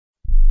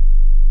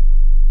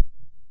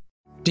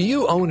Do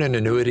you own an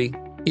annuity,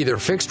 either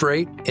fixed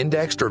rate,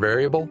 indexed, or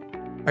variable?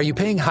 Are you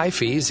paying high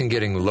fees and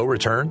getting low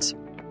returns?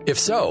 If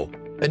so,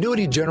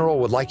 Annuity General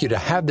would like you to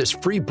have this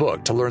free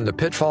book to learn the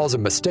pitfalls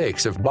and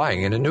mistakes of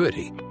buying an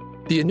annuity.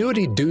 The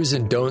Annuity Do's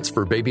and Don'ts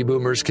for Baby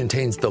Boomers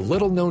contains the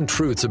little-known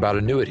truths about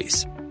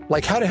annuities,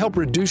 like how to help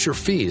reduce your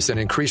fees and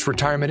increase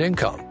retirement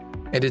income.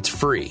 And it's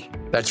free.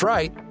 That's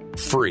right,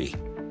 free.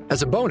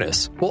 As a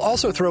bonus, we'll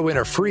also throw in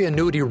a free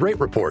annuity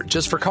rate report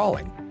just for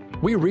calling.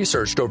 We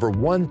researched over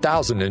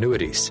 1,000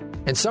 annuities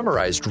and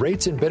summarized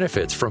rates and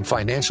benefits from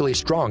financially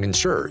strong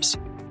insurers.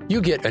 You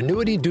get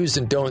Annuity Do's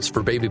and Don'ts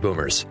for Baby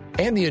Boomers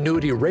and the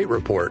Annuity Rate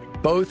Report,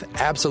 both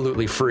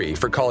absolutely free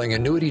for calling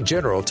Annuity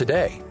General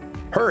today.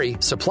 Hurry,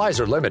 supplies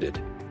are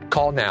limited.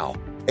 Call now.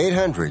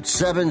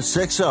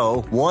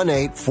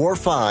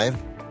 800-760-1845.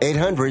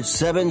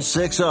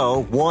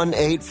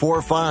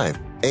 800-760-1845.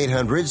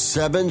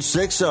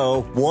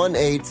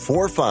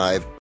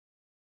 800-760-1845.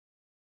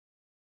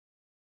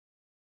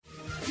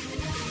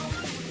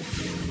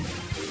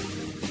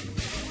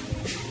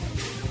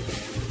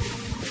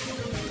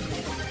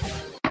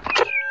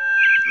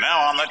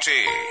 Now on the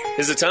tee.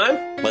 Is it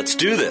time? Let's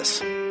do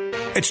this.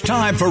 It's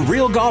time for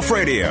Real Golf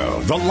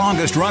Radio, the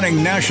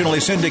longest-running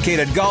nationally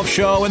syndicated golf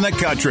show in the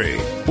country,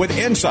 with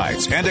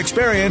insights and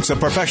experience of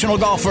professional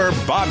golfer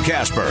Bob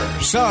Casper,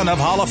 son of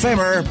Hall of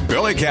Famer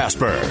Billy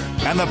Casper,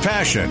 and the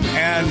passion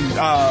and,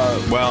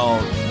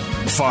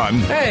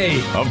 fun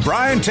of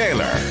Brian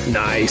Taylor.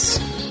 Nice.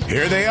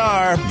 Here they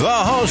are, the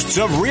hosts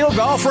of Real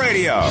Golf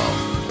Radio,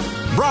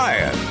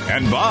 Brian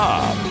and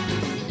Bob.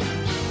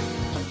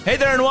 Hey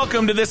there, and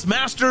welcome to this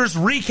Masters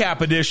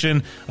Recap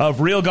edition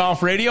of Real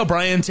Golf Radio.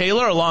 Brian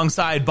Taylor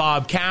alongside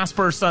Bob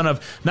Casper, son of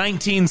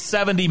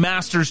 1970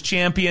 Masters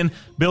champion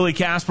Billy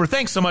Casper.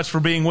 Thanks so much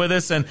for being with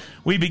us, and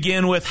we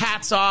begin with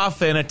hats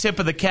off and a tip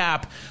of the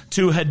cap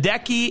to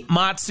Hideki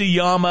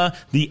Matsuyama,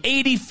 the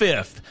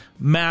 85th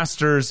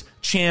Masters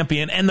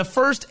champion, and the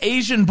first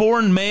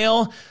Asian-born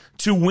male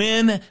to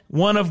win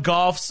one of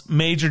golf's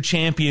major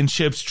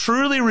championships.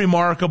 Truly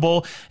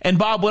remarkable. And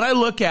Bob, when I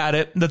look at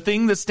it, the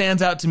thing that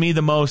stands out to me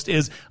the most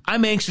is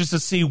I'm anxious to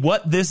see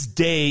what this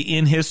day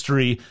in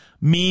history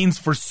means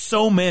for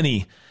so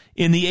many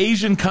in the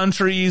Asian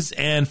countries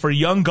and for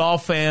young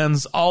golf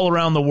fans all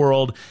around the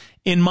world.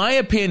 In my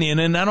opinion,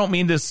 and I don't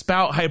mean to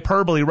spout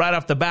hyperbole right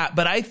off the bat,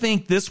 but I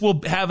think this will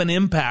have an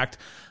impact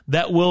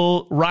that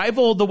will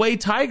rival the way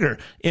Tiger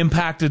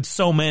impacted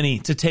so many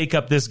to take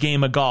up this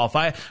game of golf.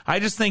 I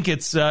just think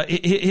it's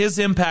his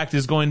impact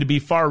is going to be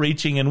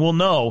far-reaching, and we'll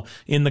know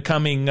in the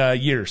coming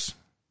years.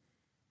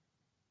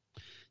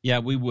 Yeah,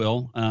 we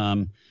will.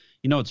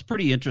 It's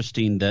pretty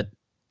interesting that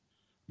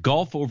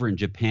golf over in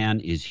Japan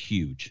is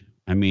huge.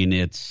 I mean,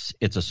 it's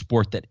a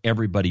sport that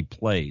everybody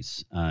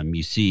plays.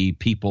 You see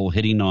people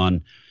hitting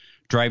on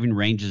driving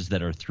ranges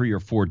that are 3 or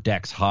 4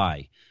 decks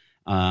high,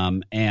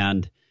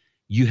 and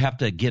you have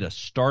to get a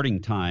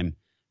starting time,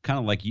 kind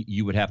of like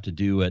you would have to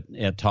do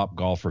at Top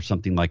Golf or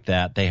something like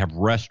that. They have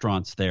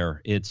restaurants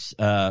there. It's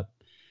an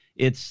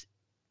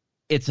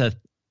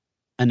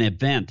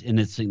event, and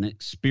it's an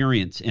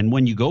experience. And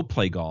when you go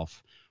play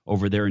golf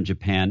over there in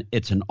Japan,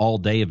 it's an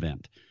all-day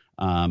event.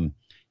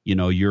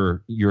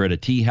 You're at a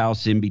tea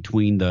house in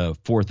between the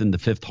 4th and the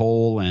 5th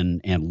hole,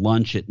 and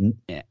lunch at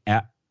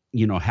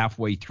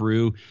halfway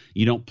through.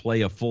 You don't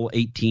play a full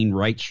 18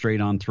 right straight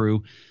on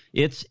through.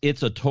 It's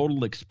a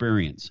total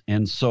experience.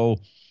 And so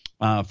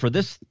for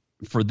this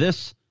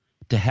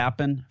to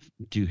happen,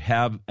 to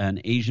have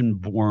an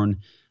Asian-born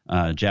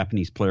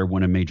Japanese player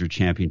win a major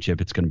championship,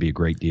 it's going to be a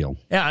great deal.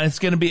 Yeah, it's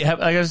going to be,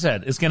 like I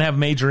said, it's going to have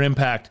major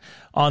impact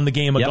on the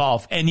game of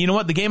golf. And you know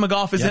what? The game of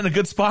golf is in a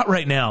good spot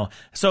right now.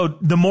 So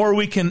the more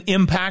we can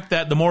impact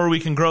that, the more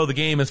we can grow the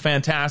game is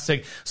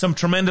fantastic. Some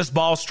tremendous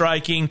ball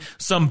striking,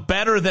 some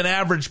better than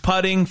average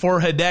putting for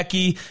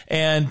Hideki,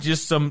 and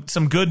just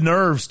some good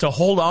nerves to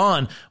hold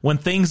on when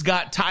things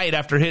got tight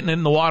after hitting it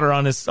in the water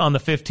on the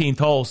 15th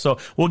hole. So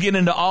we'll get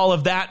into all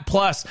of that.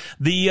 Plus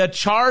the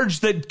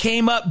charge that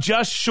came up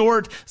just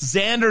short,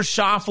 Xander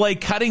Schauffele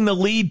cutting the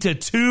lead to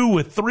 2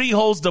 with 3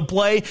 holes to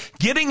play,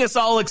 getting us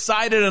all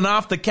excited and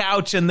off the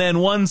couch. And then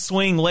one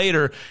swing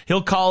later,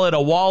 he'll call it a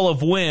wall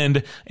of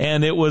wind,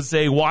 and it was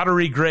a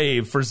watery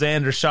grave for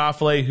Xander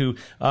Schauffele, who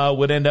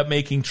would end up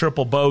making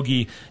triple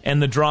bogey,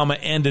 and the drama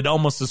ended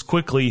almost as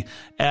quickly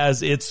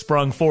as it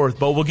sprung forth.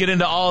 But we'll get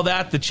into all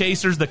that, the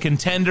chasers, the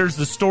contenders,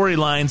 the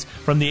storylines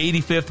from the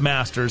 85th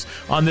Masters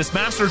on this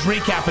Masters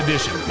Recap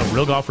edition of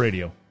Real Golf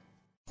Radio.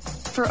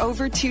 For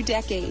over 2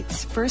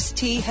 decades, First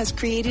Tee has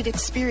created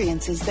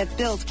experiences that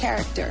build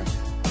character.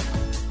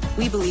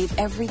 We believe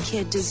every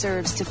kid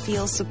deserves to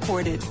feel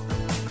supported,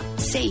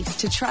 safe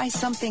to try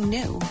something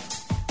new,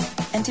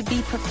 and to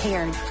be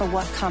prepared for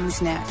what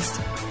comes next.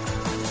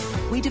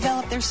 We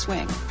develop their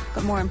swing,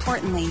 but more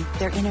importantly,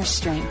 their inner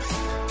strength.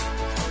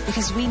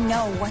 Because we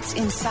know what's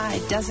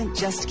inside doesn't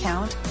just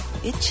count,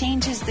 it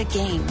changes the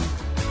game.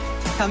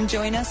 Come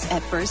join us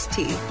at First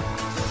Tee.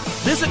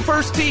 Visit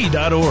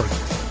firsttee.org.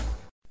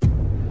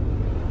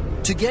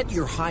 To get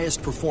your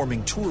highest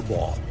performing tour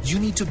ball, you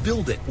need to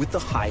build it with the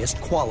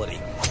highest quality.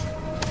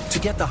 To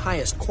get the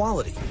highest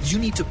quality, you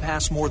need to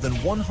pass more than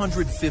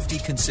 150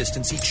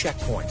 consistency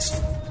checkpoints.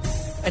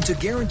 And to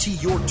guarantee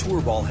your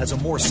tour ball has a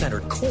more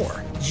centered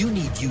core, you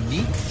need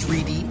unique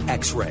 3D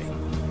X-ray.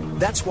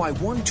 That's why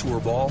one tour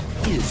ball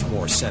is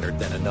more centered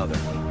than another.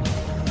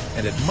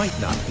 And it might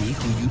not be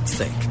who you'd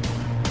think.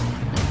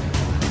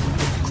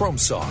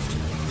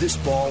 ChromeSoft. This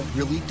ball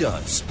really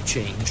does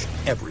change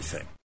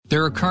everything.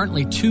 There are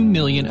currently 2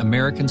 million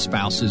American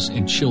spouses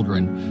and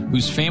children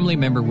whose family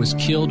member was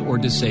killed or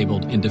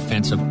disabled in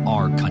defense of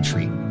our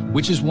country,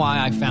 which is why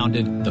I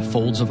founded the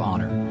Folds of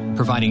Honor,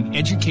 providing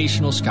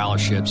educational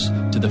scholarships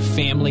to the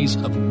families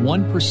of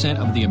 1%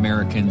 of the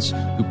Americans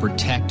who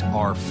protect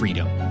our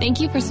freedom.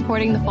 Thank you for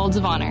supporting the Folds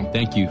of Honor.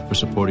 Thank you for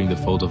supporting the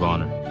Folds of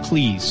Honor.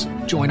 Please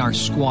join our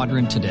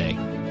squadron today.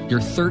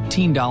 Your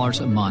 $13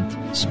 a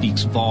month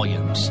speaks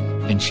volumes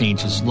and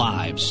changes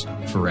lives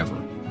forever.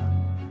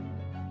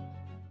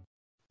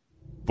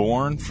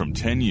 Born from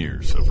 10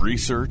 years of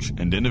research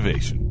and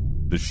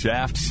innovation, the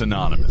shaft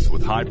synonymous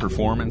with high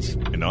performance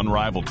and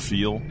unrivaled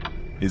feel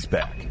is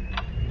back.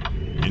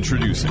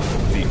 Introducing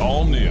the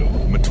all-new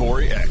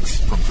Motori X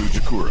from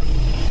Fujikura.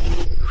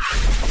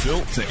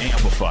 Built to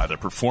amplify the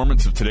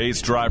performance of today's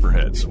driver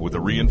heads with a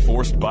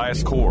reinforced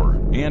bias core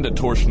and a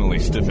torsionally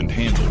stiffened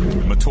handle,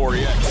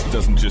 Motori X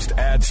doesn't just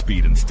add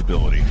speed and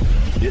stability,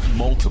 it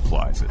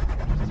multiplies it.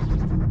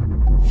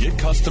 Get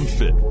custom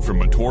fit from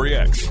Motori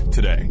X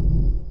today.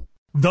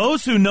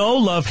 Those who know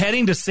love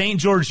heading to St.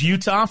 George,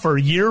 Utah for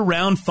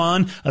year-round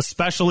fun,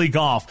 especially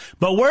golf.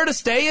 But where to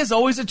stay is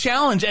always a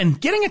challenge, and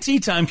getting a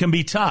tee time can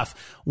be tough.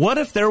 What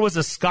if there was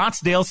a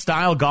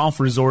Scottsdale-style golf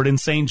resort in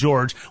St.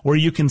 George where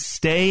you can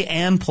stay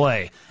and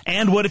play?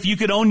 And what if you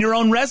could own your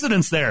own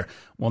residence there?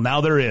 Well,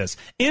 now there is.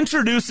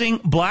 Introducing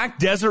Black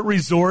Desert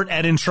Resort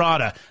at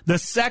Entrada. The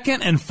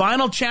second and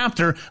final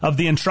chapter of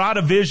the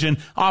Entrada vision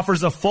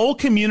offers a full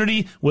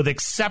community with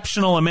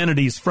exceptional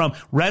amenities from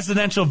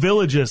residential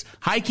villages,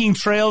 hiking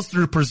trails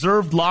through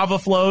preserved lava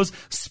flows,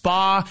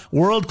 spa,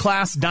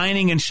 world-class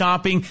dining and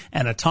shopping,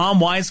 and a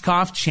Tom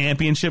Weiskopf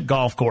championship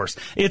golf course.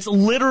 It's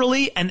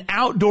literally an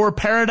outdoor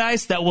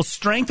paradise that will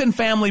strengthen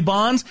family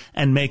bonds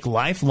and make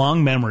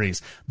lifelong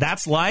memories.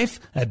 That's life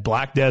at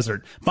Black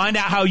Desert. Find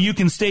out how you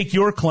can stake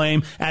your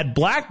claim at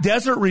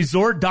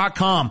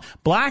blackdesertresort.com.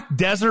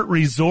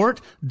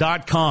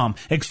 blackdesertresort.com.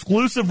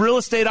 Exclusive real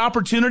estate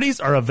opportunities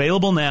are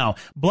available now.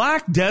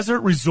 Black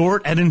Desert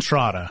Resort at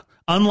Entrada.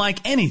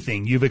 Unlike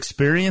anything you've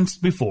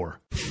experienced before.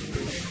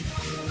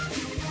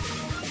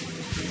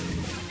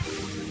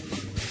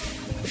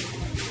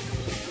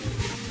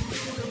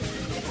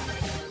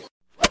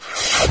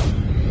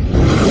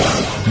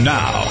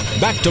 Now,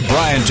 back to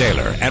Brian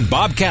Taylor and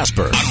Bob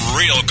Casper on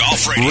Real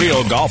Golf Radio.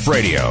 Real Golf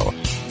Radio.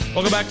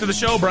 Welcome back to the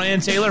show.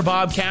 Brian Taylor,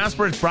 Bob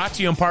Casper. It's brought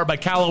to you in part by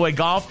Callaway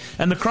Golf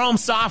and the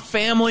ChromeSoft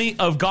family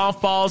of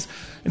golf balls.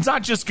 It's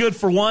not just good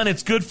for one,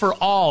 it's good for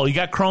all. You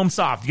got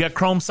ChromeSoft, you got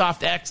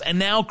ChromeSoft X, and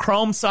now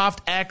ChromeSoft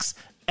X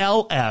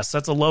LS.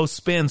 That's a low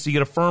spin, so you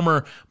get a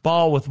firmer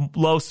ball with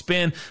low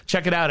spin.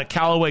 Check it out at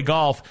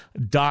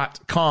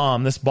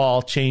CallawayGolf.com. This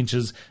ball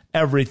changes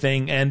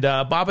everything. And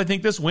Bob, I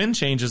think this win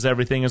changes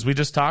everything, as we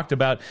just talked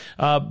about.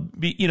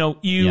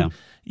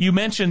 You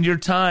mentioned your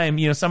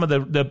time, some of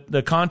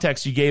the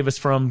context you gave us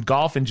from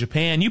golf in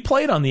Japan. You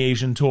played on the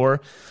Asian Tour.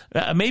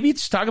 Maybe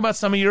just talk about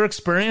some of your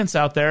experience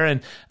out there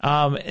and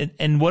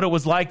what it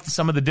was like,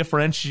 some of the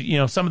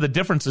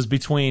differences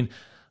between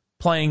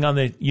playing on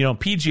the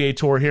PGA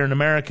Tour here in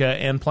America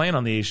and playing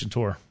on the Asian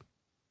Tour.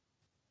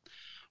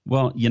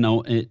 Well,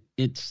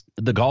 it's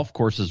the golf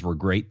courses were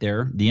great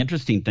there. The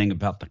interesting thing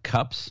about the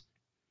cups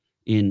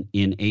in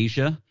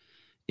Asia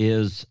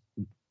is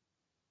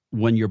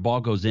when your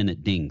ball goes in,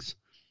 it dings.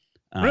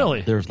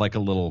 Really? There's like a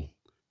little,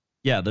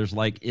 there's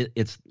like,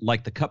 it's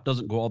like the cup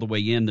doesn't go all the way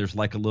in. There's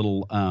like a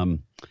little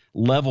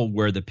level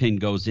where the pin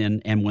goes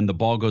in, and when the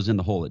ball goes in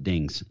the hole, it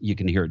dings. You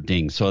can hear it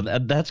ding. So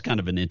that's kind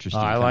of an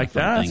interesting I like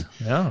that. thing.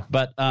 Yeah.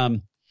 But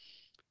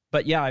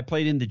yeah, I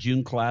played in the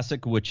June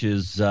Classic, which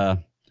is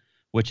on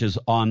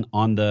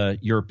the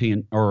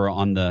European or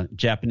on the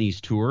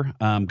Japanese tour.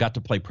 Got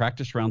to play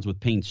practice rounds with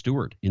Payne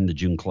Stewart in the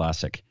June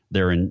Classic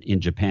there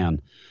in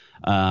Japan,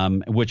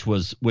 which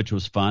was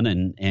fun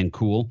and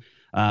cool.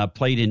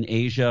 Played in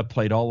Asia,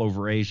 played all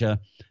over Asia.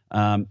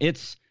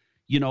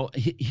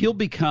 He'll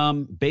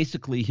become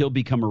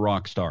a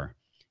rock star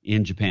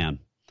in Japan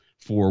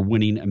for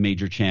winning a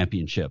major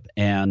championship.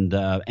 And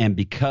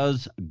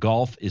because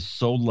golf is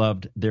so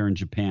loved there in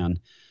Japan,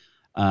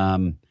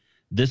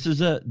 this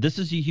is a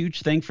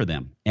huge thing for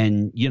them.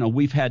 And,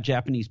 we've had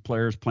Japanese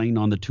players playing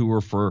on the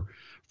tour for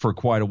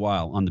quite a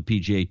while on the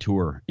PGA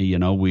Tour.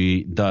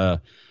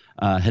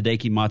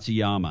 Hideki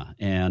Matsuyama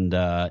and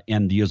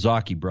the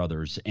Yazaki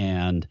brothers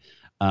and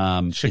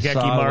Shigeki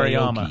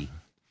Maruyama. Aoki.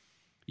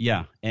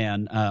 Yeah,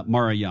 and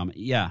Maruyama.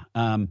 Yeah.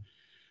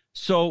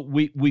 So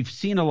we've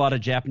seen a lot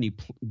of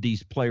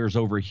Japanese players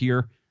over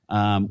here.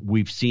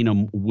 We've seen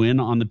them win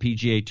on the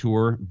PGA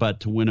Tour,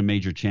 but to win a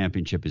major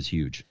championship is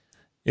huge.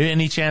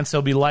 Any chance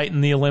he'll be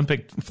lighting the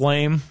Olympic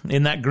flame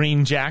in that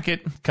green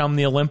jacket come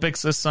the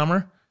Olympics this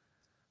summer?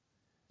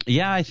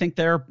 Yeah, I think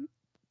there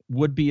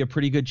would be a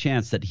pretty good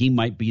chance that he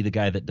might be the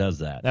guy that does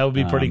that. That would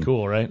be pretty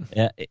cool, right?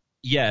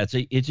 Yeah,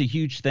 it's a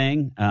huge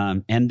thing.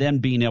 And then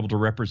being able to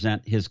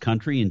represent his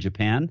country in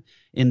Japan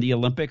in the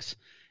Olympics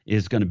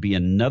is going to be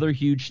another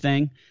huge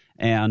thing.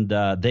 And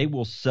they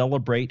will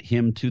celebrate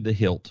him to the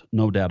hilt,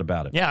 no doubt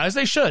about it. Yeah, as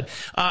they should.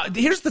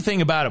 Here's the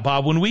thing about it,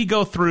 Bob. When we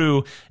go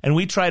through and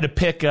we try to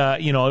pick,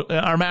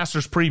 our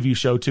Masters preview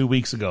show 2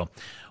 weeks ago,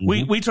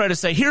 we try to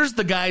say, here's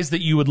the guys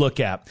that you would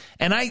look at.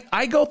 And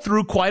I go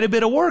through quite a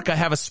bit of work. I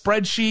have a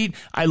spreadsheet.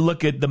 I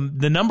look at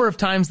the number of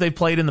times they've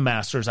played in the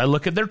Masters. I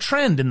look at their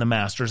trend in the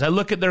Masters. I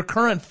look at their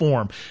current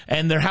form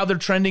and how they're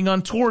trending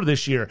on tour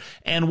this year.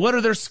 And what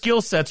are their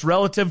skill sets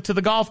relative to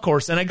the golf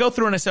course? And I go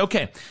through and I say,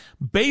 okay,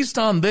 based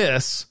on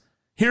this,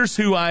 here's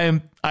who I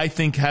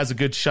think has a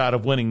good shot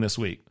of winning this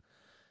week.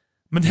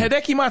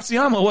 Hideki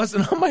Matsuyama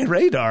wasn't on my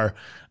radar.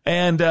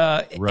 And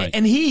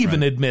and he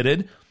even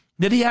admitted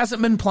that he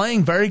hasn't been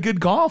playing very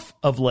good golf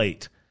of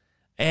late.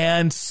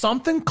 And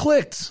something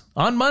clicked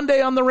on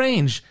Monday on the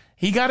range.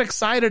 He got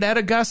excited at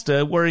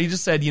Augusta where he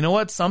just said, you know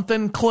what,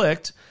 something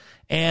clicked.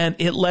 And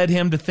it led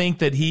him to think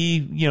that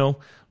he,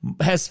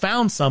 has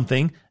found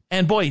something.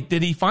 And boy,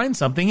 did he find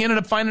something. He ended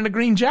up finding a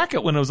green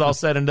jacket when it was all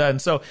said and done.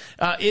 So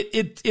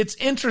it's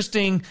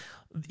interesting.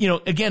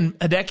 Again,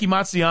 Hideki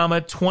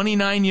Matsuyama,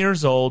 29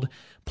 years old,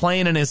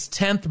 playing in his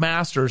 10th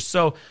Masters.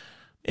 So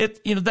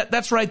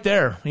that's right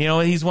there.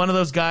 He's one of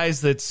those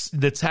guys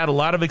that's had a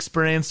lot of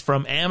experience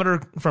from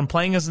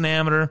playing as an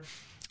amateur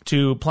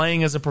to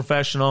playing as a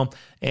professional,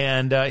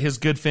 and his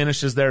good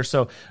finishes there.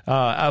 So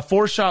a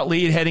 4-shot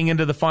lead heading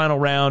into the final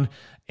round.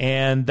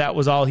 And that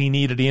was all he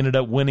needed. He ended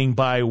up winning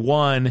by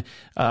 1.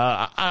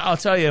 I'll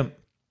tell you,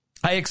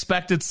 I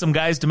expected some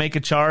guys to make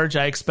a charge.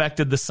 I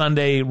expected the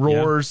Sunday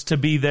Roars to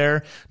be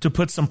there to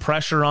put some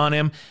pressure on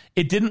him.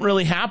 It didn't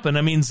really happen.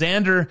 I mean,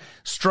 Xander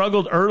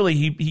struggled early.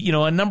 He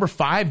a number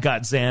 5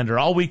 got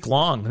Xander all week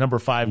long. Number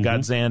 5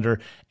 got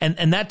Xander,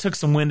 and that took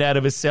some wind out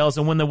of his sails.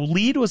 And when the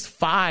lead was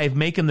 5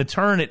 making the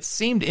turn, it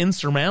seemed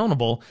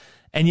insurmountable.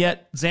 And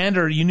yet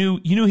Xander, you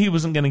knew he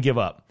wasn't going to give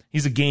up.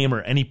 He's a gamer,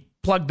 and he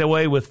plugged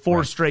away with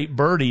 4 straight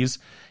birdies,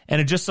 and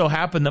it just so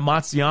happened that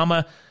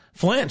Matsuyama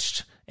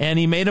flinched, and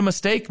he made a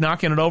mistake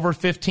knocking it over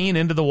 15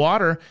 into the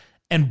water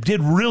and did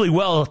really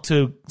well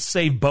to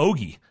save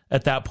bogey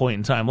at that point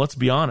in time, let's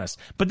be honest.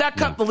 But that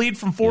cut the lead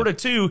from 4 to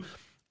 2.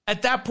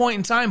 At that point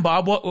in time,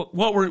 Bob, what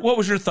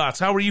was your thoughts?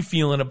 How were you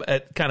feeling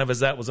kind of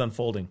as that was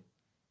unfolding?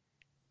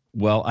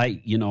 Well,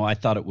 I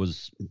thought it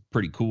was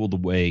pretty cool the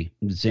way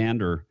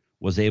Xander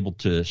was able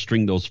to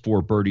string those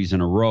 4 birdies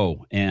in a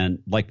row.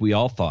 And like we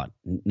all thought,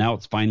 now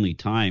it's finally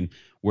time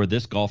where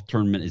this golf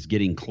tournament is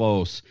getting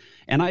close.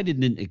 And I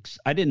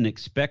didn't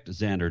expect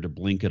Xander to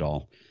blink at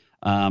all.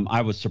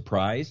 I was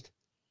surprised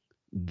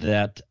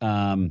that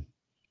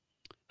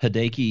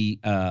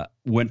Hideki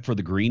went for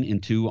the green in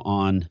 2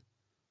 on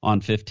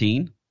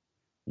 15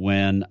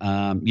 when,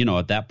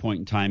 at that point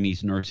in time,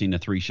 he's nursing a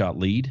 3-shot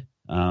lead.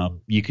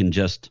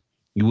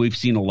 We've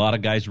seen a lot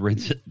of guys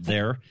rinse it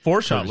there.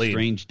 4-shot lead.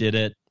 Strange did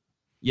it.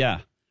 Yeah,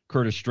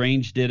 Curtis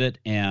Strange did it,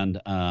 and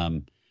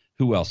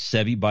who else?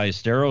 Seve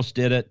Ballesteros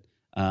did it,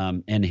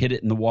 and hit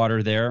it in the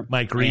water there.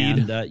 Mike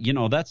Reed.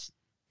 And, that's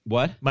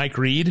what? Mike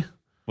Reed.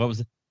 What was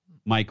it?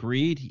 Mike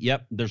Reed.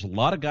 Yep, there's a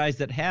lot of guys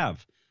that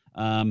have.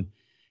 So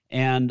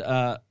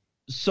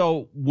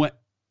when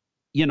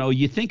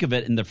you think of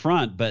it in the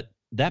front, but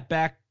that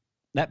back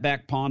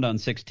pond on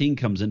 16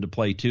 comes into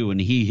play too, and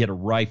he hit a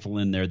rifle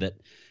in there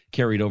that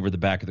carried over the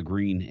back of the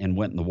green and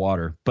went in the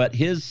water. But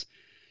his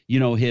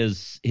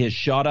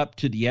shot up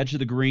to the edge of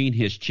the green,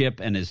 his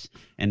chip and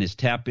his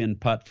tap in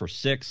putt for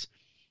 6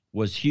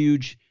 was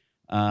huge.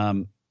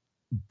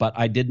 But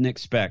I didn't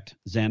expect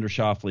Xander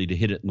Schauffele to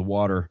hit it in the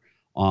water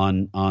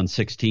on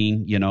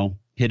 16,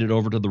 hit it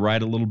over to the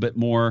right a little bit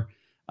more.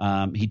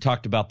 He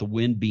talked about the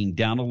wind being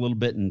down a little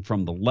bit and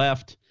from the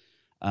left.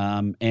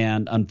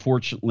 And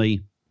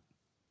unfortunately,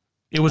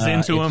 it was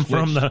into him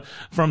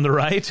from the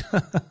right.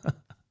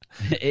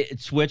 It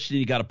switched and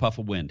he got a puff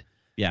of wind.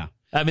 Yeah.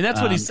 I mean,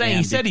 that's what he's saying.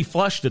 He said he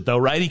flushed it, though,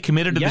 right? He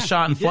committed to the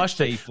shot and flushed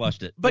it. He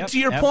flushed it. But to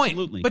your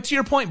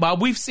point,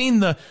 Bob, we've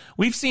seen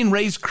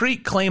Rays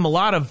Creek claim a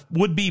lot of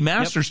would-be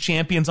Masters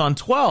champions on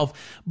 12.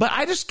 But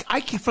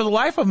for the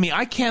life of me,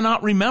 I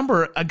cannot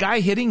remember a guy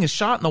hitting a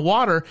shot in the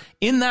water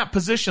in that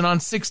position on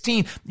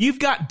 16. You've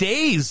got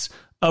days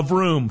of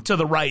room to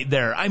the right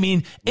there. I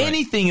mean,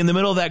 anything in the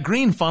middle of that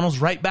green funnels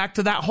right back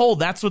to that hole.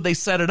 That's what they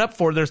set it up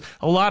for. There's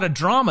a lot of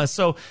drama.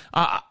 So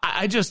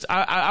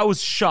I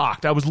was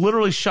shocked. I was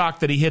literally shocked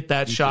that he hit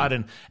that shot.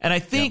 And I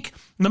think,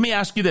 let me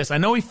ask you this. I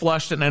know he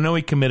flushed it and I know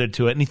he committed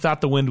to it and he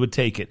thought the wind would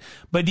take it.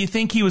 But do you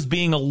think he was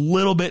being a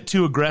little bit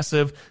too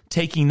aggressive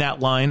taking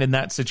that line in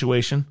that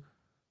situation?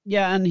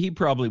 Yeah, and he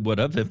probably would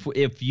have.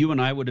 If you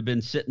and I would have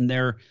been sitting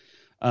there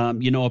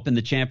up in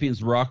the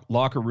champions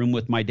locker room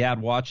with my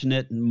dad watching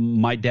it,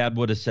 my dad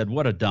would have said,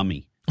 what a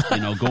dummy,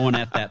 going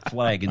at that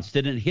flag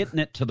instead of hitting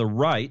it to the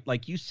right,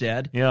 like you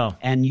said,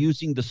 and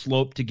using the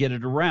slope to get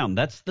it around.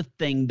 That's the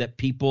thing that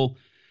people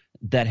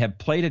that have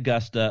played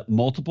Augusta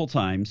multiple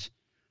times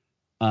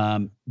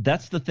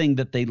That's the thing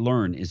that they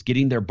learn, is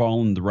getting their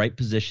ball in the right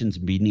positions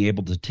and being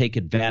able to take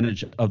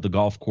advantage of the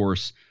golf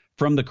course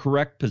from the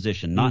correct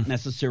position, not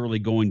necessarily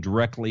going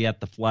directly at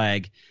the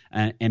flag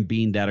and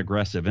being that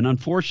aggressive. And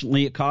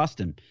unfortunately, it cost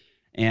him.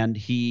 And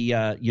he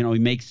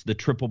makes the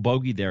triple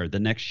bogey there. The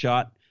next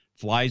shot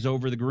flies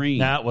over the green.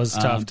 That was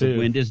tough too. The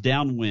wind is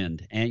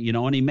downwind, and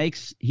and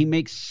he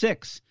makes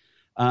 6,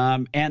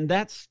 and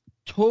that's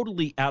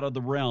totally out of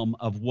the realm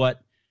of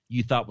what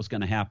you thought was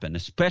going to happen,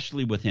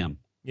 especially with him.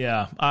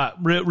 Yeah,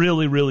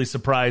 really, really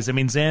surprised. I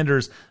mean,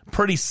 Xander's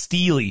pretty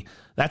steely.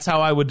 That's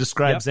how I would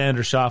describe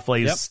Xander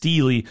Schauffele, is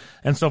steely.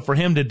 And so for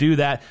him to do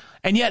that,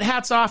 and yet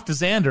hats off to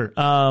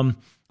Xander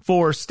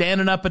for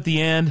standing up at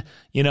the end,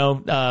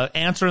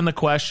 answering the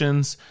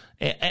questions.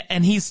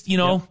 And he's,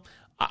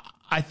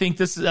 I think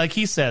this, like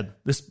he said,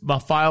 I'll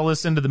file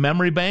this into the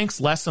memory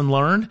banks, lesson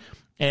learned,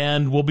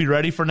 and we'll be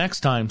ready for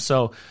next time.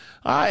 So,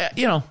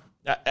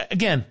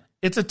 again,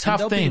 it's a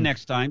tough thing. Be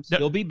next time.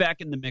 He'll be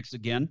back in the mix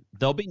again.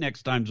 There'll be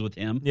next times with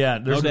him. Yeah,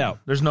 no doubt.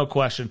 There's no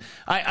question.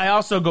 I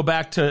also go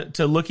back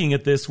to looking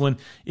at this when,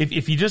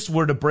 if you just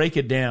were to break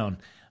it down,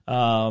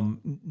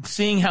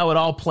 seeing how it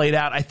all played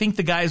out, I think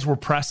the guys were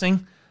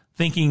pressing,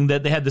 thinking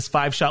that they had this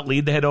 5-shot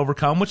lead they had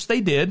overcome, which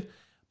they did.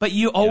 But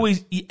you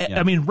always,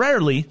 I mean,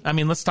 rarely. I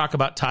mean, let's talk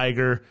about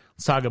Tiger.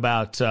 Let's talk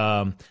about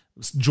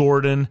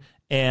Jordan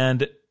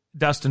and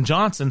Dustin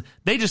Johnson.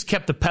 They just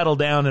kept the pedal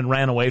down and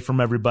ran away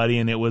from everybody,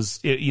 and it was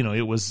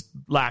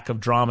lack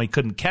of drama. He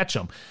couldn't catch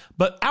them.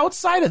 But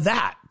outside of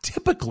that,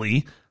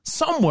 typically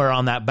somewhere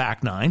on that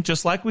back nine,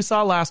 just like we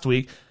saw last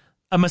week,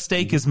 a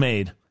mistake is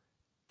made,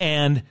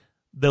 and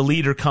the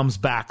leader comes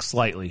back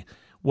slightly.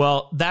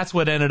 Well, that's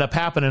what ended up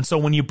happening. So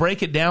when you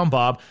break it down,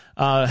 Bob,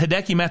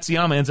 Hideki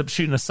Matsuyama ends up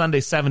shooting a Sunday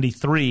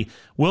 73.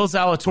 Will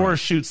Zalatoris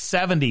shoots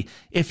 70.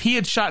 If he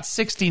had shot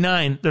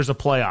 69, there's a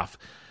playoff.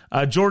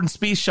 Jordan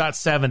Spieth shot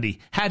 70.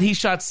 Had he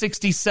shot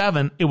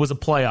 67, it was a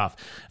playoff.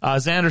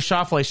 Xander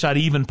Schauffele shot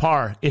even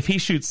par. If he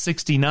shoots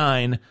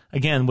 69,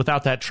 again,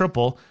 without that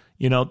triple,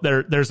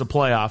 there's a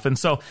playoff. And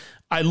so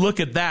I look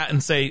at that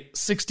and say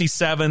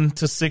 67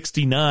 to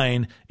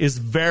 69 is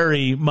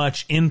very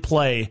much in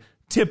play,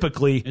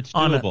 typically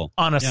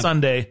on a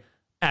Sunday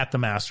at the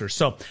Masters.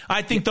 So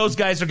I think those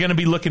guys are going to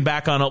be looking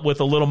back on it with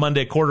a little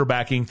Monday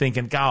quarterbacking,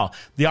 thinking, "God,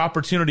 the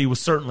opportunity was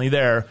certainly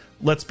there.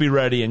 Let's be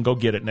ready and go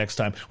get it next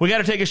time." We got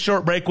to take a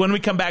short break. When we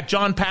come back,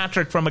 John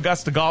Patrick from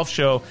Augusta Golf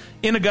Show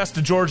in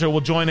Augusta, Georgia,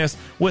 will join us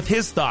with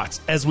his thoughts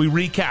as we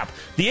recap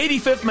the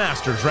 85th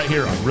Masters right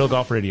here on Real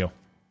Golf Radio.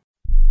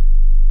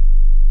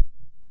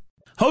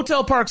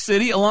 Hotel Park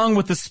City, along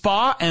with the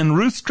spa and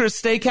Ruth's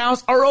Chris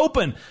Steakhouse, are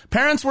open.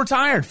 Parents were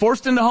tired,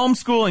 forced into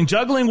homeschooling,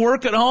 juggling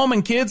work at home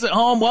and kids at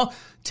home. Well,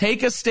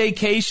 take a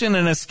staycation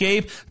and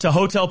escape to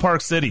Hotel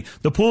Park City.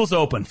 The pool's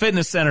open,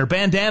 fitness center,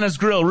 Bandanas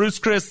Grill, Ruth's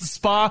Chris, the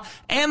spa,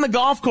 and the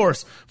golf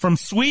course. From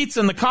suites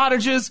and the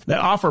cottages that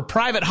offer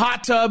private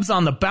hot tubs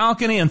on the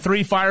balcony and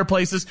 3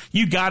 fireplaces,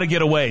 you gotta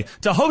get away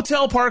to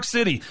Hotel Park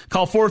City.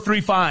 Call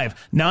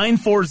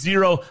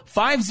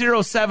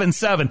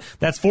 435-940-5077.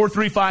 That's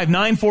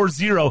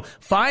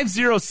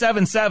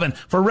 435-940-5077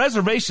 for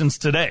reservations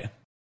today.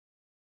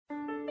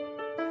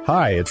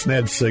 Hi, it's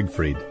Ned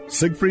Siegfried.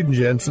 Siegfried &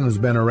 Jensen has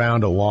been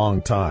around a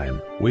long time.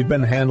 We've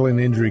been handling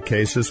injury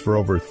cases for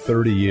over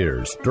 30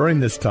 years. During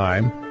this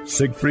time,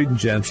 Siegfried &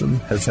 Jensen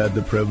has had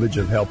the privilege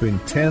of helping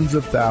tens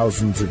of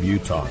thousands of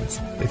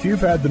Utahns. If you've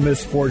had the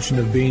misfortune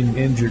of being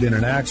injured in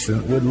an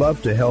accident, we'd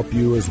love to help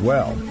you as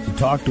well. To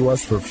talk to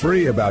us for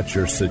free about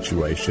your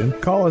situation,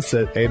 call us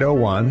at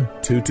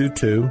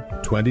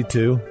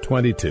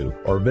 801-222-2222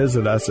 or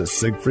visit us at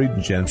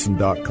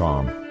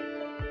siegfriedjensen.com.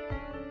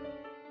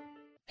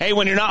 Hey,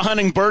 when you're not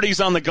hunting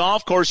birdies on the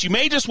golf course, you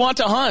may just want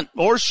to hunt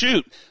or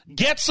shoot.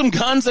 Get some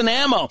guns and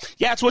ammo.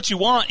 Yeah, it's what you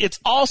want.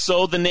 It's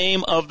also the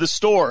name of the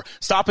store.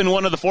 Stop in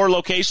one of the 4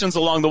 locations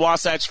along the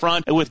Wasatch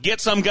Front with Get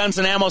Some Guns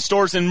and Ammo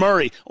stores in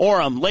Murray,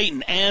 Orem,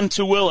 Layton, and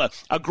Tooele.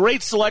 A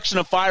great selection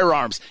of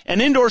firearms,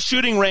 an indoor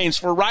shooting range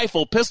for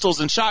rifle, pistols,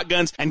 and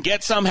shotguns, and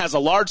Get Some has a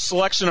large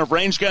selection of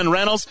range gun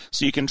rentals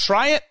so you can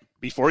try it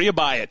before you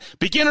buy it.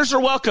 Beginners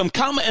are welcome.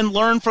 Come and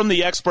learn from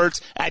the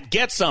experts at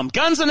Get Some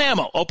Guns and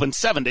Ammo, open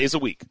 7 days a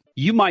week.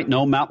 You might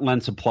know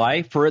Mountainland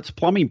Supply for its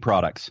plumbing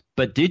products,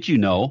 but did you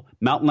know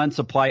Mountainland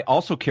Supply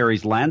also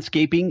carries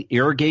landscaping,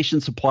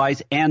 irrigation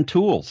supplies, and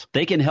tools?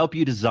 They can help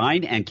you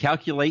design and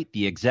calculate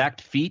the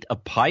exact feet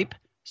of pipe,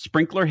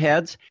 sprinkler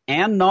heads,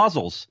 and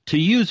nozzles to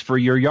use for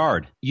your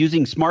yard.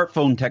 Using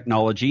smartphone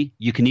technology,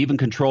 you can even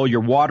control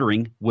your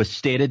watering with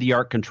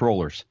state-of-the-art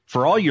controllers.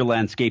 For all your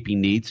landscaping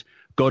needs,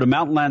 go to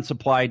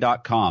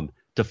mountainlandsupply.com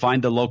to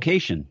find the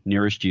location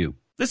nearest you.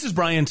 This is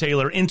Brian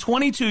Taylor. In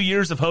 22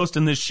 years of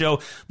hosting this show,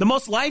 the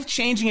most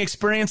life-changing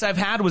experience I've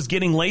had was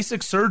getting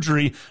LASIK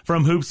surgery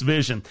from Hoops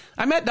Vision.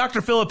 I met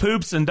Dr. Philip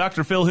Hoops and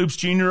Dr. Phil Hoops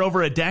Jr.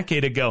 over a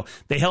decade ago.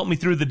 They helped me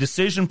through the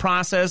decision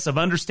process of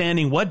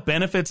understanding what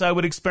benefits I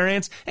would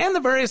experience and the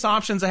various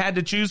options I had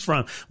to choose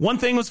from. One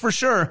thing was for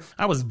sure,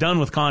 I was done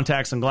with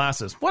contacts and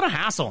glasses. What a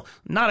hassle.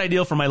 Not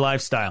ideal for my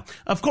lifestyle.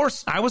 Of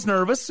course, I was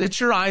nervous.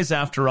 It's your eyes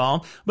after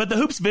all. But the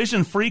Hoops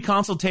Vision free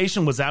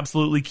consultation was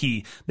absolutely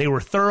key. They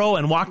were thorough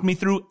and walked me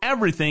through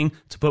everything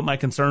to put my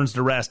concerns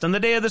to rest. And the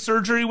day of the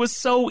surgery was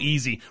so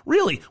easy.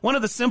 Really, one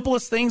of the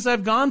simplest things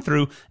I've gone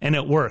through, and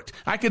it worked.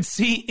 I could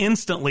see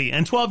instantly.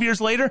 And 12 years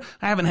later,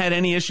 I haven't had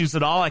any issues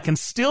at all. I can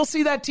still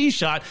see that tee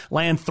shot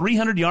land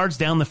 300 yards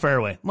down the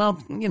fairway.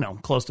 Well,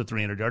 close to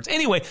 300 yards.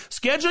 Anyway,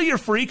 schedule your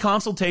free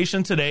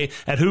consultation today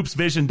at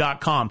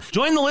hoopsvision.com.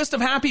 Join the list of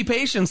happy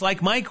patients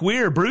like Mike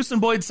Weir, Bruce and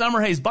Boyd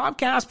Summerhays, Bob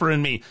Casper,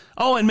 and me.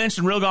 Oh, and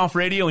mention Real Golf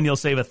Radio and you'll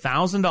save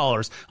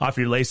 $1,000 off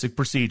your LASIK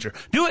procedure.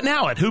 Do it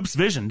now at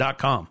hoopsvision.com.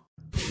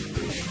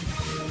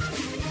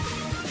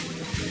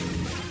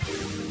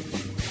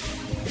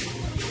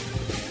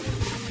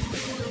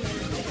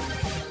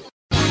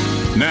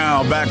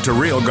 Now back to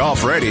Real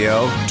Golf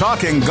Radio,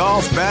 talking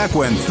golf back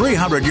when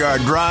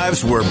 300-yard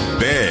drives were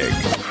big.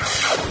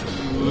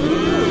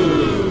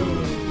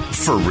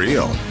 For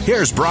real,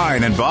 here's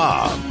Brian and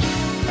Bob.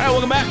 All right,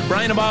 welcome back.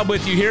 Brian and Bob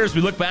with you here as we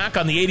look back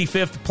on the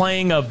 85th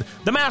playing of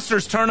the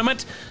Masters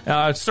tournament.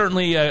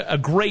 Certainly a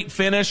great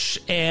finish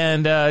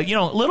and, a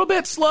little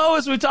bit slow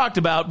as we talked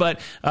about,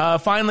 but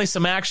finally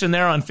some action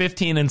there on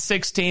 15 and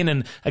 16.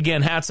 And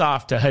again, hats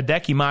off to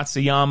Hideki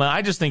Matsuyama.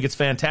 I just think it's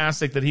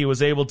fantastic that he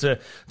was able to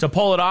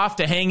pull it off,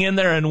 to hang in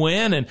there and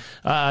win. And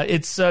I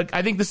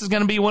think this is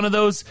going to be one of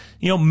those,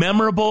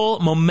 memorable,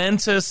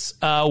 momentous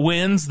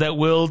wins that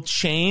will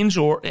change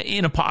or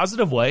in a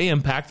positive way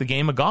impact the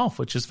game of golf,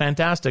 which is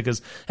fantastic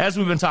as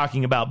we've been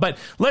talking about. But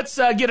let's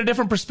get a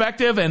different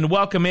perspective and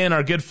welcome in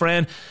our good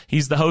friend.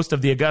 He's the host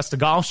of the Augusta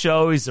Golf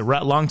Show. He's a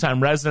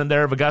longtime resident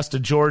there of Augusta,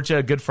 Georgia,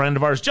 a good friend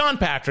of ours, John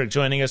Patrick,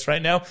 joining us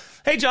right now.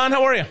 Hey, John,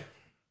 how are you?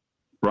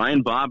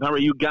 Brian, Bob, how are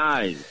you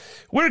guys?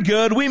 We're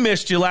good. We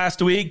missed you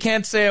last week.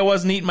 Can't say I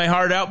wasn't eating my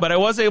heart out, but I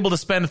was able to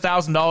spend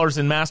 $1,000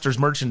 in Masters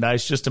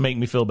merchandise just to make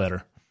me feel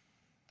better.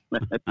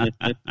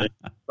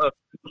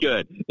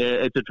 Good.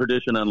 It's a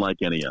tradition unlike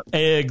any other.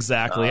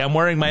 Exactly. I'm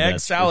wearing my egg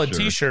salad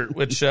T-shirt,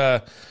 which,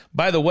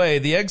 by the way,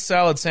 the egg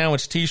salad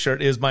sandwich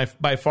T-shirt is by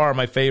far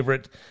my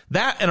favorite.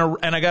 That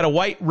and I got a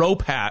white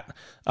rope hat.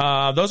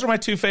 Those are my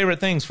two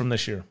favorite things from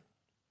this year.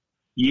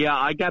 Yeah,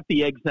 I got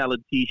the egg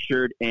salad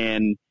T-shirt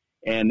and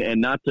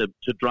not to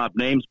drop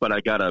names, but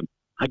I got a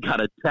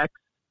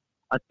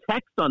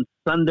text on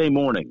Sunday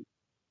morning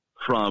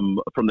from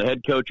the head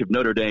coach of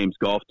Notre Dame's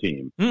golf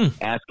team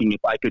asking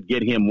if I could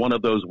get him one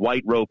of those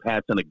white rope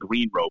hats and a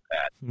green rope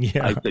hat.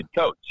 Yeah. I said,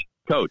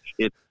 Coach,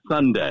 it's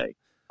Sunday.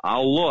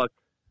 I'll look,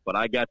 but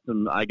I got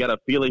a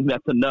feeling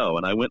that's a no.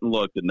 And I went and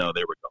looked and no,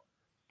 they were gone.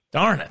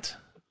 Darn it.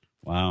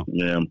 Wow.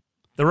 Yeah.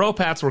 The rope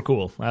hats were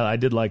cool. I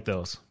did like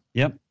those.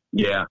 Yep.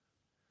 Yeah.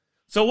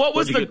 So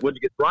what'd you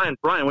get, Brian?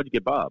 What'd you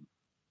get, Bob?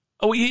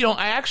 Oh,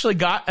 I actually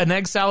got an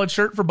egg salad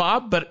shirt for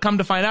Bob, but come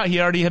to find out,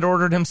 he already had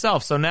ordered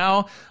himself. So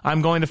now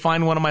I'm going to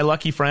find one of my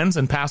lucky friends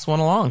and pass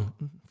one along.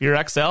 If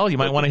you're XL, you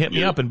might want to hit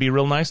me up and be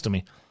real nice to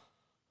me.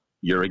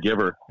 You're a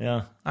giver.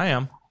 Yeah, I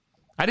am.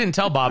 I didn't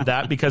tell Bob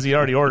that because he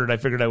already ordered. I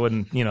figured I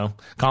wouldn't,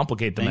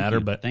 complicate the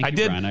matter. But Thank I you,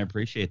 did. Brian. I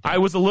appreciate that. I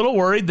was a little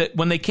worried that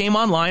when they came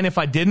online, if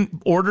I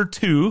didn't order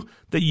two,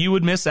 that you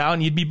would miss out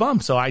and you'd be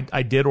bummed. So I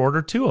did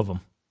order two of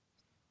them.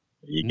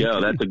 There you go.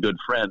 That's a good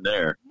friend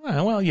there.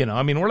 Well,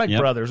 we're like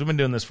brothers. We've been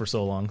doing this for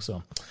so long.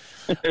 So,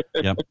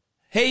 yep.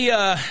 Hey,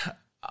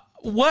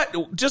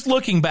 just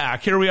looking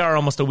back, here we are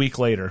almost a week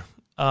later.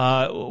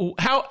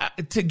 How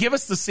to give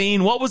us the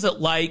scene? What was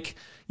it like,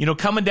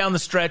 coming down the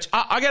stretch?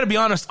 I got to be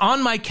honest,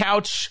 on my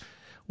couch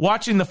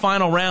watching the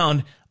final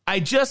round, I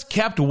just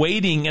kept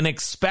waiting and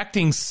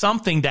expecting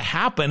something to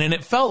happen, and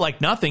it felt like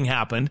nothing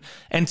happened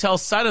until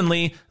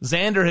suddenly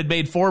Xander had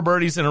made 4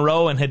 birdies in a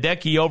row, and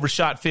Hideki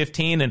overshot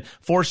 15, and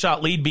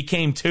 4-shot lead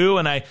became 2,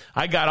 and I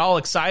got all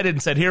excited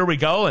and said, here we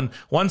go, and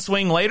one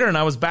swing later, and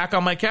I was back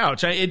on my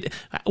couch.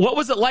 What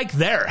was it like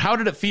there? How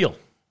did it feel?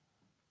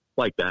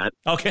 Like that.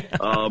 Okay.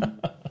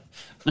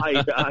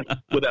 I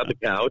without the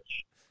couch.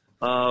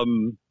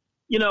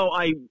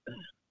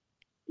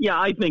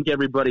 I think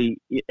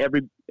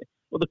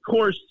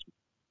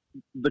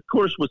the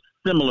course was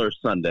similar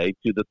Sunday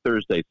to the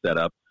Thursday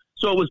setup.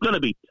 So it was going to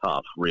be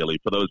tough, really,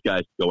 for those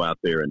guys to go out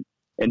there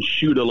and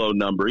shoot a low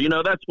number.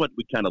 That's what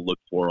we kind of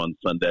looked for on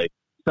Sunday.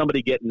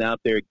 Somebody getting out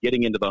there,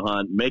 getting into the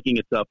hunt, making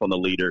it tough on the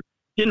leader.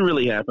 Didn't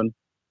really happen.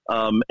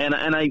 And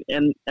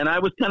I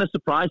was kind of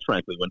surprised,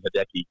 frankly, when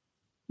Hideki,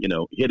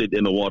 hit it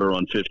in the water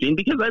on 15,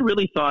 because I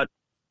really thought,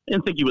 I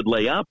didn't think he would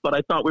lay up, but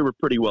I thought we were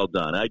pretty well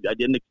done. I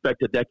didn't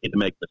expect Hideki to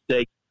make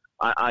mistakes.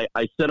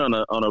 I said on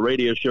a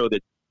radio show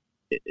that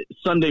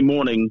Sunday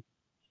morning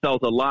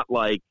felt a lot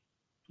like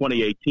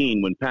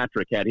 2018 when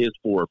Patrick had his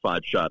 4 or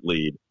 5 shot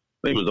lead.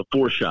 I think it was a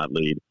 4-shot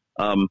lead.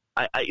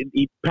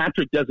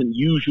 Patrick doesn't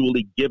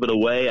usually give it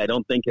away. I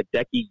don't think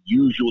Hideki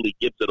usually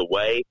gives it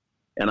away.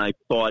 And I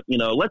thought,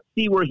 let's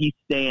see where he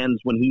stands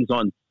when he's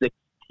on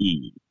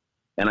 6T.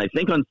 And I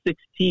think on 6T,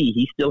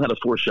 he still had a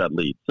 4-shot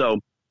lead. So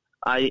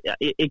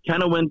it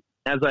kind of went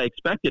as I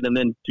expected. And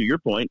then to your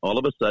point, all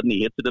of a sudden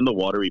he hits it in the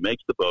water. He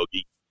makes the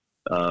bogey.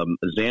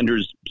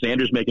 Xander's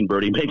making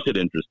birdie makes it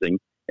interesting.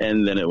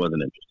 And then it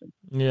wasn't interesting.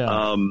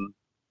 Yeah.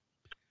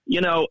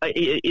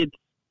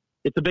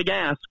 It's a big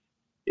ask.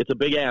 It's a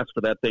big ask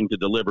for that thing to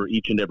deliver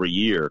each and every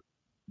year.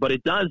 But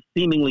it does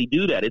seemingly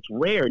do that. It's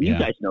rare. And you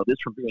guys know this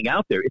from being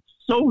out there. It's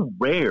so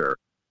rare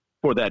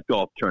for that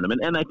golf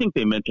tournament. And I think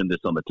they mentioned this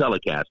on the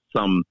telecast.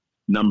 Some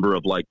number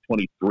of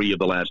 23 of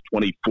the last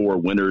 24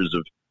 winners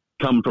have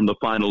come from the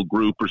final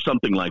group or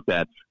something like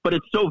that. But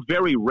it's so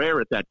very rare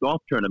at that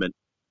golf tournament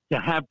to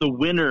have the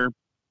winner,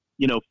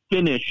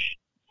 finish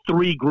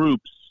 3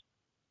 groups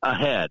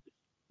ahead.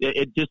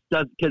 It just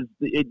does, because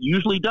it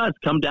usually does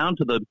come down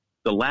to the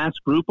last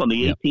group on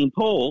the 18th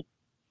hole.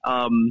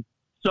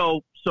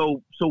 So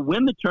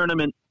when the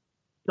tournament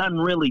doesn't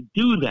really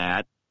do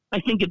that, I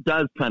think it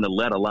does kind of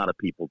let a lot of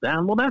people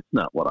down. Well, that's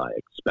not what I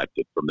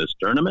expected from this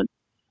tournament.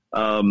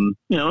 Hideki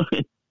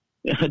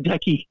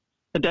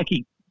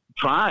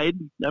tried.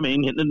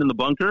 Hitting it in the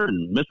bunker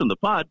and missing the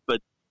putt,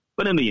 but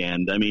in the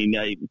end,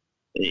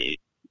 it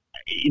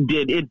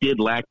did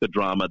lack the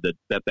drama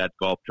that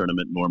golf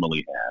tournament normally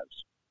has.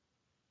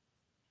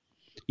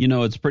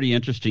 It's pretty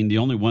interesting. The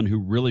only one who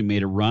really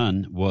made a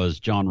run was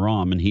Jon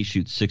Rahm, and he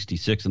shoots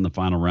 66 in the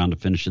final round to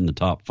finish in the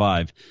top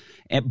 5.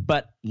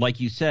 But like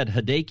you said,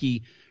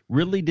 Hideki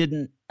really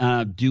didn't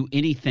do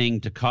anything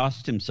to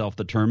cost himself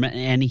the tournament,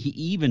 and he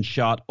even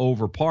shot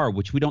over par,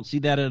 which we don't see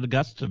that at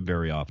Augusta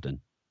very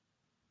often.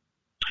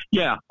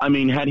 Yeah,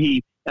 had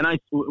he, and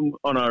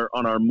on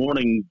our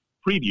morning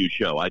preview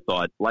show, I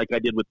thought, like I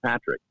did with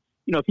Patrick,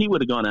 if he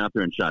would have gone out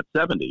there and shot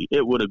 70,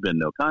 it would have been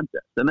no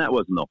contest, and that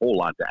wasn't a whole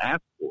lot to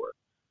ask for.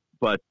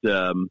 But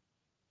I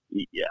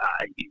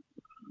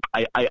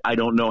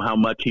don't know how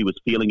much he was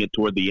feeling it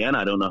toward the end.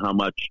 I don't know how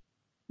much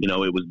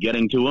it was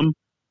getting to him.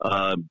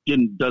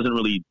 Doesn't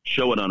really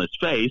show it on his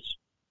face.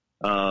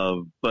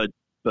 But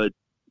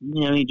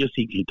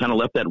he kind of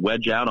left that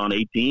wedge out on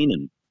 18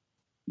 and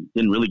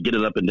didn't really get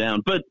it up and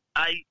down. But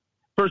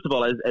first of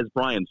all, as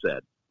Brian said,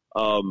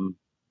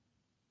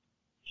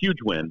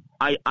 huge win.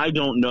 I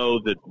don't know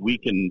that we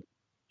can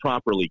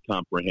properly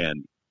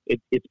comprehend.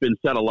 It's been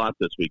said a lot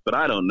this week, but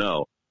I don't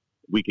know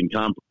we can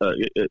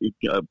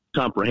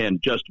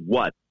comprehend just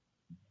what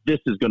this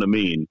is going to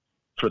mean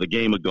for the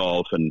game of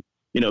golf. And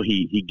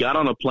he got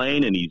on a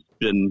plane and he's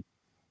been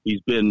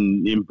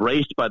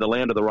embraced by the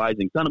land of the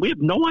rising sun. We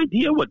have no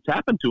idea what's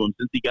happened to him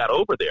since he got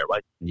over there.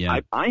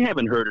 I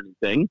haven't heard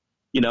anything.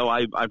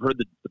 I've heard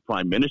that the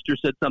prime minister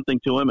said something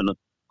to him, and of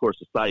course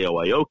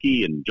Sayo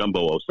Aoki and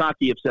Jumbo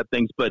Osaki have said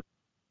things, but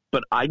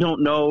I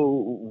don't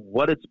know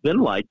what it's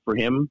been like for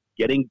him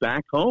getting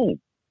back home.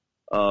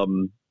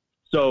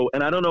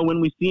 And I don't know when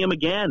we see him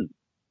again.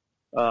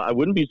 I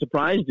wouldn't be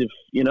surprised if,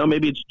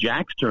 maybe it's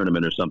Jack's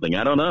tournament or something.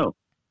 I don't know.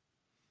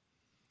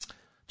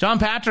 John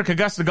Patrick,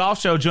 Augusta Golf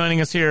Show,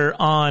 joining us here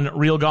on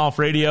Real Golf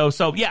Radio.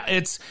 So yeah,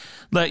 it's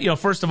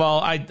first of all,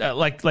 I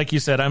like you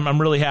said,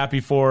 I'm really happy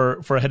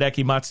for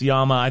Hideki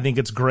Matsuyama. I think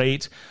it's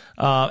great.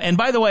 And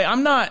by the way,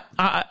 I'm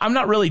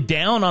not really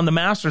down on the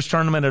Masters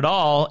tournament at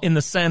all, in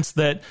the sense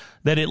that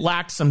it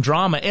lacked some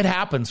drama. It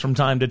happens from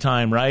time to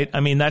time, right?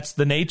 That's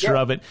the nature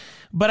of it.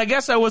 But I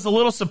guess I was a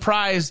little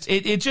surprised.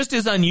 It just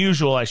is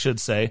unusual, I should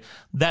say,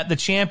 that the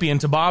champion,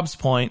 to Bob's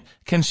point,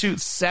 can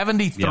shoot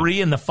 73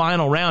 in the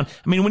final round.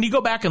 When you go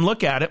back and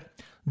look at it,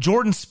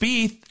 Jordan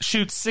Spieth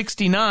shoots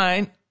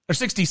 69 or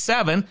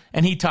 67,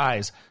 and he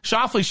ties.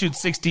 Schauffele shoots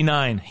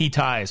 69, he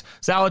ties.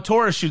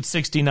 Zalatoris shoots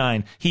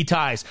 69, he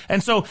ties.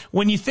 And so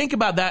when you think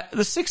about that,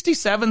 the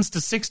 67s to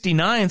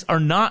 69s are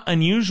not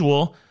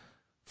unusual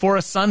for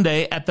a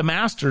Sunday at the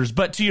Masters.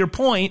 But to your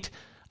point,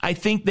 I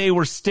think they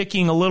were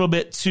sticking a little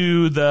bit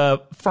to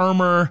the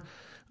firmer,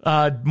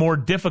 more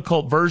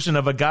difficult version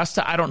of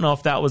Augusta. I don't know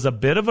if that was a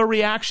bit of a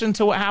reaction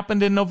to what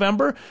happened in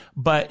November,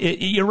 but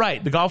you're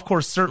right. The golf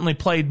course certainly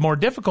played more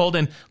difficult.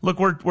 And look,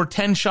 we're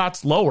 10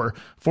 shots lower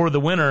for the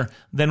winner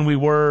than we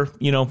were,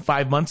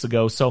 5 months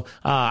ago. So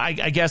I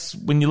guess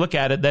when you look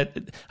at it, that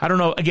I don't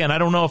know. Again, I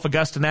don't know if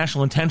Augusta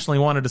National intentionally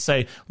wanted to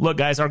say, look,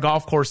 guys, our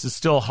golf course is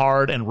still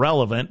hard and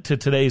relevant to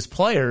today's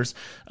players.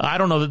 I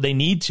don't know that they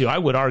need to. I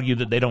would argue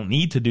that they don't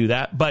need to do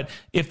that. But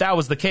if that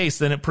was the case,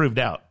 then it proved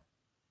out.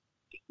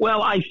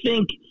 Well, I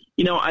think,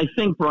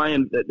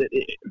 Brian,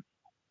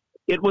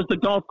 it was the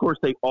golf course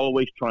they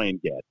always try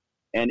and get.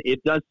 And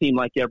it does seem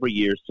like every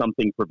year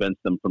something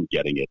prevents them from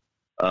getting it.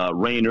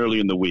 Rain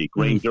early in the week,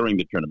 rain during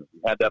the tournament.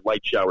 We had that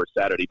light shower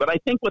Saturday. But I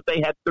think what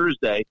they had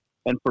Thursday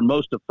and for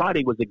most of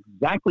Friday was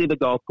exactly the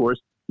golf course,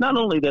 not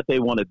only that they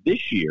wanted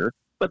this year,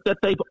 but that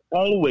they've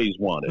always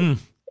wanted.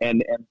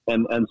 And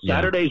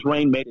Saturday's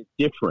rain made it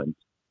different.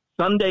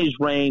 Sunday's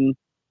rain,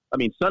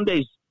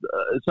 Sunday's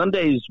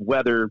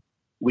weather,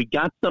 we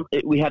had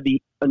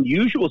the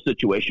unusual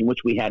situation, which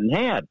we hadn't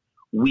had,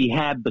 we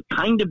had the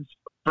kind of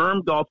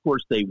firm golf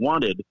course they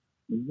wanted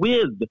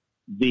with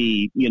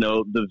the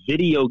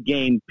video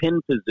game pin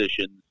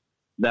positions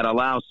that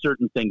allow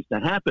certain things to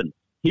happen.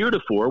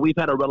 Heretofore, we've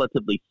had a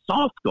relatively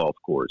soft golf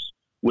course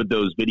with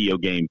those video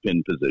game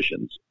pin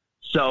positions.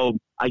 So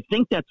I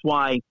think that's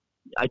why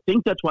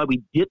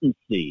we didn't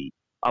see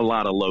a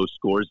lot of low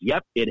scores.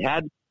 Yep, it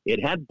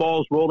had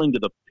balls rolling to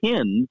the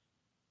pins,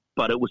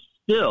 but it was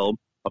still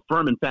a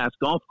firm and fast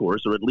golf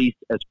course, or at least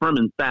as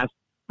firmer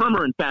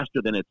and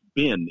faster than it's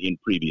been in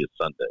previous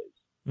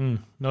Sundays.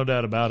 No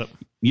doubt about it.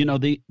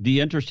 The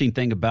interesting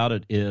thing about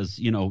it is,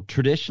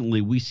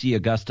 traditionally we see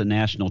Augusta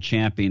National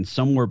champions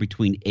somewhere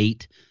between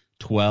 8,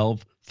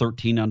 12,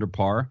 13 under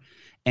par.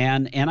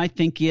 And I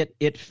think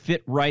it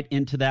fit right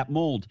into that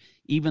mold,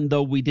 even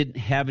though we didn't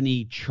have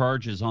any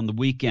charges on the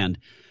weekend.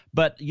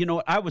 But,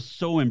 I was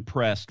so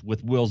impressed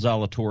with Will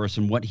Zalatoris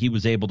and what he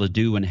was able to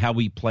do and how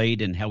he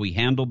played and how he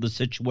handled the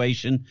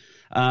situation.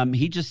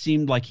 He just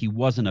seemed like he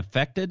wasn't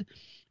affected.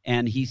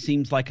 And he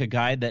seems like a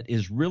guy that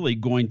is really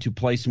going to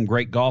play some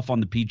great golf on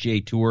the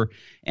PGA Tour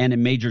and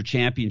in major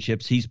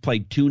championships. He's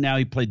played 2 now.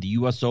 He played the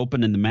U.S.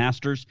 Open and the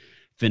Masters,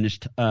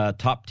 finished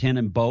top 10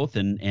 in both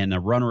and a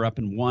runner-up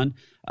in 1.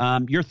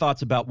 Your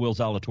thoughts about Will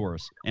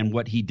Zalatoris and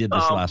what he did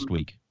this last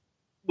week?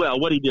 Well,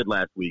 what he did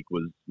last week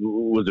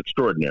was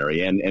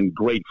extraordinary and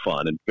great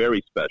fun and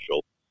very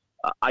special.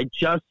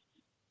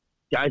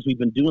 Guys, we've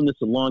been doing this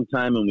a long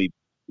time, and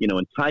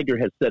and Tiger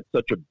has set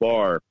such a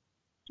bar.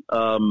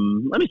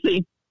 Let me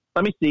see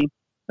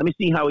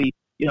how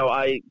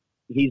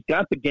he's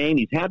got the game.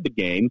 He's had the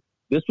game.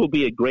 This will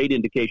be a great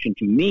indication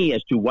to me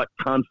as to what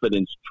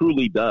confidence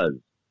truly does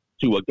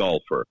to a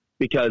golfer.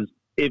 Because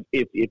if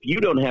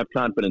you don't have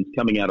confidence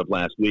coming out of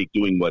last week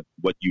doing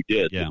what you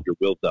did with your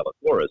Will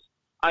Zalatoris,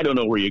 I don't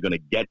know where you're going to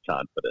get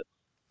confidence.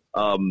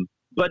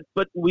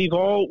 But we've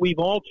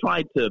all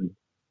tried to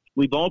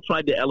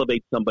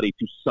elevate somebody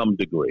to some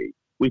degree.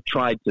 We've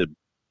tried to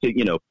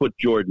put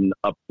Jordan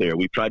up there.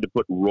 We've tried to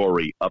put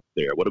Rory up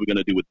there. What are we going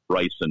to do with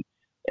Bryson?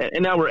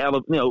 And now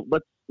let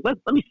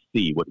me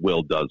see what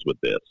Will does with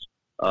this.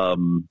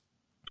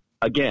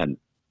 Again,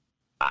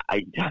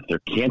 there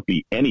can't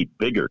be any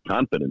bigger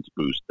confidence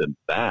boost than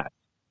that.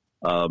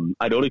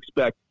 I don't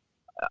expect.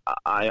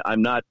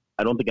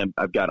 I don't think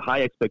I've got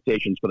high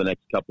expectations for the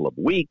next couple of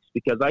weeks,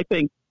 because I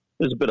think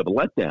there's a bit of a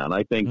letdown.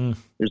 I think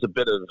there's a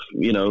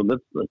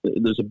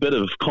bit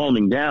of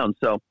calming down.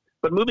 So,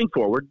 but moving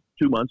forward,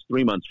 2 months,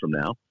 3 months from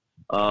now,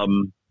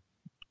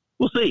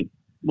 we'll see.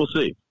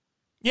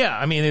 Yeah,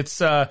 I mean,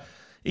 it's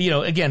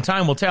again,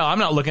 time will tell. I'm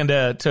not looking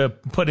to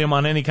put him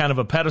on any kind of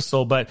a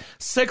pedestal, but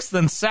 6th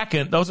and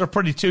 2nd, those are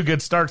pretty 2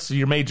 good starts to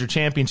your major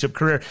championship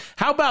career.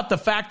 How about the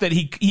fact that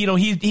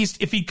he's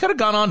if he could have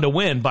gone on to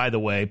win, by the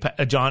way,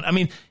 John, I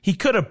mean, he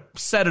could have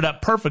set it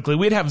up perfectly.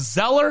 We'd have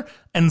Zeller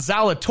and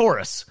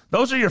Zalatoris.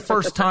 Those are your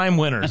first time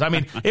winners. I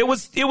mean, it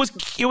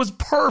was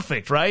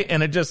perfect, right?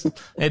 And it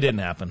didn't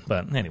happen.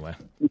 But anyway,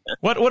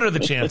 what are the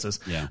chances?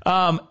 Yeah.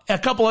 A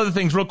couple other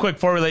things real quick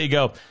before we let you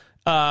go.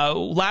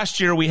 Last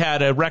year we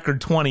had a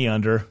record 20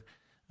 under.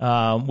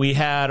 We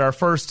had our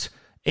first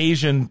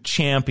Asian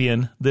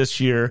champion this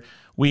year.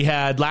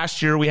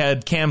 Last year we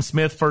had Cam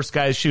Smith, first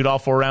guy to shoot all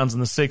 4 rounds in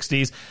the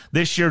 60s.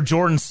 This year,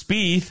 Jordan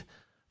Spieth,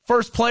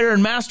 first player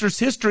in Masters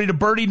history to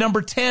birdie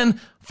number 10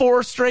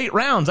 4 straight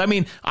rounds. I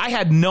mean, I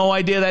had no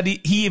idea that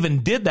he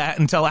even did that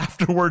until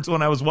afterwards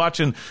when I was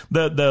watching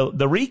the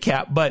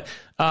recap. But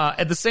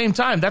at the same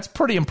time, that's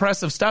pretty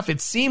impressive stuff. It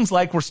seems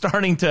like we're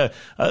starting to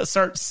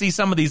see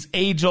some of these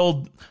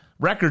age-old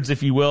records,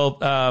 if you will,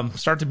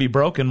 start to be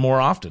broken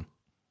more often.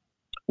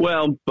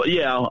 Well, but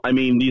yeah, I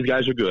mean, these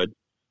guys are good.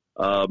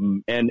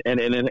 And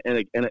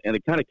a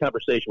kind of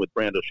conversation with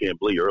Brandel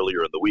Chambly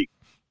earlier in the week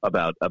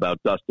about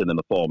Dustin and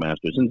the Fall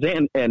Masters, and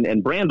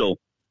Brandel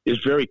is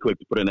very quick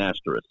to put an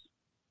asterisk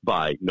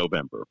by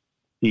November.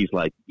 He's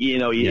like, he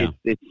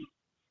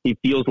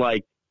feels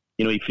like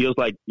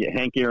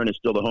Hank Aaron is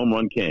still the home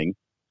run king,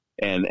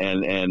 and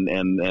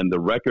the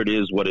record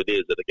is what it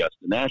is at Augusta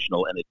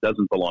National, and it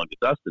doesn't belong to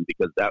Dustin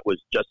because that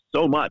was just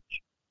so much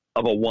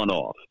of a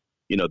one-off.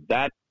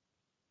 That,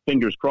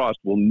 fingers crossed,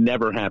 will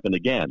never happen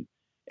again.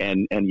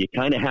 And you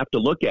kind of have to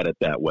look at it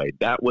that way.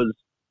 That was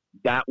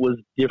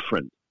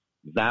different.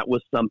 That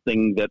was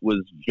something that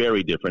was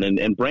very different.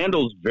 And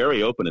Brandel's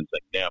very open and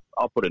saying, "Yeah,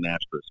 I'll put an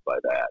asterisk by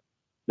that.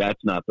 That's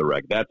not the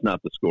record. That's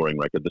not the scoring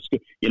record.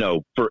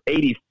 For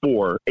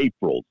 84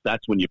 Aprils,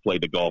 that's when you play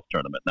the golf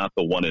tournament, not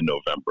the one in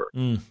November."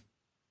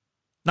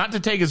 Not to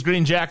take his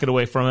green jacket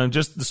away from him,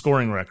 just the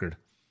scoring record.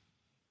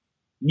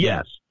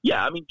 Yes.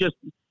 Yeah. I mean,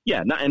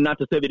 not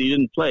to say that he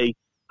didn't play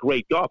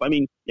great golf. I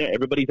mean,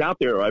 everybody's out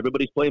there, or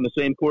everybody's playing the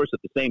same course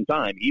at the same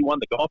time. He won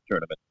the golf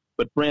tournament,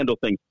 but Brandel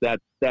thinks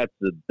that's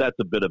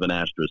a bit of an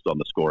asterisk on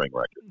the scoring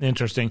record.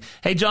 Interesting.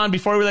 Hey, John,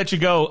 before we let you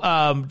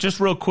go, just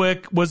real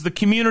quick, was the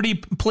community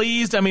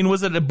pleased? I mean,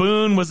 was it a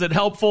boon? Was it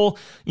helpful?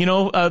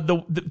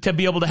 To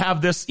be able to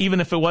have this,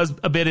 even if it was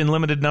a bit in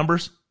limited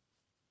numbers.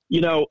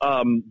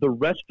 The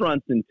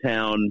restaurants in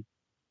town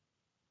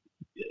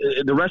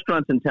the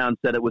restaurants in town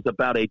said it was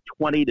about a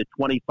 20 to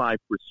 25%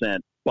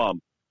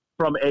 bump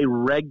from a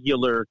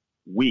regular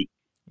week,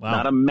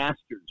 not a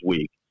Masters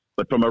week,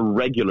 but from a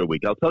regular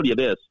week. I'll tell you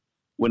this,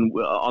 when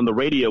on the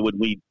radio, when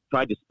we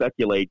tried to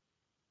speculate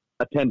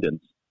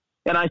attendance,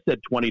 and I said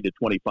 20 to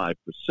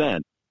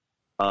 25%,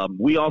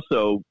 we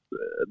also,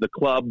 the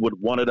club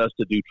wanted us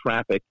to do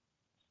traffic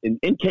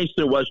in case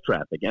there was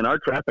traffic. And our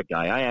traffic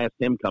guy, I asked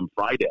him come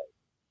Friday,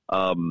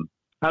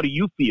 how do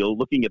you feel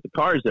looking at the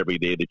cars every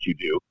day that you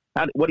do?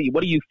 What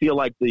do you feel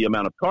like the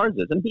amount of cars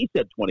is? And he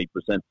said 20%.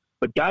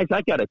 But guys,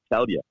 I got to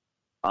tell you,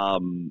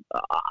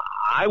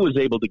 I was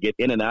able to get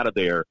in and out of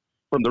there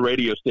from the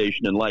radio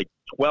station in like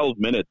 12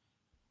 minutes.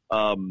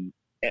 And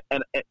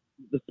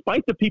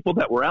despite the people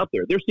that were out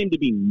there, there seemed to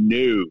be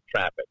no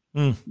traffic.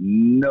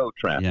 No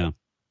traffic.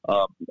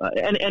 Yeah.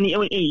 And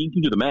you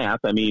can do the math.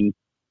 I mean,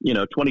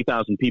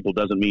 20,000 people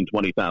doesn't mean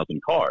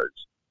 20,000 cars,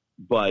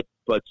 but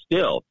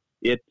still,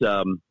 it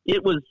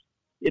was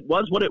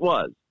what it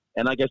was.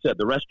 And like I said,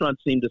 the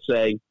restaurants seemed to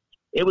say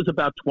it was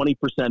about 20%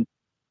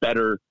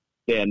 better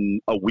than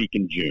a week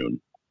in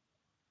June.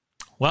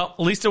 Well,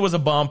 at least it was a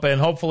bump, and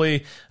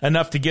hopefully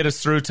enough to get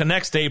us through to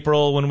next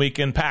April when we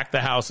can pack the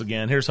house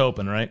again. Here's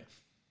hoping, right?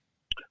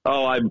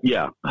 Oh, I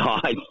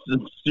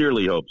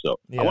sincerely hope so.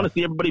 Yeah. I want to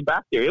see everybody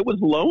back there. It was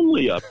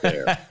lonely up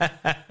there.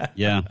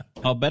 Yeah,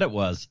 I'll bet it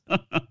was.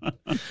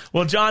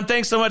 Well, John,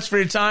 thanks so much for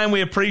your time.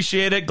 We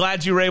appreciate it.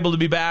 Glad you were able to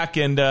be back,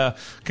 and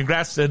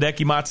congrats to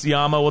Hideki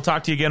Matsuyama. We'll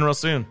talk to you again real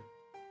soon.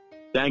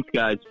 Thanks,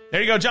 guys.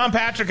 There you go, John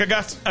Patrick,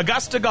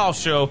 Augusta Golf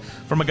Show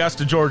from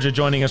Augusta, Georgia,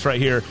 joining us right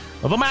here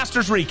with a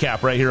Masters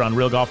recap right here on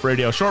Real Golf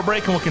Radio. Short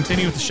break, and we'll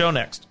continue with the show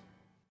next.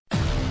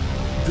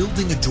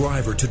 Building a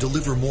driver to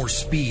deliver more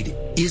speed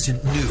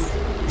isn't new.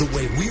 The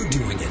way we're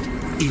doing it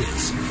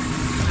is.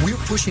 We're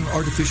pushing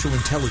artificial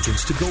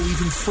intelligence to go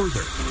even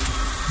further.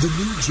 The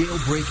new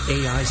Jailbreak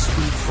AI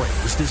speed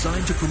frame is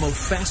designed to promote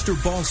faster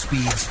ball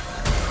speeds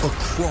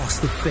across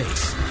the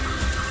face.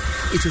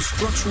 It's a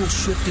structural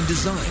shift in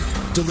design,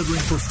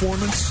 delivering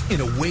performance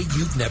in a way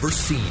you've never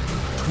seen.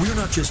 We're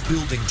not just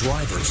building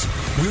drivers,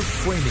 we're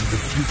framing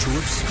the future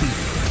of speed.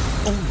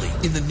 Only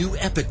in the new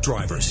Epic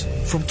drivers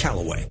from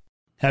Callaway.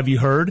 Have you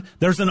heard?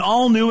 There's an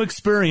all-new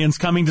experience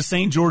coming to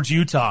St. George,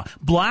 Utah.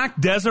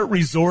 Black Desert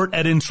Resort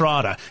at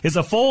Entrada is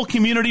a full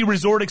community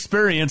resort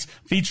experience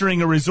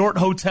featuring a resort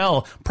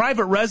hotel,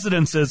 private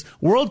residences,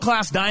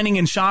 world-class dining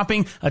and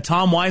shopping, a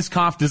Tom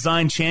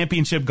Weiskopf-designed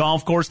championship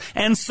golf course,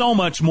 and so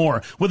much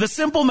more. With a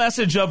simple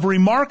message of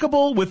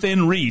remarkable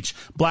within reach,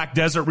 Black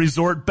Desert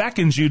Resort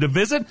beckons you to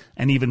visit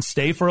and even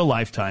stay for a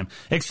lifetime.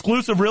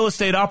 Exclusive real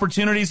estate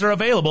opportunities are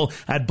available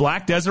at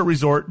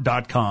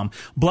blackdesertresort.com.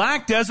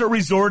 Black Desert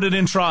Resort at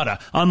Entrada,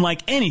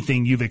 unlike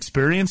anything you've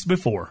experienced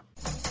before.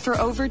 For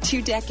over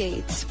 2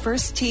 decades,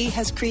 First Tee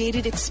has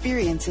created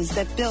experiences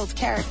that build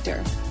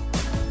character.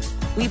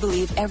 We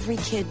believe every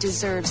kid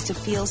deserves to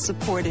feel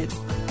supported,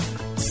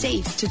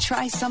 safe to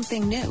try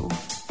something new,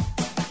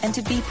 and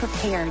to be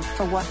prepared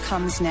for what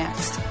comes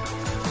next.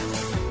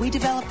 We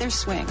develop their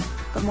swing,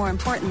 but more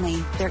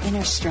importantly, their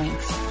inner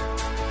strength.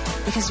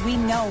 Because we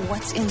know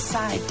what's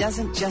inside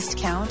doesn't just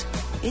count,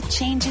 it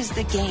changes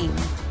the game.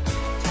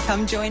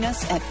 Come join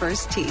us at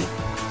First Tee.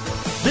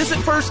 Visit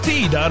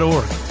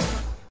firsttee.org.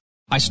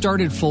 I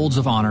started Folds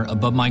of Honor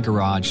above my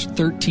garage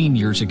 13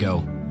 years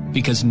ago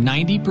because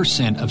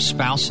 90% of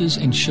spouses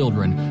and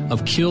children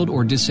of killed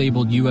or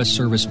disabled U.S.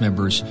 service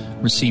members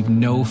receive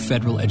no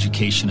federal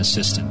education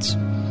assistance.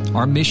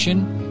 Our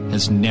mission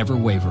has never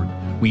wavered.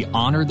 We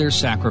honor their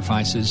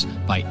sacrifices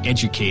by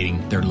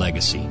educating their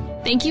legacy.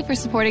 Thank you for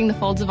supporting the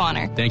Folds of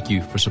Honor. Thank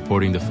you for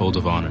supporting the Folds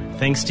of Honor.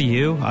 Thanks to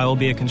you, I will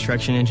be a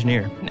construction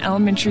engineer, an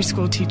elementary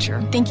school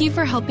teacher. Thank you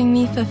for helping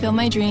me fulfill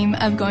my dream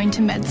of going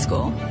to med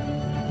school.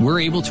 We're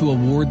able to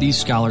award these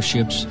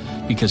scholarships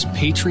because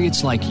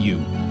patriots like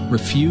you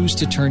refuse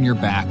to turn your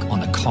back on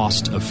the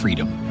cost of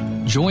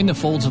freedom. Join the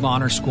Folds of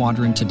Honor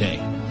Squadron today.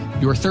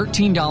 Your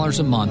 $13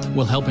 a month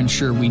will help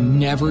ensure we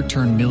never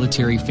turn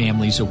military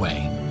families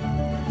away.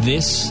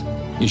 This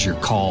is your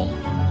call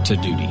to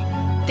duty.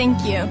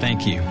 Thank you.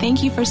 Thank you.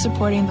 Thank you for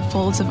supporting the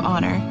Folds of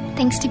Honor.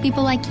 Thanks to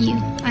people like you,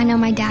 I know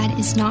my dad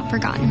is not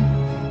forgotten.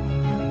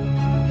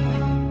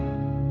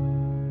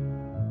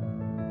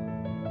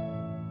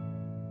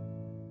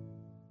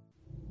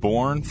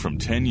 Born from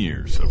 10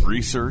 years of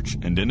research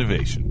and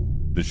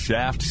innovation, the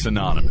shaft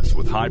synonymous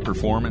with high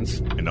performance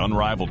and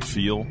unrivaled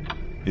feel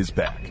is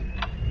back.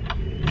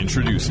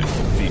 Introducing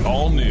the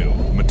all-new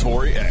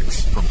Motori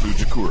X from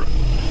Fujikura.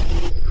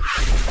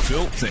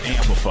 Built to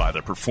amplify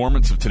the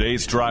performance of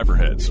today's driver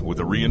heads with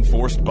a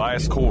reinforced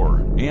bias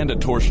core and a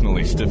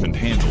torsionally stiffened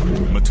handle,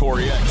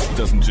 Motori X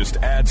doesn't just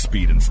add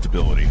speed and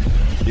stability,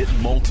 it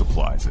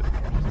multiplies it.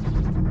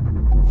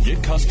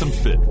 Get custom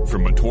fit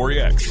from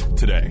Motori X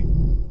today.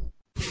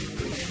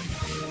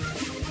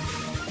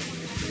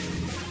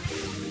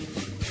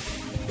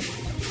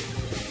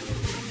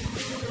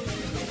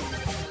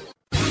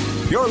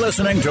 You're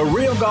listening to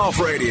Real Golf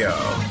Radio.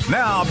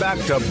 Now back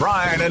to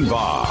Brian and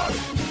Bob.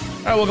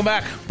 All right, welcome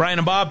back. Brian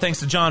and Bob,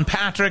 thanks to John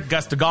Patrick,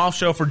 Augusta Golf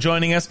Show for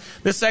joining us.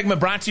 This segment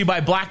brought to you by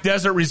Black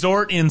Desert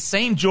Resort in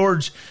St.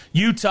 George,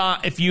 Utah.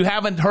 If you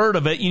haven't heard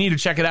of it, you need to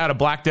check it out at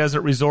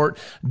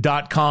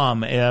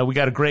blackdesertresort.com. We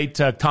got a great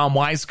Tom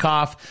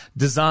Weiskopf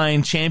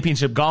designed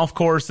championship golf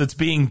course that's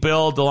being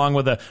built, along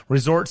with a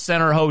resort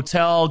center,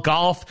 hotel,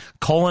 golf,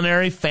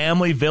 culinary,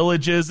 family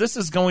villages. This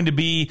is going to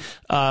be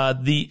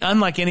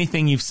unlike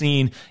anything you've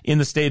seen in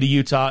the state of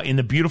Utah, in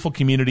the beautiful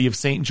community of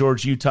St.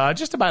 George, Utah,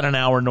 just about an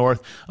hour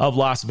north of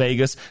Las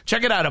Vegas.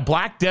 Check it out at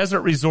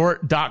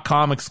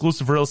blackdesertresort.com.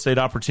 Exclusive real estate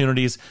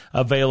opportunities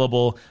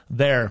available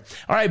there.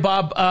 All right,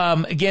 Bob,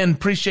 again,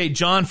 appreciate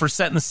John for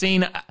setting the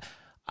scene.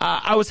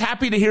 I was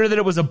happy to hear that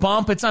it was a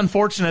bump. It's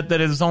unfortunate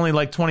that it was only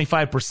like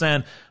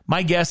 25%.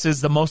 My guess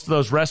is that most of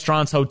those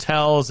restaurants,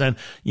 hotels, and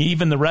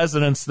even the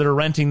residents that are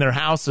renting their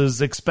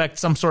houses expect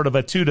some sort of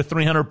a 200 to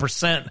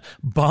 300%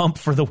 bump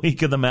for the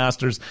week of the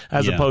Masters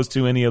as opposed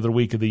to any other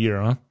week of the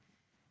year, huh?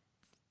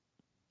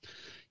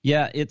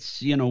 Yeah,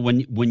 it's,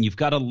 when you've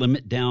got to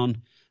limit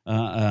down,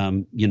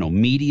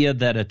 media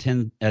that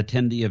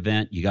attend the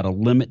event, you got to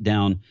limit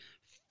down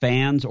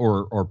fans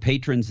or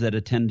patrons that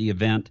attend the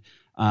event.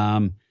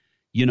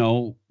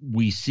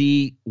 We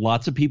see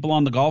lots of people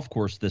on the golf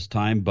course this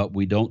time, but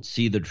we don't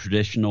see the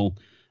traditional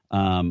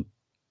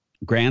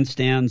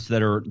grandstands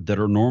that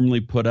are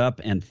normally put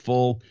up and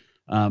full.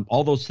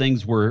 All those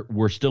things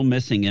we're still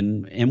missing,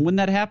 and when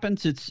that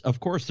happens, it's, of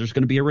course, there's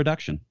going to be a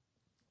reduction.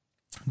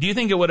 Do you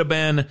think it would have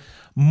been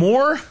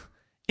more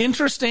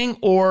interesting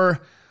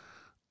or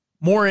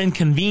more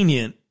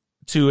inconvenient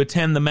to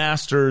attend the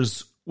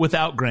Masters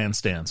without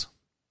grandstands?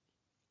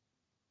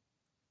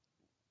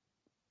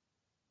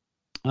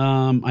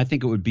 I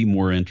think it would be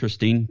more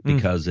interesting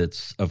because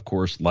it's, of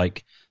course,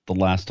 like the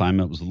last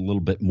time, it was a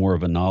little bit more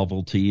of a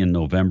novelty in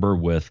November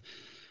with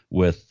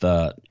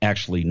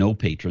actually no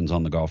patrons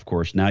on the golf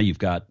course. Now you've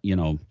got,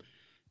 8,000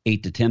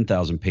 to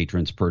 10,000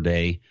 patrons per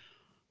day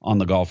on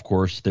the golf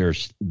course.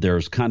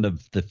 There's kind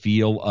of the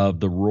feel of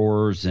the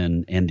roars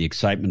and the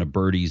excitement of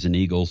birdies and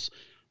eagles,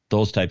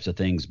 those types of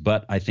things.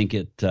 But I think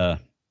it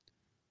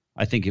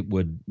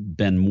would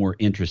been more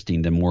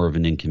interesting than more of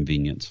an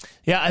inconvenience.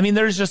 Yeah, I mean,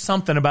 there's just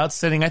something about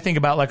sitting. I think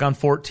about like on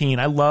 14.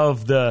 I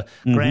love the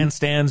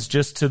grandstands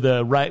just to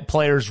the right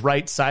player's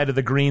right side of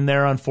the green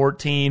there on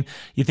 14.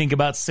 You think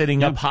about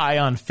sitting up high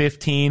on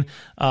 15.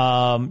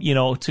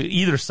 To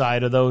either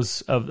side of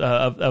those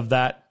of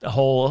that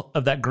hole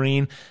of that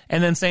green,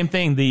 and then same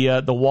thing,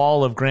 the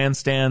wall of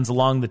grandstands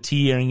along the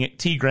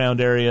tee ground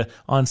area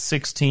on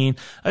 16.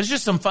 It's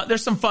just some fun.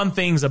 There's some fun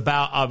things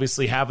about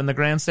obviously having the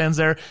grandstands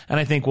there, and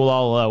I think we'll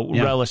all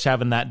relish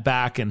having that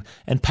back and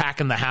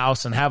packing the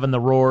house and having the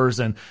roars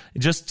and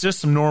just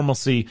some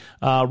normalcy.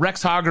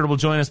 Rex Hoggard will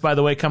join us, by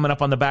the way, coming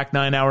up on the back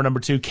nine, hour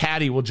number 2.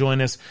 Caddy will join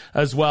us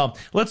as well.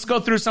 Let's go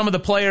through some of the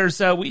players.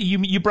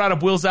 You brought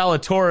up Will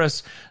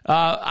Zalatoris.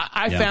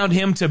 I found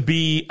him to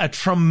be a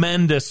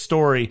tremendous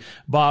story,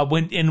 Bob.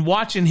 In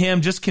watching him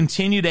just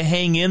continue to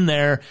hang in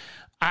there.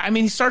 I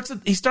mean, he starts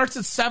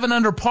at 7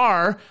 under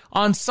par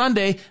on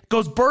Sunday,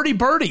 goes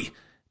birdie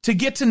to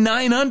get to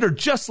 9 under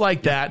just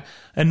like that.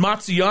 And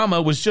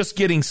Matsuyama was just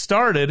getting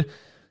started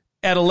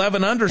at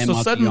 11 under. And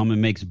Matsuyama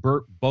makes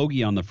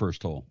bogey on the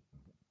first hole.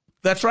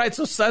 That's right.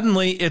 So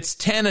suddenly it's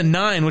 10 and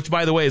 9, which,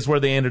 by the way, is where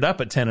they ended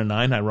up at 10 and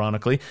 9,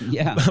 ironically.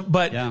 Yeah.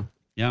 But yeah.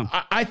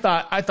 I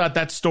thought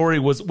that story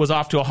was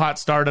off to a hot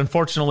start.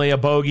 Unfortunately, a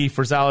bogey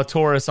for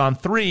Zalatoris on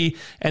 3,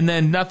 and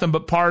then nothing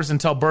but pars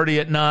until birdie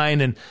at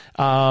 9. And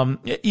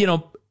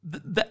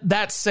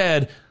that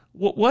said,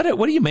 what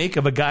do you make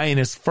of a guy in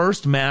his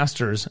first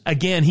Masters?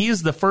 Again, he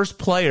is the first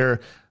player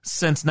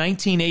since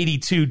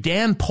 1982.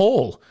 Dan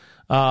Pohl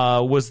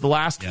was the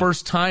last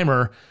first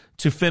timer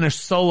to finish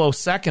solo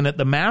second at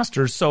the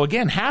Masters. So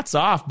again, hats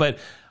off. But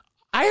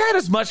I had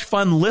as much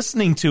fun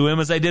listening to him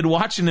as I did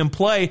watching him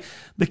play.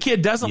 The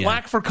kid doesn't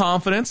lack for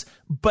confidence,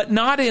 but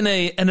not in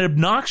an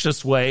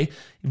obnoxious way.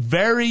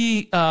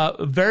 Very,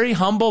 very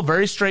humble,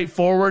 very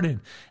straightforward.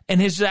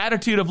 And his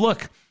attitude of,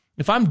 look,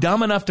 if I'm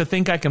dumb enough to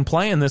think I can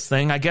play in this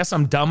thing, I guess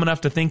I'm dumb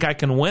enough to think I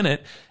can win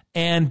it,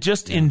 and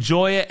just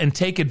enjoy it and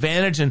take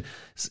advantage. And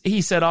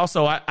he said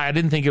also, I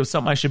didn't think it was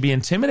something I should be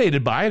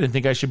intimidated by. I didn't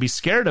think I should be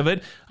scared of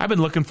it. I've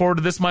been looking forward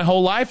to this my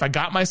whole life. I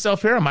got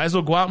myself here. I might as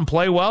well go out and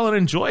play well and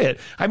enjoy it.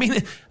 I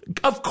mean,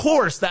 of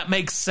course that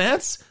makes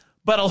sense,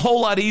 but a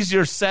whole lot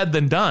easier said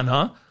than done,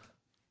 huh?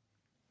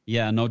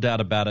 Yeah, no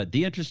doubt about it.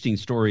 The interesting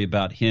story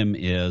about him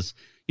is,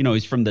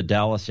 he's from the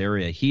Dallas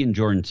area. He and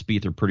Jordan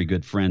Spieth are pretty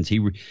good friends.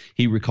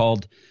 He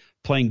recalled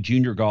playing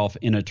junior golf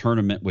in a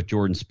tournament with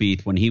Jordan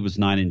Spieth when he was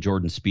 9 and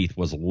Jordan Spieth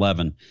was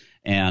 11,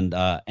 and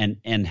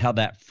how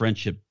that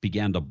friendship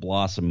began to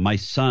blossom. My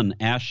son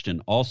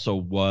Ashton also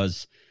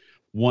was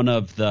one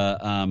of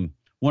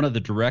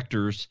the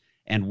directors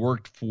and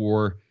worked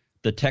for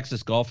the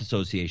Texas Golf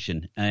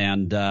Association,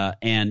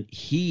 and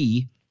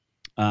he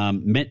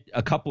met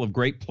a couple of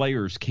great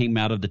players came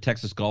out of the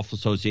Texas Golf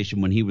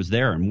Association when he was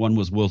there, and one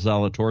was Will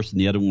Zalatoris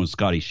and the other one was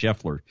Scotty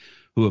Scheffler,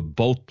 who have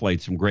both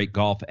played some great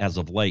golf as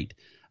of late.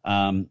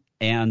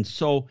 And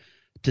so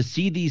to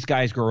see these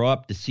guys grow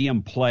up, to see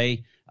them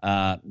play,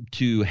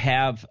 to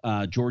have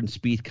Jordan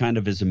Spieth kind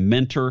of as a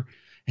mentor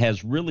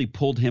has really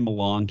pulled him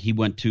along. He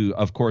went to,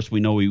 of course, we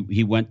know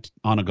he went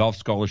on a golf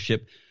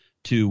scholarship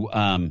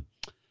to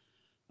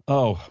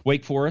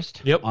Wake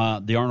Forest,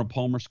 the Arnold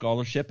Palmer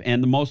Scholarship,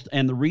 and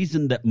the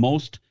reason that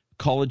most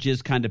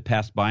colleges kind of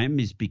passed by him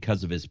is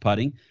because of his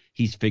putting.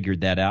 He's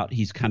figured that out.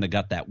 He's kind of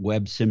got that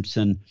Webb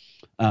Simpson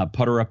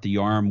putter up the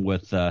arm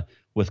with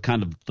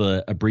kind of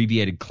the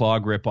abbreviated claw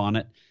grip on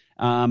it.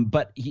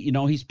 But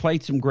he's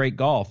played some great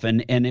golf,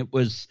 and it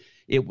was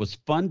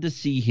fun to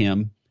see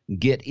him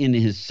get in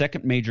his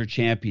second major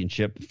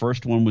championship.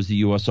 First one was the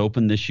U.S.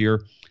 Open this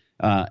year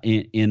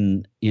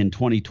in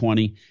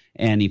 2020,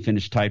 and he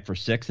finished tied for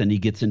sixth. And he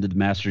gets into the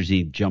Masters.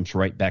 He jumps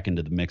right back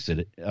into the mix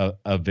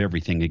of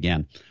everything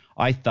again.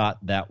 I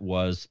thought that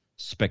was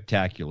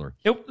spectacular.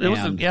 It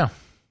was, yeah.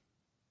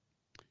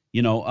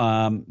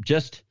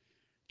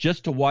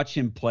 Just to watch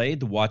him play,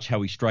 to watch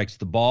how he strikes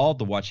the ball,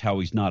 to watch how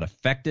he's not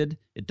affected,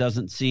 it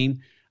doesn't seem,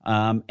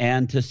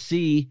 and to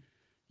see,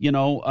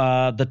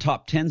 the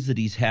top tens that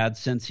he's had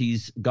since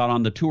he's got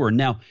on the tour.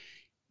 Now,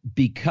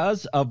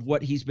 because of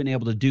what he's been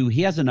able to do,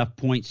 he has enough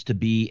points to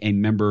be a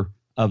member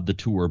of the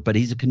tour, but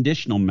he's a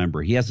conditional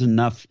member. He has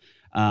enough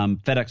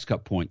FedEx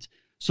Cup points.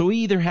 So he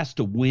either has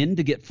to win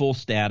to get full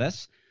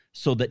status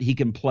so that he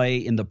can play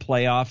in the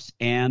playoffs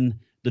and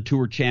the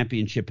tour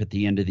championship at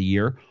the end of the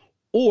year,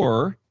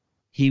 or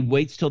he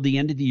waits till the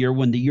end of the year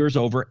when the year's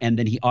over, and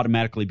then he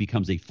automatically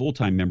becomes a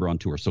full-time member on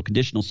tour. So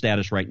conditional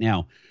status right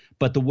now.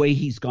 But the way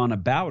he's gone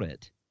about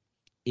it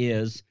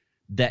is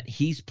that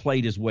he's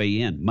played his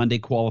way in. Monday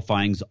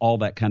qualifyings, all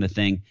that kind of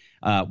thing.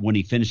 When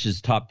he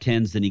finishes top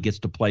tens, then he gets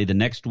to play the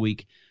next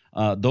week.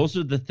 Those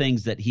are the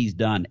things that he's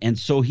done. And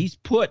so he's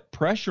put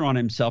pressure on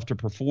himself to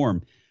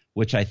perform,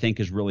 which I think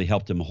has really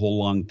helped him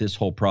along this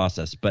whole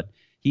process. But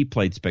he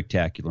played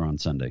spectacular on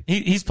Sunday.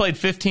 He's played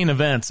 15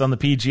 events on the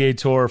PGA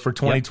Tour for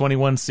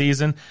 2021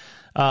 season.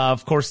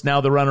 Of course,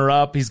 now the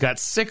runner-up. He's got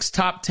 6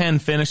 top 10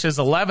 finishes,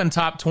 11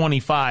 top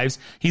 25s.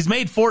 He's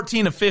made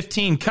 14 of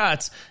 15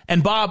 cuts.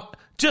 And, Bob,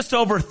 just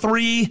over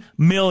 $3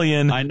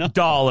 million. I know.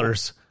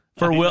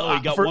 For Will,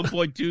 he got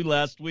 1.2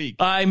 last week.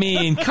 I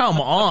mean,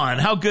 come on.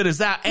 How good is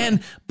that?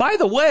 And, by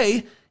the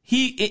way,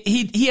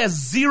 he has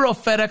 0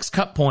 FedEx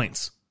Cup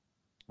points.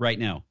 Right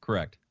now,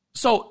 correct.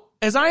 So,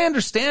 as I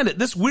understand it,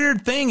 this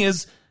weird thing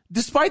is,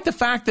 despite the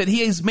fact that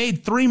he has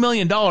made $3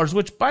 million,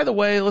 which, by the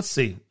way, let's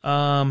see.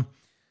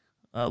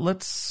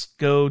 Let's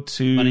go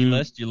to money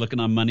list. You're looking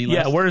on money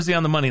list? Yeah, where is he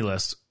on the money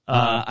list?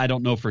 I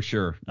don't know for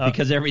sure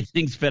because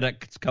everything's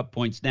FedEx Cup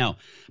points now.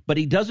 But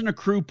he doesn't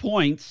accrue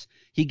points.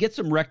 He gets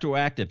them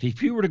retroactive. If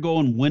he were to go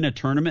and win a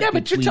tournament,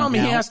 but you're telling me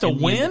he has to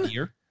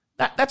win?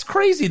 That's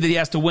crazy that he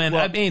has to win.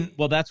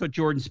 Well, that's what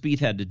Jordan Spieth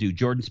had to do.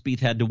 Jordan Spieth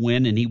had to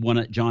win, and he won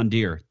at John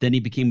Deere. Then he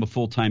became a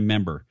full-time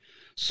member.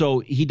 So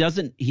he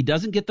doesn't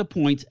get the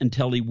points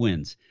until he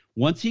wins.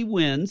 Once he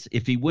wins,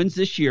 if he wins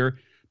this year,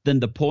 then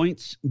the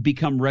points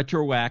become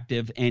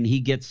retroactive, and he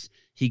gets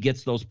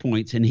those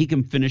points, and he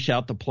can finish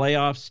out the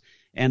playoffs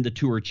and the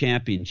Tour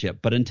Championship.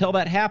 But until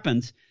that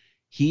happens,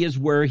 he is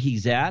where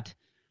he's at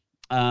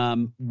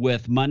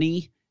with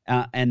money,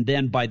 and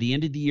then by the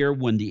end of the year,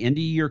 when the end of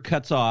the year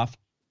cuts off,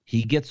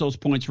 he gets those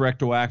points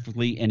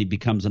retroactively, and he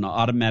becomes an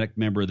automatic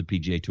member of the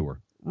PGA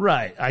Tour.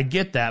 Right, I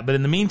get that, but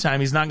in the meantime,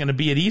 he's not going to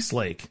be at East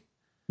Lake.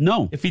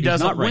 No, if he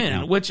doesn't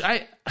win, which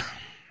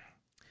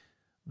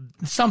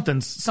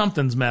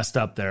something's messed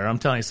up there. I'm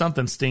telling you,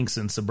 something stinks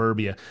in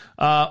suburbia.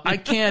 I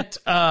can't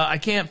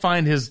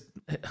find his.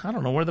 I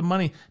don't know where the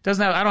money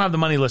doesn't have. I don't have the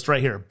money list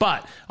right here,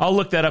 but I'll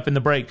look that up in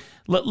the break.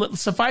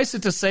 Suffice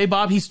it to say,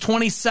 Bob, he's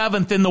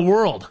 27th in the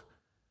world.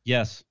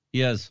 Yes,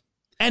 he is.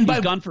 And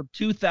he's gone from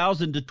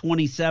 2,000 to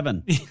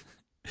 27.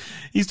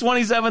 He's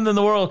 27th in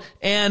the world,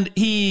 and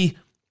he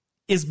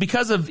is,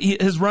 because of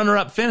his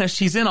runner-up finish,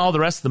 he's in all the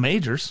rest of the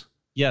majors.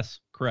 Yes,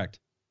 correct.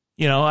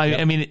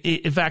 I mean,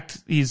 in fact,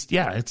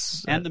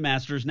 it's and the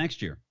Masters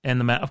next year,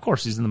 and of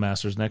course he's in the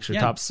Masters next year,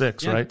 top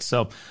 6, right?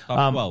 So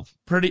top 12,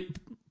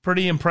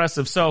 pretty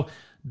impressive. So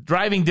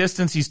driving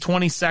distance, he's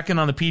 22nd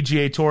on the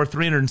PGA Tour,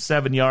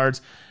 307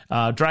 yards.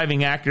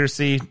 Driving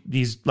accuracy,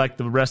 he's like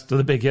the rest of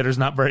the big hitters,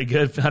 not very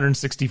good,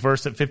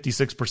 161st at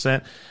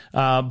 56%.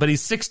 But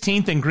he's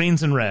 16th in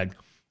greens and reg.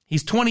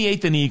 He's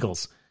 28th in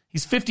eagles.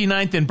 He's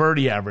 59th in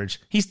birdie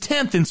average. He's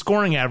 10th in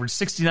scoring average,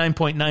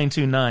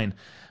 69.929.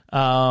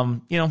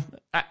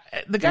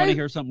 The guy. Want to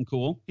hear something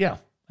cool? Yeah,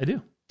 I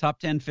do.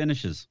 Top 10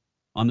 finishes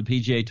on the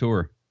PGA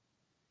Tour.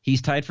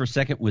 He's tied for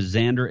second with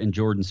Xander and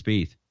Jordan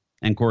Spieth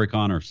and Corey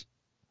Connors.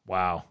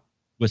 Wow.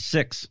 With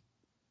 6.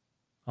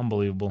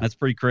 Unbelievable. That's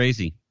pretty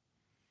crazy.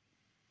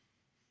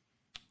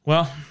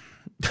 Well,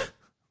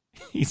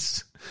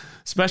 he's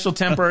special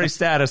temporary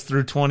status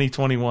through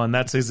 2021.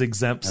 That's his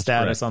exempt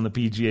status correct. On the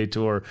PGA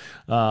Tour.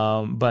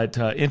 But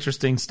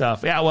interesting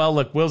stuff. Yeah, well,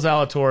 look, Will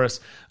Zalatoris,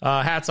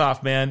 hats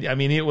off, man. I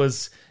mean, it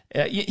was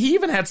he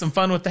even had some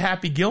fun with the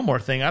Happy Gilmore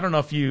thing. I don't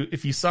know if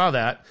you saw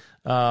that,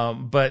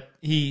 but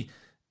he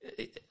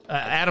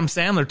Adam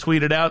Sandler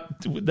tweeted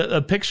out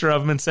a picture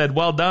of him and said,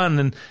 "Well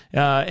done,"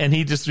 and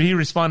he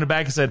responded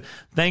back and said,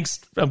 "Thanks,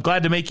 I'm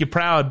glad to make you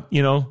proud,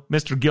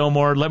 Mr.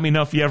 Gilmore. Let me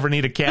know if you ever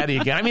need a caddy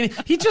again." I mean,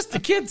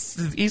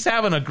 he's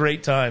having a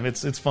great time.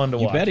 It's fun to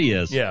watch. You bet he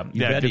is. Yeah,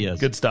 he is.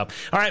 Good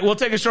stuff. All right, we'll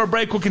take a short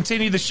break. We'll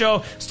continue the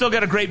show. Still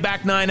got a great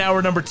back nine,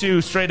 hour number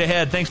 2 straight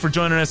ahead. Thanks for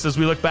joining us as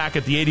we look back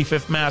at the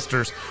 85th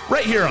Masters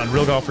right here on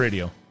Real Golf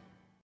Radio.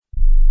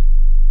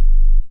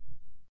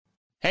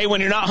 Hey,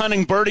 when you're not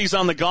hunting birdies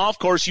on the golf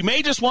course, you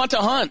may just want to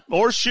hunt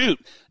or shoot.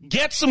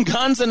 Get some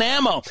guns and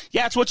ammo.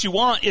 Yeah, it's what you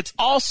want. It's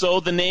also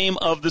the name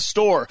of the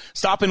store.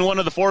 Stop in one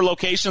of the 4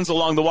 locations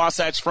along the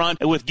Wasatch Front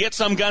with Get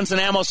Some Guns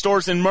and Ammo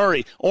stores in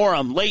Murray,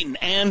 Orem, Layton,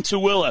 and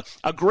Tooele.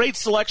 A great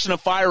selection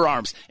of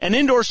firearms, an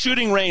indoor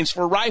shooting range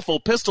for rifle,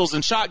 pistols,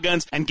 and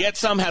shotguns, and Get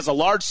Some has a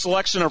large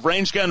selection of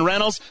range gun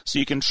rentals so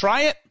you can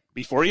try it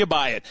before you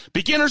buy it.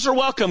 Beginners are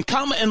welcome.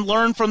 Come and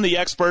learn from the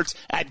experts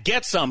at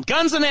Get Some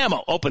Guns and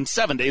Ammo, open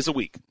 7 days a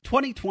week.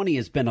 2020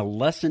 has been a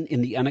lesson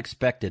in the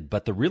unexpected,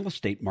 but the real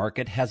estate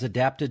market has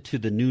adapted to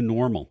the new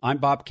normal. I'm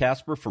Bob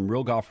Casper from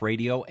Real Golf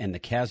Radio and the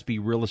Casby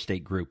Real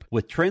Estate Group.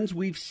 With trends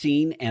we've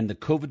seen and the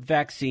COVID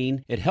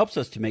vaccine, it helps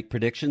us to make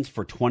predictions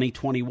for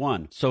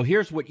 2021. So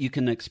here's what you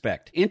can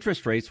expect.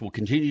 Interest rates will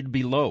continue to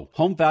be low.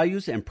 Home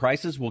values and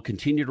prices will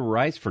continue to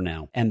rise for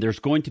now, and there's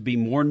going to be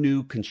more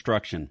new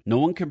construction. No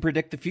one can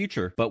predict the future,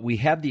 but we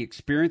have the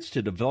experience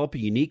to develop a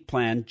unique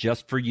plan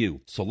just for you.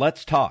 So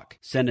let's talk.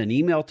 Send an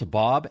email to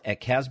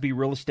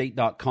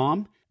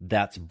bob@casbyrealestate.com.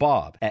 That's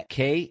Bob at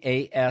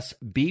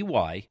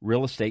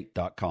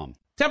KASBYrealestate.com.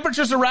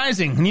 Temperatures are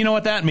rising, and you know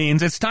what that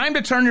means. It's time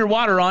to turn your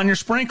water on your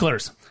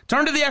sprinklers.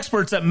 Turn to the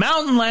experts at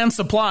Mountain Land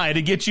Supply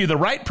to get you the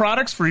right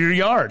products for your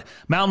yard.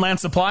 Mountain Land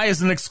Supply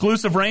is an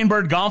exclusive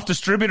Rainbird golf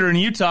distributor in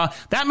Utah.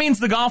 That means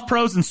the golf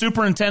pros and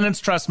superintendents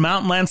trust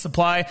Mountain Land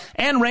Supply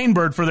and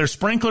Rainbird for their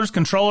sprinklers,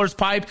 controllers,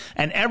 pipe,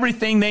 and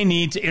everything they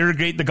need to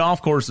irrigate the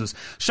golf courses.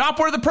 Shop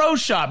where the pros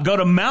shop. Go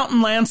to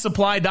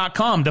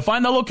mountainlandsupply.com to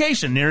find the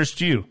location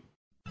nearest you.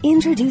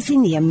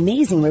 Introducing the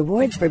Amazing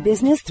Rewards for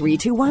Business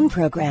 3-2-1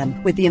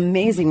 program. With the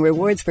Amazing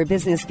Rewards for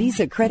Business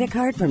Visa credit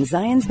card from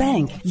Zions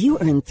Bank, you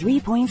earn 3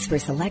 points for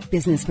select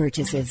business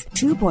purchases,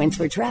 2 points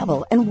for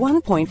travel, and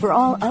 1 point for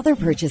all other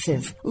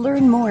purchases.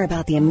 Learn more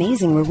about the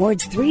Amazing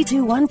Rewards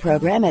 3-2-1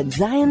 program at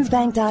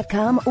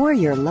zionsbank.com or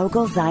your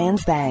local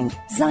Zions Bank.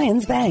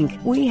 Zions Bank,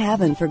 we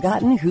haven't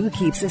forgotten who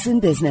keeps us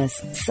in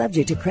business.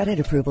 Subject to credit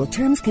approval,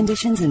 terms,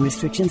 conditions, and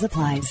restrictions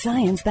apply.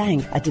 Zions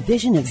Bank, a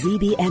division of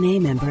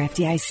ZBNA member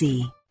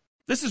FDIC.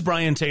 This is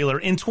Brian Taylor.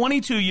 In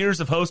 22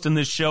 years of hosting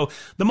this show,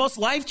 the most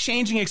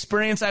life-changing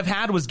experience I've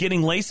had was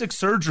getting LASIK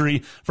surgery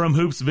from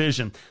Hoops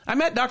Vision. I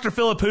met Dr.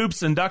 Philip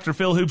Hoops and Dr.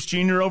 Phil Hoops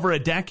Jr. over a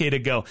decade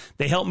ago.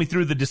 They helped me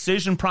through the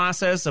decision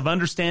process of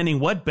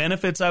understanding what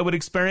benefits I would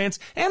experience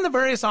and the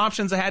various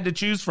options I had to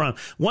choose from.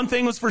 One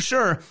thing was for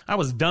sure, I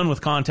was done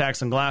with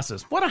contacts and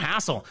glasses. What a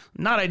hassle.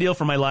 Not ideal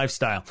for my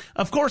lifestyle.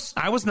 Of course,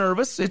 I was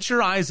nervous. It's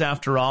your eyes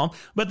after all.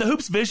 But the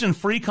Hoops Vision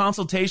free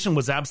consultation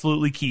was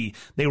absolutely key.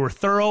 They were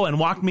thorough and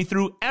walked me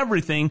through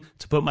everything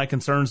to put my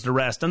concerns to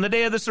rest. And the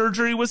day of the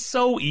surgery was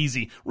so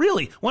easy.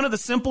 Really, one of the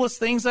simplest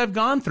things I've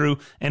gone through,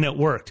 and it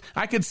worked.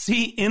 I could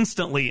see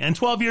instantly. And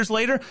 12 years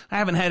later, I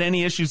haven't had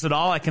any issues at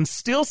all. I can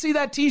still see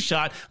that tee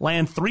shot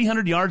land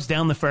 300 yards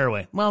down the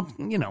fairway. Well,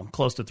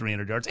 close to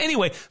 300 yards.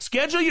 Anyway,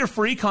 schedule your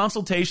free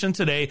consultation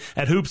today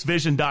at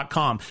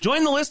hoopsvision.com.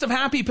 Join the list of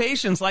happy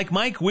patients like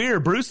Mike Weir,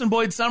 Bruce and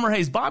Boyd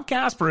Summerhays, Bob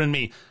Casper, and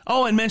me.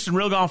 Oh, and mention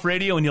Real Golf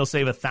Radio and you'll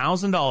save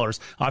 $1,000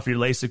 off your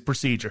LASIK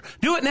procedure.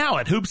 Do it now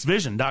at hoopsvision.com.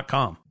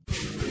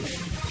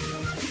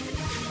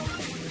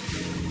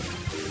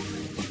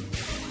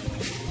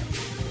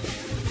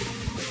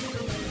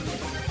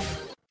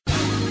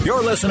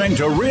 You're listening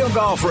to Real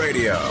Golf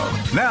Radio.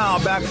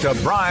 Now back to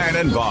Brian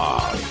and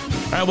Bob.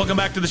 All right, welcome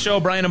back to the show.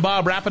 Brian and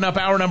Bob wrapping up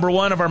hour number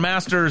 1 of our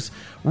Masters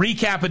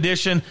recap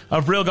edition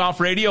of Real Golf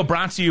Radio,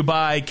 brought to you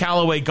by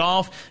Callaway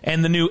Golf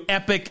and the new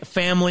Epic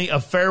family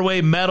of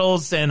fairway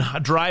metals and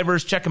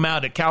drivers. Check them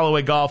out at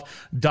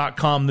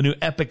CallawayGolf.com. The new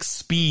Epic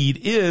Speed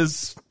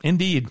is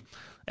indeed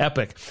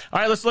epic. All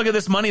right, let's look at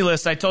this money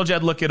list. I told you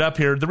I'd look it up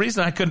here. The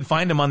reason I couldn't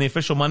find him on the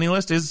official money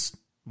list is,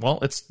 well,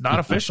 it's not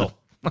official.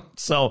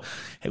 So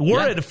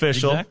were it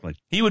official, exactly,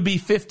 he would be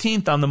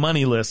 15th on the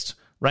money list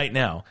right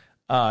now.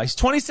 He's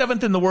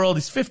 27th in the world.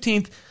 He's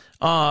 15th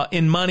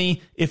in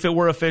money if it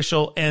were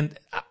official. And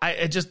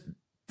I just,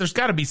 there's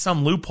got to be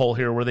some loophole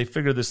here where they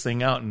figure this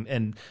thing out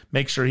and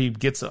make sure he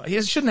gets, he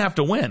shouldn't have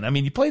to win. I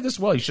mean, you play this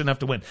well, you shouldn't have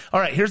to win. All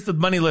right, here's the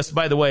money list,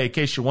 by the way, in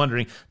case you're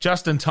wondering.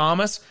 Justin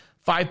Thomas,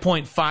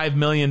 $5.5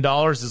 million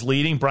is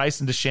leading.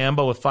 Bryson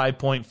DeChambeau with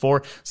 5.4.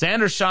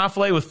 Xander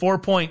Schauffele with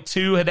 4.2.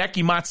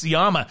 Hideki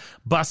Matsuyama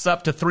busts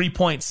up to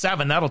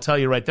 3.7. That'll tell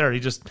you right there.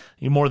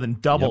 He more than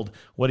doubled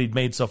what he'd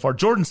made so far.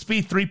 Jordan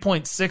Spieth,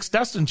 3.6.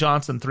 Dustin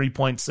Johnson,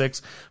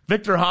 3.6.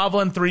 Victor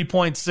Hovland,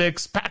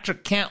 3.6.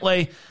 Patrick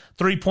Cantlay,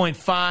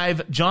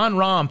 3.5. John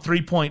Rahm,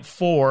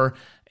 3.4.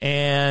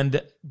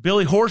 And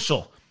Billy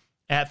Horschel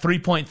at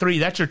 3.3.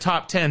 That's your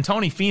top 10.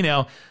 Tony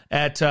Finau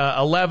at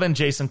 11.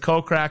 Jason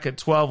Kokrak at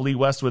 12. Lee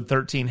Westwood,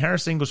 13.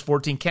 Harris English,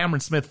 14. Cameron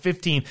Smith,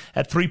 15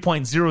 at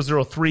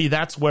 3.003.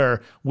 That's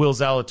where Will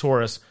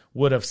Zalatoris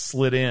would have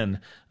slid in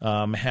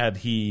had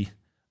he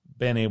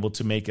been able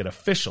to make it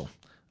official,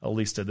 at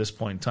least at this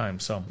point in time.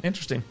 So,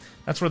 interesting.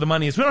 That's where the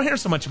money is. We don't hear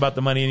so much about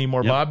the money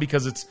anymore, Bob,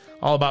 because it's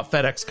all about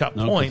FedEx Cup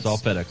points. It's all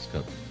FedEx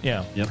Cup.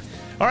 Yeah. Yep.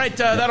 All right,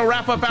 that'll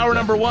wrap up hour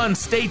number 1.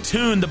 Stay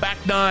tuned. The back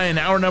 9,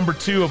 hour number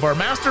 2 of our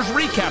Masters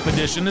Recap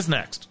Edition is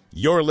next.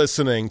 You're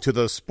listening to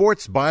the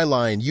Sports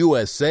Byline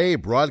USA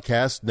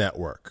Broadcast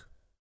Network.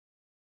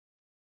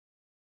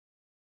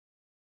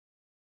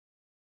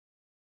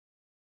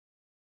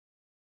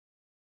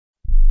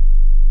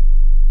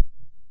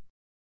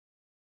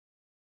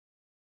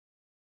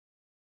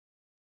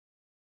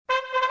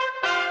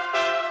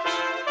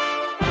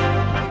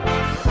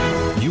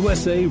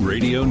 USA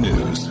Radio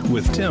News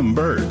with Tim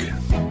Berg.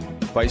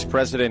 Vice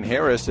President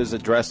Harris is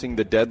addressing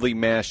the deadly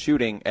mass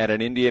shooting at an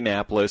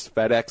Indianapolis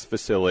FedEx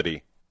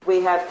facility.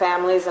 We have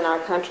families in our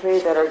country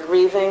that are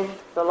grieving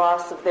the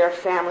loss of their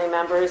family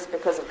members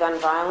because of gun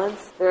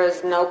violence. There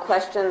is no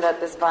question that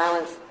this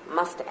violence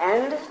must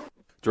end.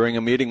 During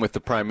a meeting with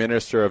the Prime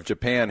Minister of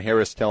Japan,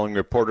 Harris telling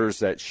reporters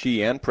that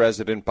she and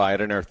President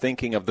Biden are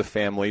thinking of the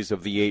families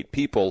of the 8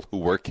 people who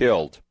were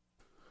killed.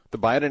 The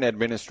Biden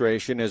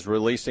administration is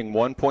releasing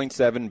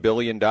 $1.7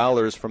 billion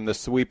from the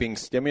sweeping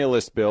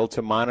stimulus bill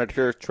to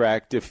monitor,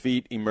 track,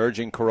 defeat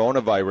emerging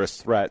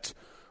coronavirus threats.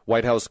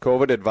 White House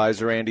COVID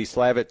advisor Andy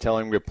Slavitt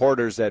telling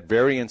reporters that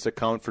variants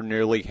account for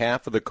nearly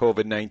half of the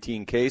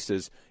COVID-19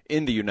 cases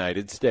in the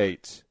United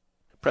States.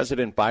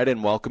 President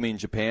Biden welcoming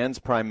Japan's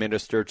Prime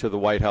Minister to the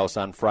White House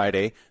on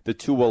Friday. The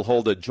two will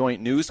hold a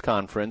joint news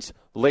conference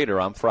later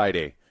on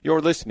Friday.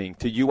 You're listening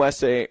to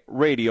USA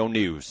Radio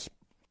News.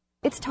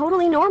 It's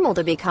totally normal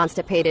to be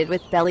constipated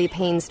with belly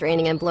pain,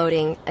 straining, and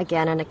bloating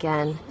again and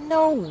again.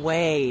 No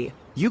way.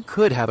 You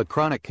could have a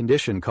chronic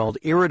condition called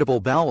irritable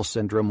bowel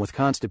syndrome with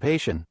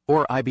constipation,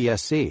 or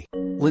IBS-C.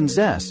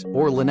 Linzess,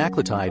 or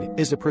linaclotide,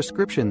 is a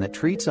prescription that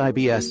treats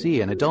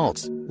IBS-C in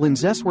adults.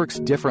 Linzess works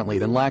differently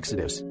than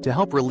laxatives to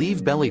help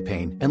relieve belly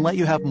pain and let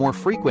you have more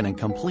frequent and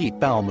complete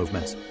bowel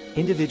movements.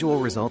 Individual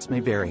results may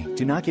vary.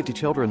 Do not give to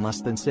children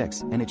less than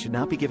 6, and it should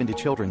not be given to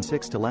children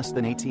 6 to less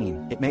than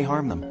 18. It may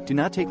harm them. Do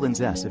not take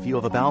Linzess if you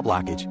have a bowel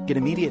blockage. Get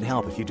immediate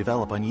help if you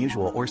develop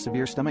unusual or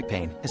severe stomach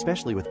pain,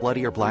 especially with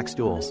bloody or black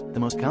stools. The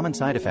most common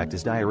side effect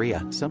is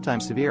diarrhea,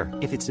 sometimes severe.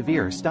 If it's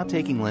severe, stop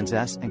taking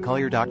Linzess and call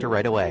your doctor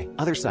right away.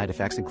 Other side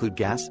effects include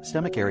gas,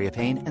 stomach area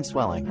pain, and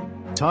swelling.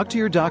 Talk to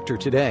your doctor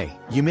today.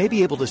 You may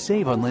be able to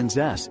save on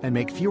Linzess and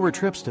make fewer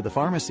trips to the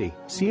pharmacy.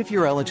 See if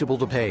you're eligible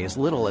to pay as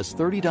little as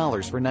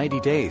 $30 for 90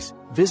 days.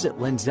 Visit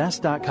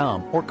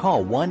linzess.com or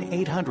call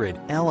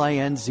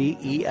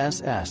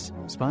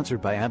 1-800-LINZESS.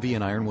 Sponsored by AbbVie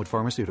and Ironwood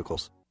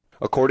Pharmaceuticals.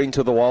 According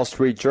to the Wall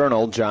Street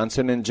Journal,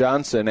 Johnson &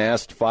 Johnson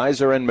asked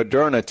Pfizer and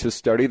Moderna to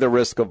study the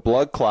risk of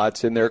blood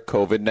clots in their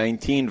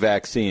COVID-19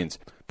 vaccines.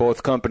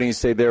 Both companies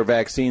say their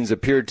vaccines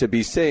appeared to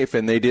be safe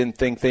and they didn't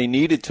think they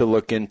needed to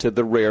look into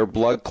the rare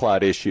blood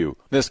clot issue.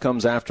 This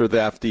comes after the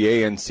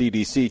FDA and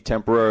CDC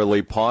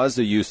temporarily paused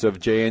the use of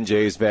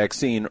J&J's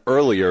vaccine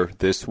earlier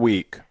this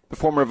week. The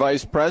former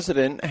vice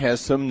president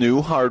has some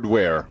new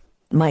hardware.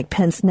 Mike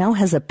Pence now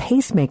has a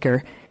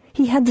pacemaker.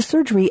 He had the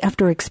surgery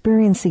after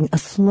experiencing a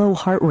slow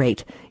heart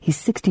rate. He's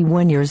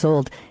 61 years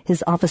old.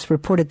 His office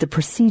reported the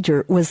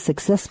procedure was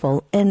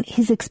successful, and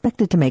he's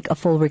expected to make a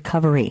full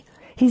recovery.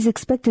 He's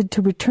expected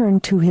to return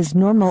to his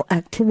normal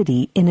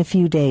activity in a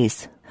few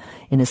days.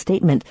 In a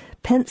statement,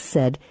 Pence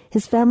said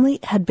his family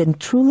had been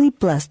truly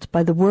blessed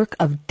by the work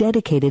of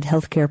dedicated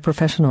healthcare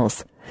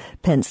professionals.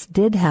 Pence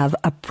did have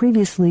a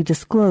previously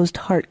disclosed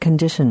heart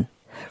condition.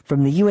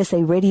 From the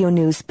USA Radio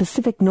News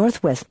Pacific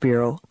Northwest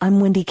Bureau, I'm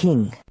Wendy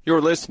King.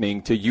 You're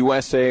listening to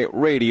USA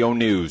Radio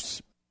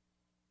News.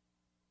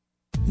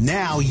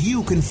 Now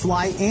you can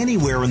fly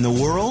anywhere in the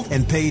world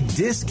and pay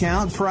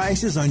discount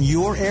prices on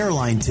your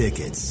airline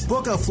tickets.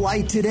 Book a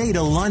flight today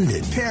to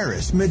London,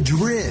 Paris,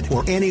 Madrid,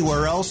 or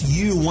anywhere else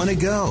you want to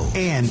go.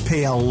 And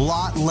pay a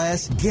lot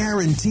less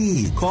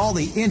guaranteed. Call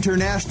the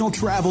International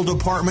Travel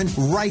Department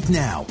right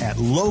now at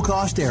Low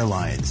Cost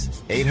Airlines.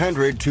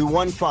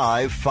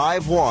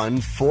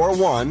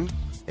 800-215-5141.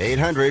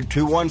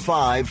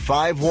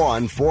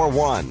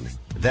 800-215-5141.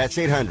 That's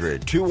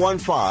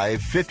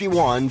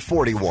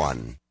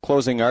 800-215-5141.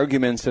 Closing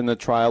arguments in the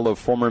trial of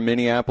former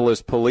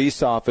Minneapolis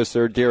police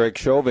officer Derek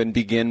Chauvin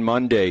begin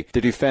Monday. The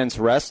defense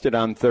rested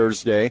on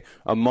Thursday,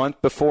 a month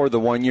before the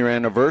one-year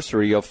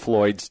anniversary of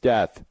Floyd's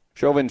death.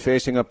 Chauvin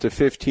facing up to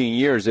 15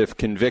 years if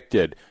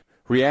convicted.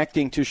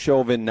 Reacting to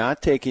Chauvin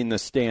not taking the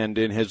stand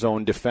in his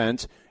own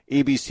defense,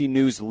 ABC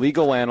News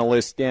legal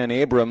analyst Dan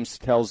Abrams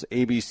tells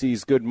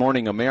ABC's Good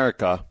Morning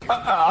America.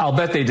 I'll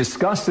bet they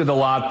discussed it a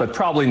lot, but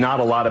probably not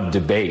a lot of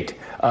debate.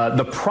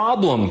 The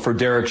problem for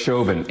Derek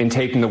Chauvin in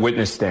taking the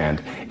witness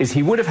stand is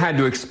he would have had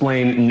to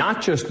explain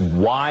not just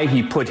why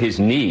he put his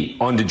knee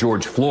onto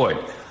George Floyd,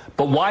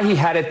 but why he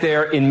had it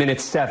there in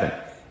minute 7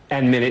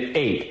 and minute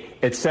 8,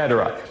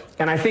 etc.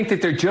 And I think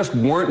that there just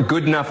weren't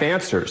good enough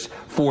answers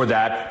for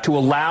that to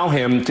allow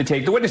him to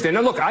take the witness stand.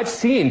 Now, look, I've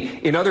seen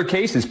in other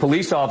cases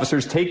police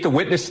officers take the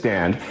witness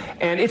stand,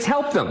 and it's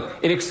helped them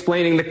in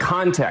explaining the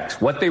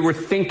context, what they were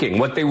thinking,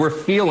 what they were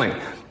feeling.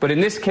 But in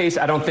this case,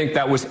 I don't think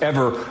that was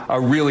ever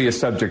really a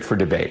subject for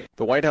debate.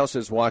 The White House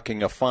is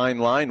walking a fine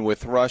line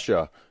with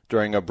Russia.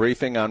 During a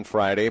briefing on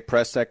Friday,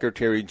 Press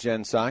Secretary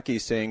Jen Psaki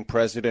saying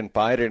President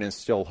Biden is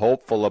still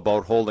hopeful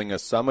about holding a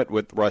summit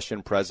with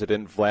Russian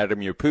President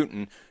Vladimir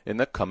Putin in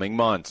the coming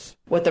months.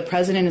 What the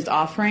president is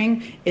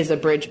offering is a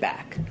bridge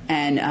back,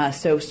 and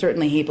so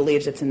certainly he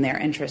believes it's in their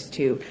interest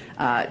to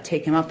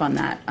take him up on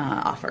that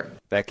offer.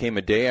 That came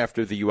a day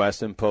after the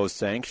U.S. imposed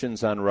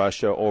sanctions on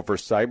Russia over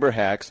cyber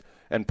hacks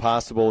and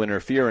possible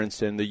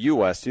interference in the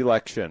U.S.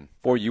 election.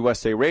 For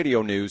USA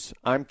Radio News,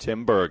 I'm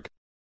Tim Berg.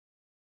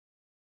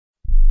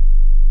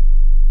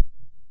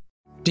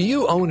 Do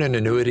you own an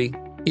annuity,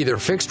 either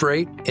fixed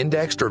rate,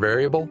 indexed, or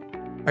variable?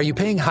 Are you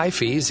paying high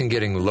fees and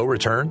getting low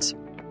returns?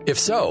 If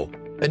so,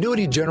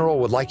 Annuity General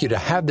would like you to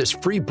have this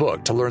free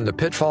book to learn the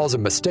pitfalls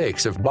and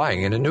mistakes of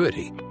buying an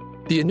annuity.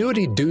 The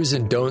Annuity Do's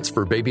and Don'ts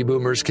for Baby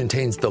Boomers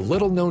contains the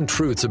little-known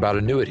truths about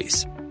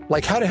annuities,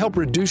 like how to help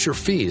reduce your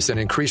fees and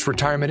increase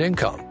retirement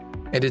income.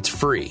 And it's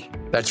free.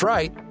 That's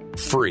right,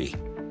 free.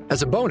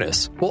 As a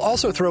bonus, we'll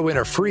also throw in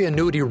a free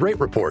annuity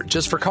rate report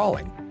just for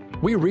calling.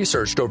 We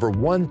researched over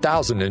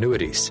 1,000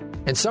 annuities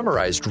and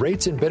summarized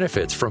rates and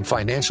benefits from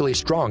financially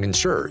strong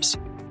insurers.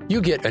 You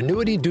get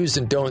Annuity Do's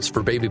and Don'ts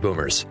for Baby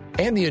Boomers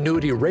and the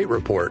Annuity Rate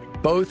Report,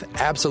 both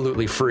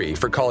absolutely free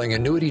for calling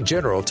Annuity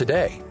General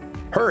today.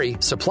 Hurry,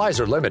 supplies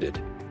are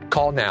limited.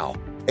 Call now.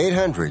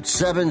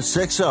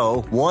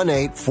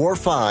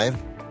 800-760-1845.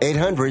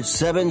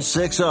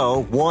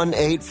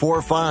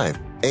 800-760-1845.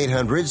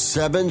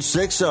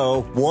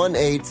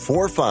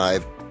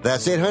 800-760-1845.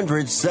 That's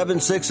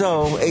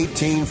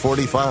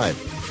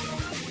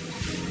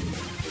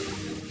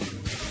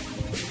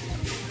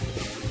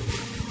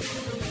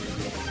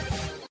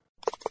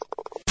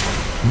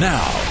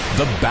Now,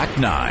 the Back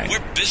Nine.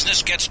 Where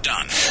business gets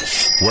done.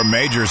 Where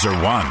majors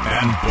are won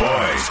and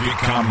boys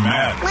become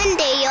men. One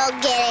day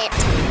you'll get it.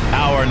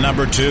 Hour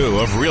number 2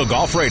 of Real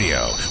Golf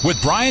Radio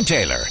with Brian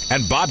Taylor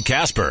and Bob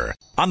Casper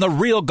on the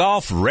Real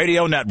Golf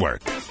Radio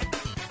Network.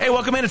 Hey,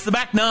 welcome in. It's the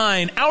Back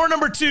Nine, hour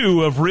number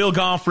 2 of Real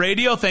Golf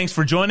Radio. Thanks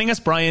for joining us.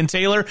 Brian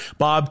Taylor,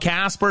 Bob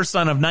Casper,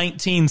 son of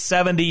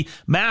 1970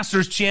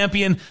 Masters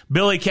champion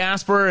Billy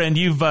Casper, and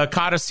you've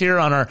caught us here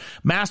on our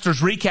Masters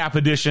recap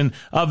edition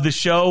of the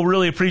show.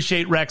 Really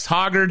appreciate Rex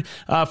Hoggard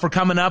for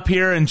coming up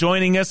here and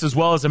joining us, as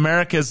well as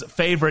America's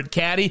favorite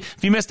caddy.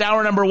 If you missed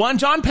hour number 1,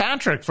 John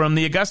Patrick from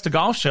the Augusta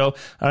Golf Show,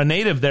 a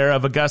native there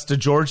of Augusta,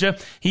 Georgia.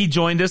 He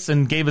joined us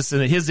and gave us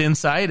his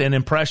insight and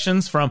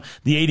impressions from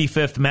the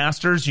 85th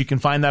Masters. You can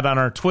find that on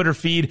our Twitter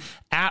feed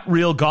at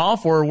Real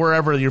Golf or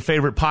wherever your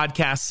favorite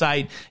podcast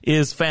site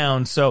is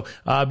found. So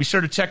be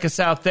sure to check us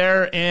out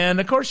there. And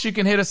of course, you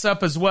can hit us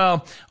up as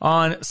well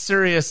on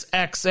Sirius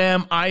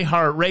XM,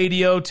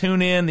 iHeartRadio,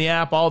 TuneIn, the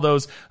app, all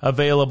those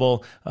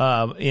available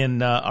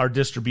in our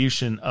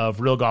distribution of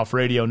Real Golf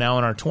Radio, now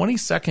in our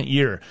 22nd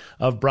year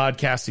of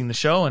broadcasting the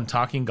show and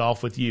talking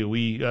golf with you.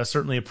 We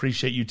certainly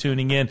appreciate you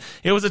tuning in.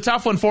 It was a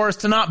tough one for us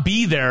to not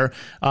be there.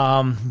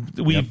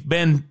 We've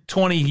been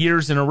 20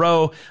 years in a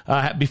row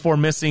before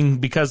missing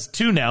because of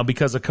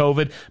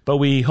COVID, but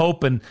we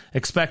hope and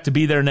expect to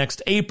be there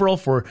next April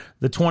for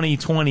the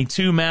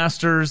 2022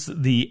 Masters,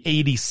 the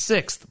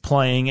 86th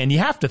playing. And you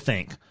have to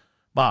think,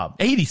 Bob,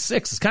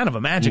 86 is kind of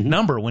a magic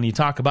number when you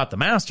talk about the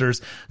Masters.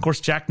 Of course,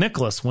 Jack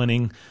Nicklaus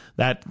winning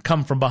that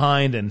come from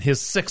behind and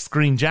his 6th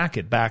green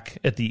jacket back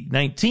at the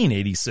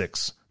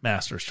 1986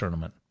 Masters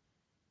tournament.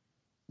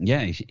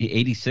 Yeah,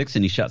 86,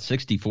 and he shot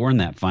 64 in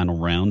that final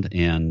round,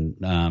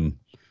 and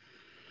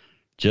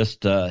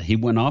he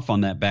went off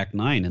on that back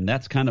nine, and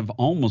that's kind of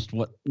almost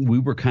what we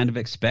were kind of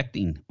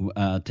expecting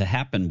to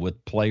happen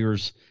with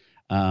players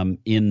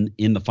in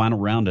the final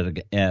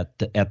round at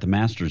the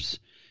Masters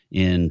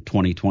in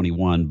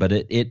 2021. But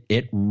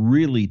it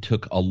really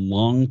took a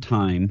long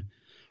time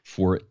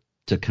for it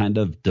to kind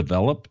of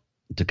develop,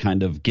 to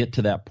kind of get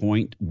to that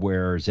point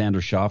where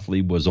Xander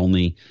Schauffele was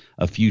only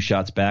a few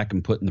shots back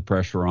and putting the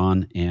pressure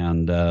on,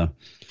 and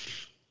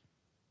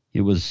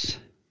it was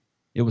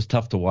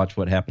tough to watch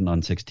what happened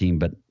on 16,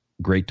 but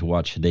great to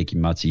watch Hideki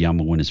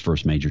Matsuyama win his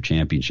first major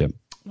championship.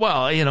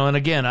 Well, and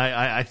again,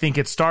 I think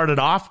it started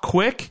off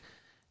quick.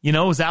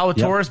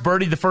 Zalatoris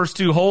birdied the first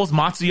 2 holes.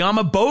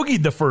 Matsuyama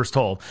bogeyed the first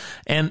hole.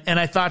 And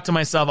I thought to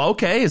myself,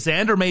 okay,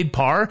 Xander made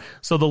par.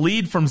 So the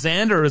lead from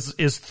Xander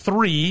is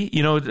 3.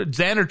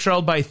 Xander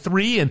trailed by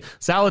 3 and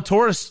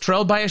Zalatoris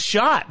trailed by a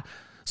shot.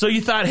 So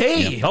you thought,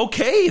 hey,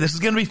 okay, this is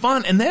going to be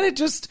fun. And then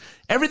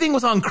everything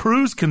was on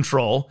cruise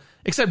control,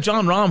 except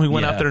Jon Rahm, who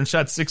went out there and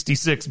shot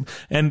 66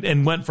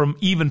 and went from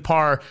even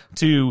par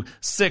to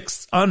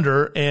 6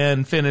 under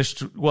and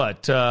finished,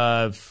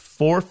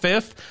 4th,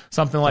 5th,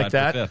 something like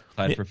that.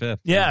 Tied for 5th.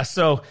 Yeah.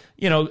 So,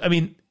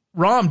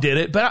 Rahm did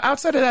it, but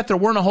outside of that, there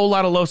weren't a whole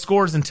lot of low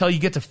scores until you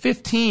get to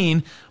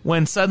 15,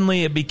 when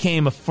suddenly it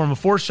became from a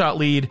 4-shot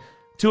lead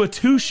to a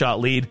 2-shot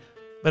lead,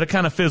 but it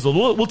kind of fizzled.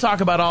 We'll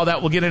talk about all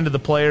that. We'll get into the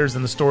players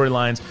and the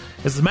storylines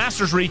as the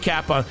Masters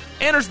recap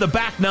enters the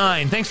back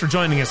nine. Thanks for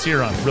joining us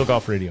here on Real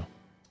Golf Radio.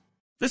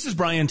 This is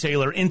Brian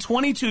Taylor. In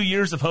 22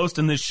 years of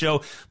hosting this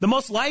show, the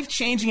most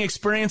life-changing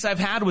experience I've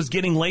had was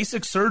getting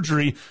LASIK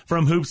surgery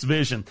from Hoops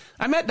Vision.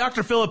 I met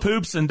Dr. Philip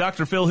Hoops and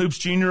Dr. Phil Hoops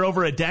Jr.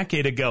 over a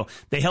decade ago.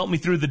 They helped me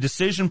through the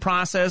decision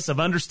process of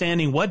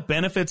understanding what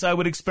benefits I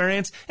would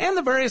experience and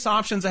the various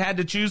options I had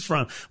to choose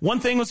from. One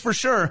thing was for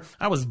sure,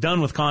 I was done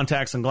with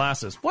contacts and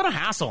glasses. What a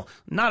hassle.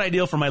 Not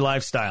ideal for my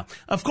lifestyle.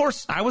 Of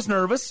course, I was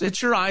nervous.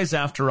 It's your eyes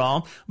after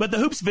all. But the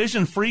Hoops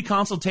Vision free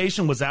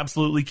consultation was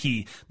absolutely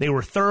key. They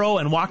were thorough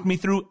and walked me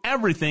through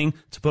everything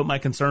to put my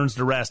concerns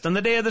to rest. And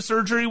the day of the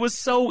surgery was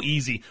so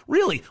easy.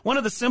 Really, one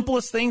of the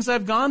simplest things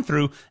I've gone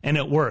through, and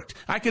it worked.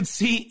 I could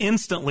see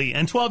instantly,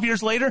 and 12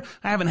 years later,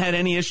 I haven't had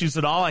any issues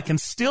at all. I can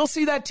still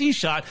see that tee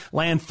shot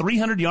land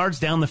 300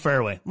 yards down the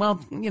fairway. Well,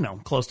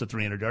 close to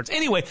 300 yards.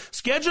 Anyway,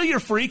 schedule your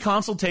free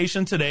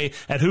consultation today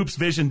at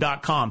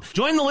hoopsvision.com.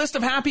 Join the list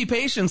of happy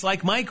patients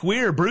like Mike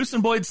Weir, Bruce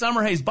and Boyd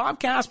Summerhays,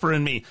 Bob Casper,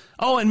 and me.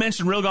 Oh, and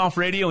mention Real Golf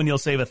Radio and you'll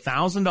save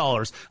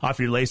 $1,000 off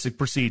your LASIK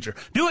procedure.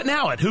 Do it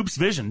now at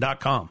hoopsvision.com.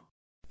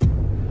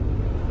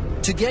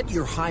 To get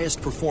your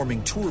highest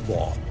performing tour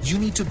ball, you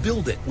need to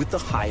build it with the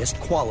highest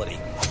quality.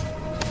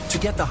 To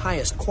get the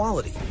highest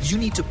quality, you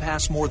need to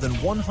pass more than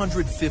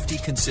 150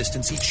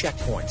 consistency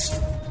checkpoints.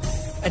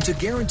 And to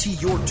guarantee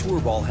your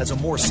tour ball has a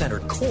more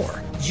centered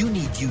core, you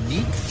need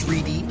unique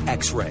 3D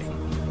X-ray.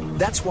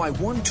 That's why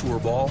one tour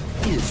ball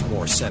is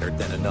more centered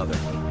than another.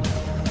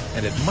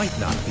 And it might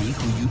not be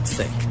who you'd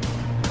think.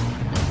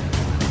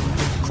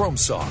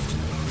 Chromesoft.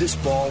 This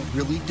ball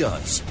really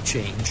does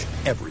change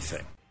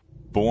everything.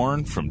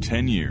 Born from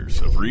 10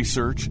 years of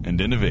research and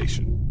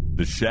innovation,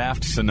 the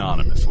shaft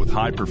synonymous with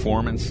high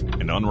performance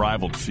and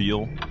unrivaled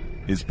feel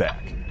is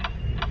back.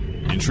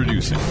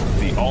 Introducing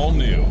the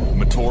all-new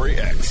Motori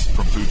X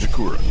from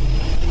Fujikura.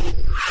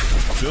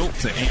 Built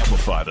to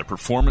amplify the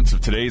performance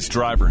of today's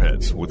driver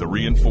heads with a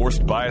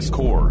reinforced bias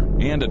core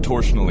and a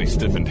torsionally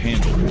stiffened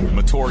handle,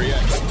 Motori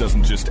X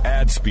doesn't just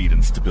add speed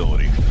and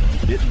stability,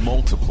 it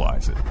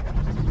multiplies it.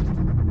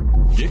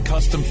 Get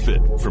custom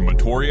fit from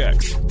Motori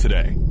X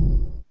today.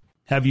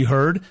 Have you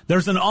heard?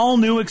 There's an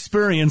all-new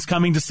experience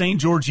coming to St.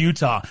 George,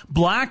 Utah.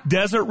 Black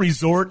Desert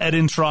Resort at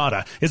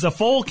Entrada is a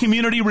full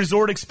community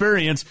resort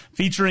experience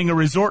featuring a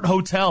resort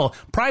hotel,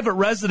 private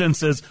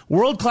residences,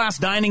 world-class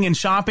dining and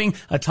shopping,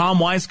 a Tom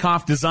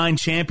Weiskopf designed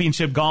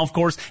championship golf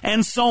course,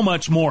 and so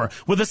much more.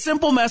 With a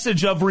simple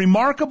message of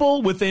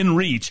remarkable within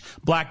reach,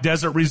 Black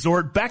Desert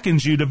Resort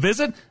beckons you to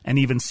visit and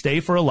even stay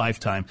for a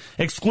lifetime.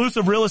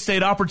 Exclusive real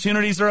estate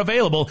opportunities are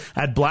available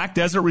at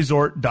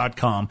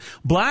blackdesertresort.com.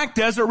 Black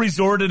Desert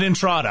Resort at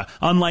Entrada,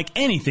 unlike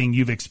anything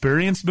you've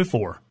experienced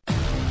before.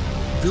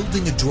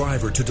 Building a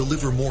driver to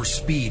deliver more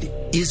speed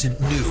isn't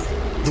new.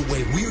 The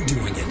way we're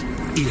doing it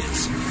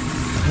is.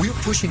 We're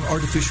pushing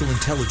artificial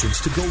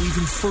intelligence to go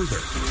even further.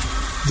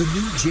 The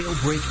new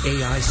Jailbreak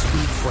AI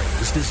speed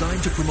frame is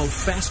designed to promote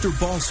faster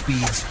ball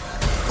speeds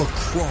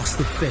across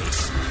the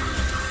face.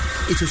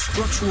 It's a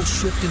structural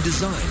shift in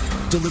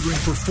design, delivering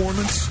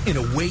performance in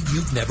a way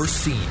you've never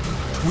seen.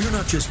 We're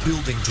not just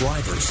building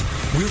drivers,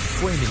 we're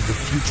framing the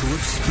future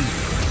of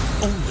speed.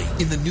 Only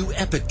in the new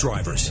Epic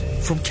drivers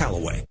from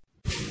Callaway.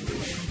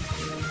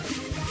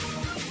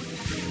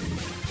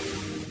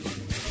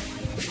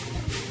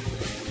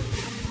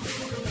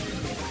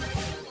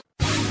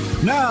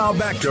 Now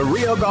back to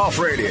Real Golf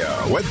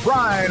Radio with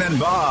Brian and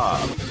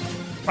Bob.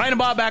 Brian and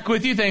Bob back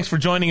with you. Thanks for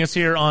joining us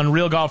here on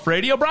Real Golf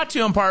Radio. Brought to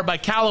you in part by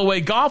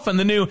Callaway Golf and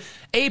the new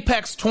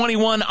Apex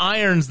 21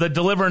 irons that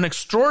deliver an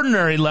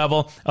extraordinary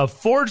level of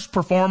forged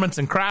performance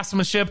and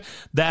craftsmanship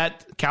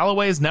that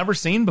Callaway has never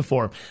seen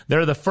before.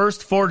 They're the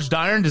first forged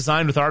iron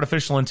designed with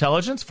artificial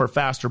intelligence for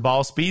faster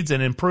ball speeds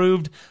and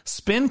improved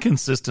spin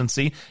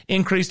consistency.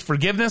 Increased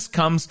forgiveness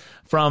comes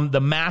from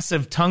the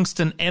massive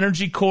tungsten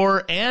energy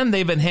core, and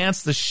they've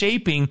enhanced the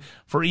shaping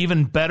for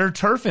even better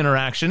turf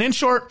interaction. In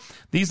short,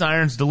 these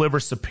irons deliver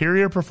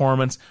superior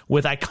performance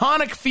with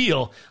iconic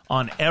feel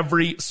on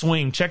every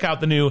swing. Check out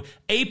the new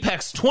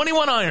Apex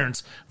 21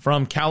 irons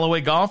from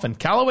Callaway Golf and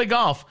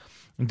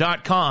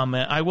CallawayGolf.com.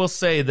 I will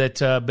say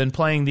that I've been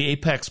playing the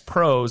Apex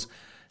Pros.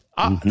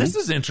 This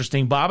is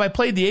interesting, Bob. I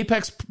played the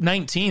Apex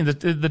 19, the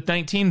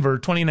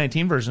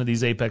 2019 version of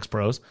these Apex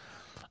Pros.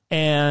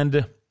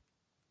 And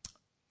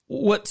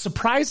what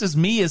surprises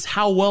me is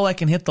how well I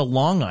can hit the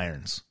long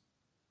irons.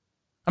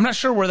 I'm not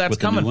sure where that's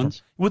coming from.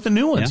 With the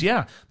new ones,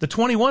 yeah. The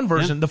 21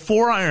 version, the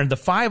 4 iron, the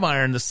 5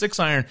 iron, the 6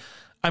 iron.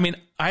 I mean,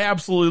 I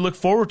absolutely look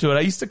forward to it.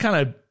 I used to kind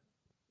of,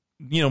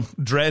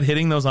 dread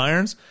hitting those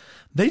irons.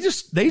 They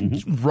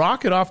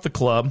rock it off the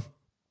club.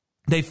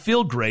 They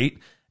feel great.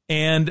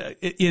 And,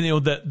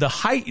 the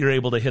height you're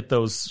able to hit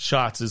those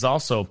shots is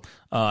also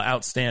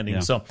outstanding. Yeah.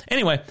 So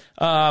anyway,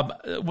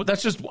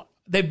 that's just,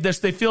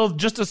 they feel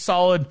just as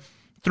solid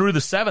through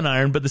the 7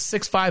 iron, but the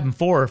 6, 5, and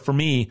 4 for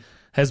me,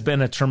 has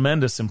been a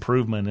tremendous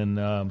improvement, and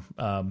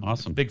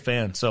awesome. Big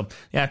fan. So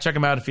yeah, check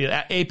them out if you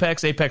at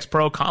Apex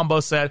Pro combo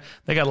set.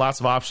 They got lots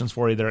of options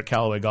for you there at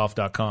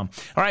CallawayGolf.com.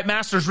 All right,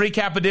 Masters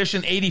recap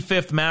edition,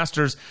 85th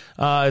Masters.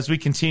 As we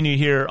continue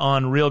here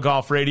on Real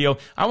Golf Radio,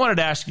 I wanted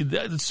to ask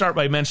you, start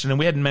by mentioning,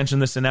 we hadn't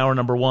mentioned this in hour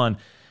number one,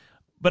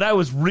 but I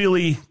was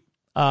really,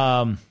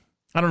 I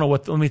don't know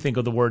what, let me think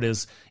of the word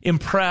is.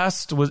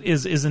 Impressed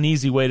is an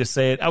easy way to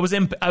say it.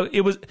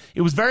 It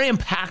was very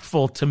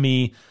impactful to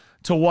me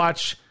to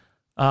watch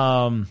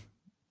Matsuyama's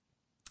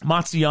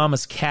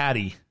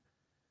caddy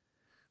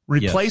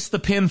replace the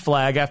pin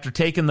flag after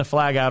taking the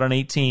flag out on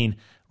 18,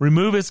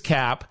 remove his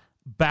cap,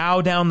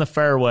 bow down the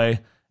fairway,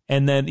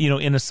 and then,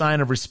 in a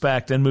sign of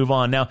respect, and move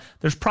on. Now,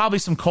 there's probably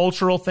some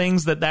cultural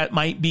things that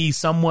might be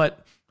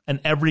somewhat an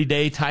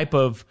everyday type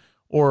of,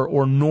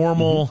 or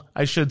normal,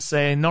 I should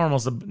say.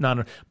 Normal's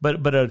not,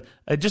 but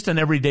just an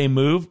everyday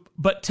move.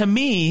 But to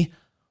me,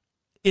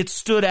 it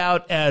stood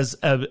out as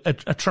a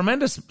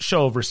tremendous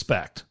show of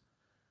respect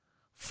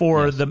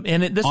for them.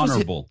 And this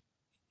honorable.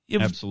 It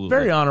was absolutely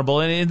very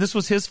honorable. And this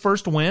was his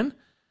first win,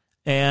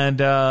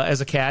 and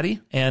as a caddy.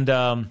 And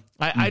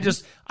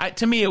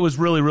to me, it was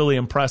really, really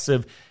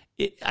impressive.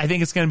 I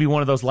think it's going to be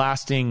one of those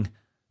lasting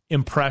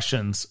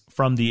impressions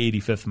from the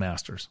 85th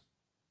Masters.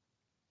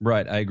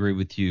 Right, I agree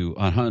with you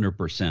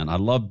 100%. I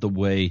loved the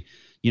way,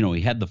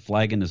 he had the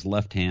flag in his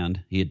left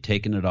hand. He had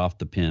taken it off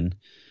the pin.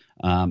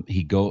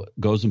 He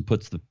goes and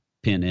puts the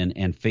pin in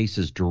and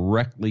faces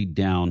directly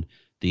down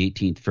the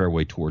 18th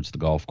fairway towards the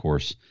golf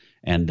course,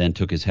 and then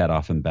took his hat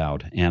off and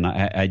bowed. And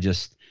I had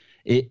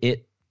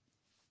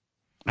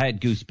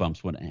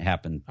goosebumps when it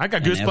happened. I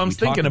got goosebumps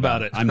thinking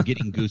about it. I'm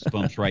getting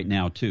goosebumps right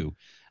now too.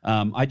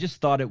 I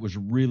just thought it was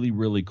really,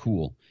 really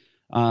cool.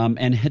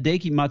 And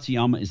Hideki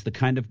Matsuyama is the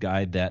kind of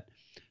guy that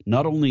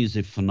not only is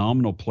a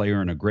phenomenal player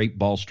and a great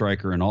ball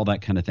striker and all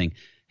that kind of thing,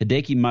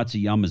 Hideki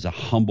Matsuyama is a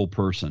humble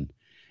person.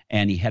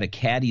 And he had a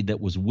caddy that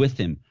was with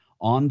him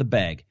on the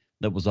bag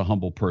that was a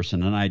humble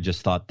person. And I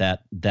just thought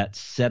that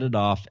set it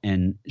off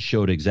and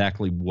showed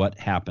exactly what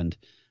happened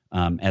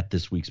at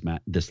this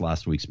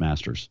last week's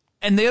Masters.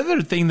 And the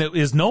other thing that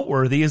is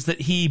noteworthy is that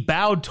he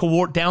bowed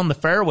down the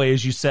fairway,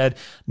 as you said,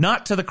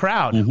 not to the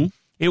crowd. Mm-hmm.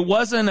 It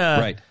wasn't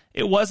right.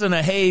 It wasn't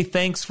a, hey,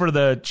 thanks for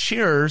the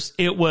cheers.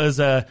 It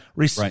was a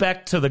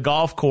respect to the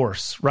golf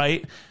course,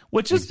 right?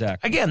 Which is,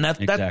 again,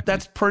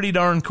 that's pretty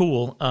darn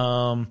cool.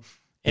 And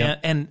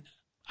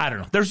I don't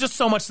know. There's just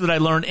so much that I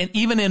learned. And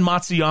even in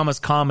Matsuyama's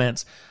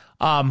comments,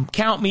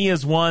 count me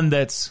as one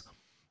that's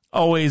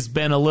always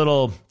been a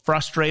little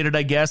frustrated,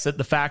 I guess, at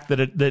the fact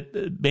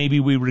that maybe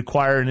we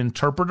require an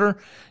interpreter,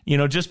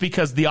 just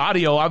because the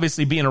audio,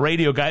 obviously being a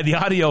radio guy, the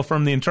audio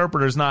from the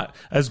interpreter is not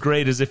as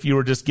great as if you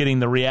were just getting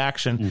the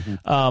reaction.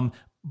 Mm-hmm.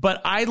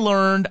 But I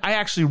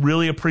actually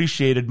really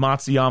appreciated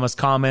Matsuyama's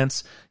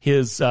comments.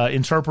 His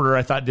interpreter,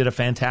 I thought, did a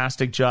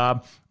fantastic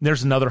job.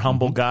 There's another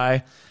humble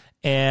guy.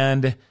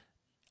 And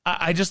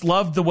I just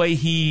loved the way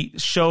he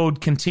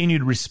showed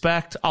continued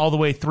respect all the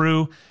way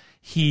through.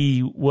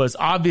 He was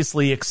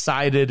obviously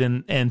excited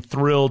and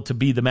thrilled to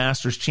be the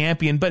Masters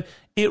champion, but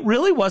it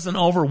really wasn't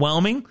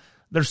overwhelming.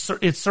 There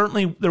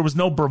was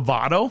no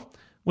bravado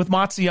with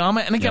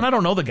Matsuyama. And again, I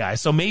don't know the guy,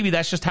 so maybe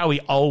that's just how he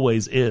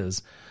always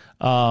is.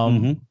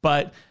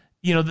 But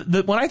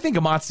when I think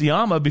of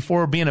Matsuyama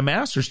before being a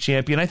Masters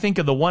champion, I think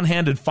of the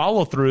one-handed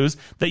follow-throughs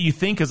that you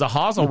think is a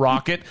hosel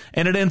rocket,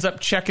 and it ends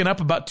up checking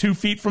up about 2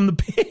 feet from the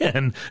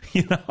pin.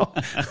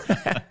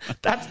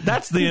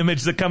 That's the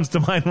image that comes to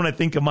mind when I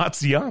think of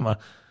Matsuyama.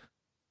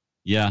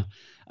 Yeah.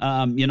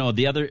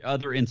 The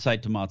other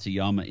insight to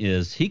Matsuyama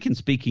is he can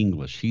speak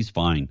English. He's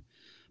fine.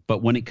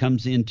 But when it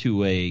comes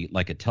into a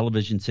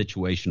television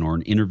situation or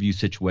an interview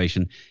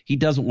situation, he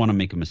doesn't want to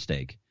make a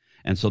mistake.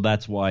 And so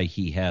that's why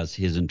he has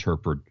his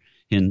interpreter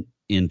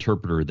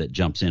that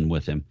jumps in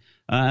with him.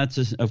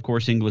 That's, of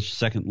course, English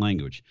second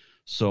language.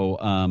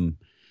 So,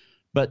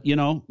 but,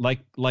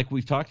 like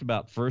we've talked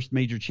about, first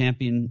major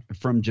champion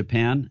from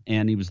Japan,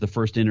 and he was the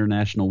first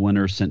international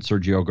winner since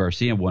Sergio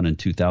Garcia won in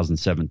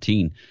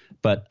 2017.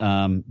 But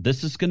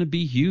this is going to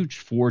be huge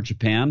for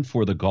Japan,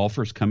 for the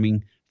golfers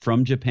coming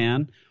from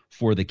Japan,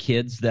 for the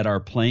kids that are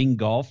playing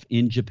golf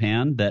in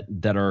Japan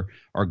that are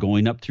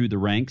going up through the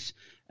ranks.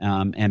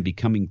 And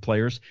becoming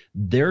players.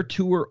 Their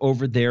tour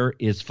over there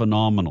is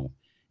phenomenal.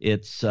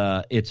 It's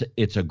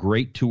a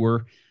great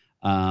tour.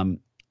 The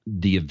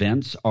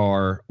events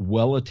are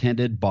well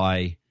attended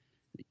by,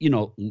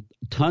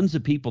 tons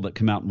of people that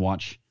come out and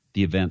watch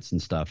the events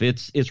and stuff.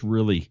 It's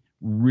really,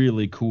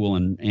 really cool,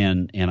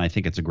 and I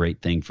think it's a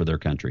great thing for their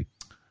country.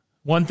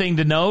 One thing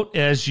to note,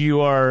 as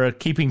you are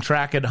keeping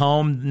track at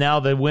home,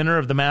 now the winner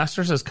of the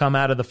Masters has come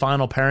out of the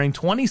final pairing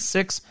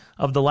 26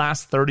 of the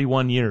last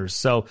 31 years.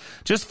 So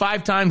just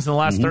 5 times in the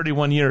last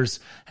 31 years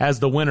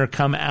has the winner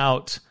come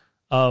out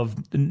of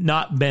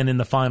not been in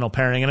the final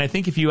pairing. And I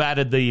think if you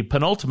added the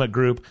penultimate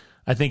group,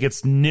 I think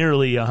it's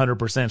nearly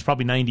 100%. It's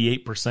probably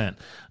 98%.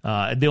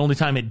 The only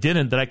time it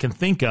didn't that I can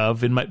think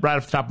of, right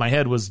off the top of my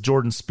head, was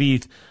Jordan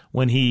Spieth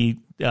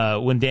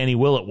when Danny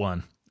Willett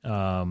won.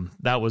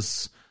 That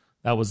was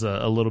that was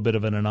a little bit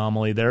of an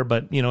anomaly there,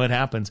 but, it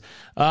happens.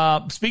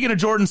 Speaking of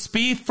Jordan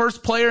Spieth,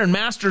 first player in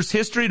Masters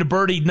history to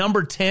birdie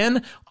number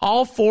 10,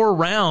 all 4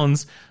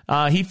 rounds.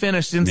 He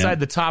finished inside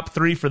the top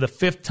 3 for the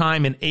 5th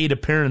time in 8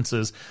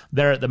 appearances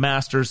there at the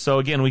Masters. So,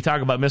 again, we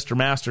talk about Mr.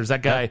 Masters.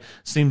 That guy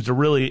seems to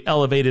really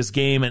elevate his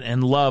game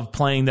and love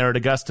playing there at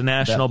Augusta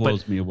National. That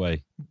blows me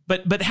away.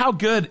 But how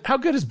good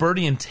is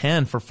birdie in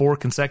 10 for 4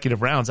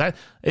 consecutive rounds? That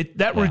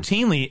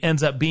routinely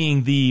ends up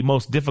being the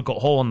most difficult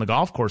hole on the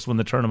golf course when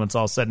the tournament's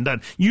all said and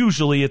done.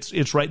 Usually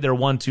it's right there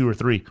 1, 2, or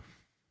 3.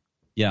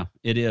 Yeah,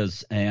 it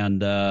is. And,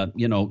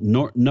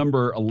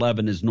 number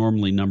 11 is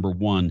normally number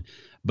 1.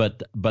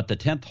 But the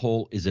 10th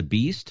hole is a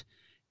beast.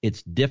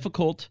 It's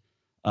difficult.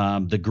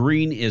 The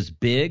green is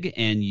big,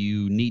 and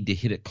you need to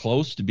hit it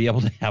close to be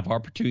able to have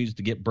opportunities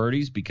to get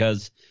birdies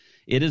because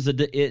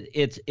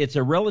it's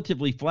a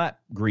relatively flat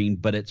green,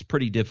 but it's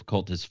pretty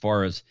difficult as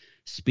far as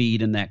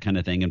speed and that kind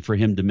of thing. And for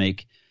him to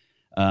make,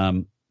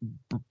 4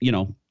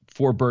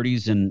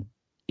 birdies in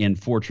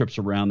 4 trips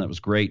around, that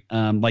was great.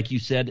 Like you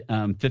said,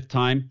 5th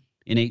time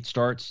in 8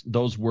 starts.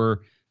 Those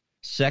were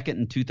second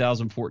in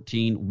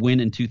 2014, win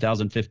in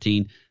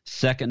 2015,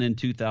 second in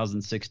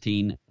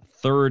 2016,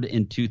 third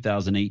in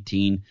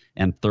 2018,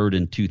 and third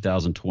in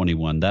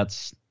 2021. I'll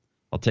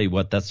tell you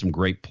what, that's some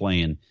great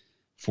playing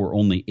for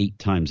only 8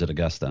 times at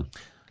Augusta.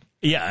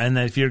 Yeah, and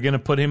if you're going to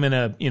put him in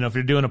if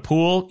you're doing a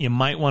pool, you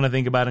might want to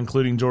think about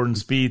including Jordan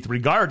Spieth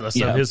regardless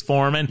of his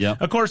form. And,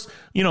 of course,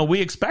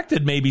 we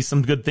expected maybe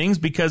some good things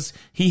because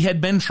he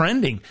had been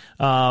trending,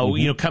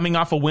 coming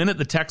off a win at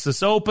the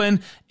Texas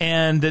Open.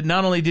 And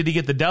not only did he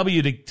get the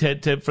W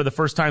for the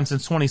first time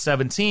since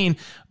 2017,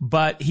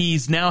 but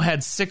he's now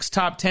had 6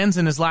 top 10s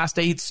in his last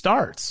 8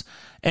 starts.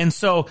 And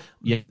so,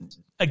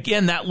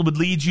 again, that would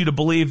lead you to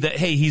believe that,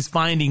 hey, he's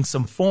finding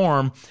some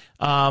form.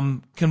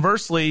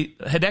 Conversely,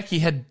 Hideki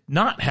had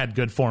not had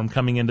good form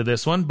coming into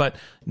this one, but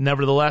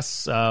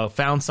nevertheless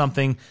found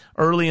something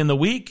early in the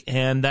week,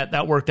 and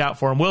that worked out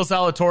for him. Will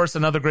Zalatoris,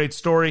 another great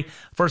story.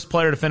 First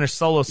player to finish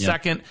solo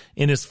second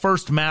in his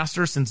first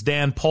Masters since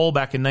Dan Pohl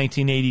back in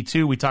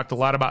 1982. We talked a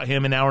lot about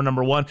him in hour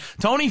number 1.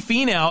 Tony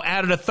Finau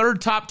added a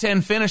 3rd top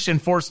 10 finish in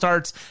 4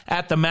 starts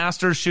at the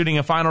Masters, shooting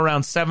a final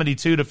round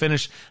 72 to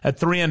finish at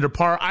 3 under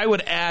par. I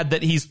would add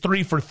that he's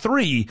 3 for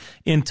 3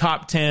 in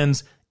top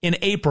 10s in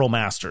April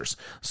Masters.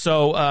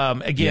 So,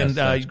 again,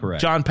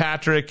 John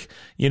Patrick,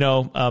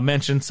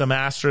 mentioned some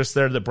asterisks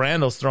there that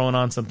Brandel's throwing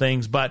on some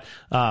things. But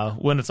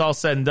when it's all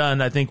said and done,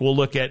 I think we'll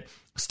look at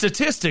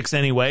statistics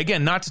anyway.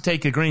 Again, not to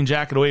take a green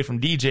jacket away from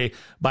DJ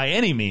by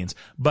any means,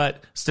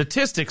 but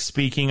statistics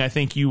speaking, I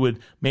think you would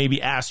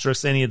maybe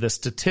asterisk any of the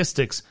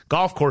statistics,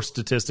 golf course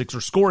statistics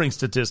or scoring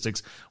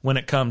statistics when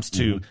it comes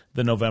to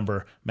the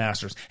November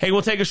Masters. Hey,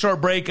 we'll take a short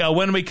break.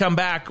 When we come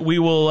back, we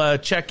will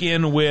check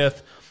in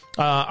with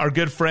our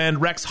good friend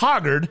Rex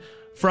Hoggard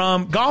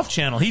from Golf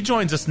Channel. He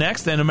joins us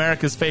next, and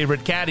America's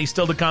favorite caddy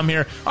still to come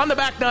here on the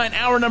Back Nine,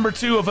 hour number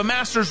 2 of a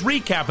Masters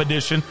recap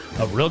edition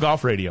of Real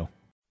Golf Radio.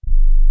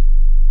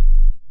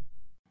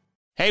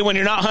 Hey, when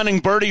you're not hunting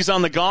birdies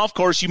on the golf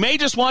course, you may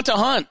just want to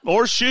hunt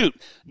or shoot.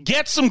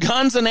 Get some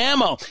guns and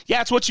ammo.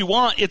 Yeah, it's what you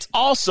want. It's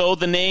also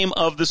the name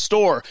of the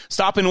store.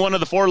 Stop in one of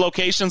the 4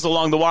 locations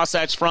along the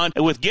Wasatch Front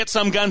with Get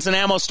Some Guns and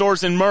Ammo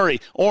stores in Murray,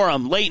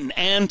 Orem, Layton,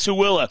 and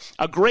Tooele.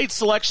 A great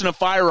selection of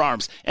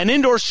firearms, an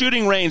indoor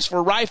shooting range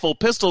for rifle,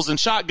 pistols, and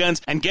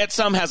shotguns, and Get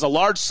Some has a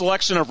large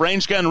selection of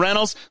range gun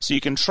rentals so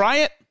you can try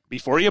it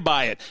before you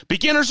buy it.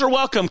 Beginners are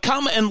welcome.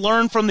 Come and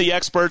learn from the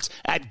experts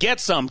at Get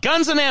Some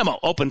Guns and Ammo,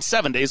 open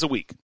 7 days a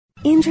week.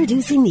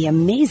 Introducing the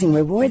Amazing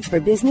Rewards for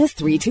Business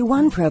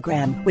 321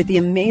 program. With the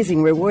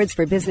Amazing Rewards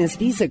for Business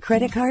Visa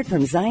credit card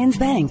from Zions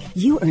Bank,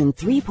 you earn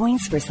 3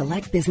 points for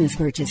select business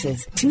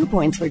purchases, 2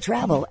 points for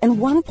travel, and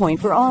 1 point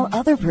for all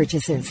other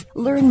purchases.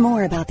 Learn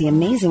more about the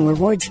Amazing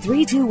Rewards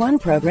 321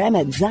 program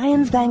at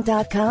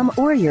zionsbank.com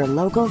or your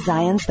local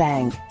Zions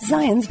Bank.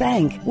 Zions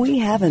Bank, we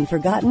haven't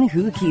forgotten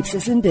who keeps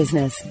us in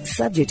business.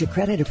 Subject to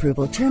credit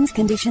approval, terms,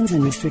 conditions,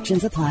 and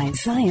restrictions apply.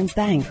 Zions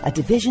Bank, a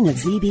division of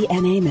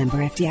ZBNA member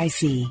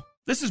FDIC.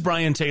 This is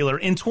Brian Taylor.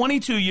 In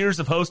 22 years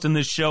of hosting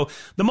this show,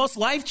 the most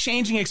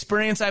life-changing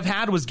experience I've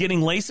had was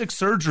getting LASIK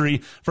surgery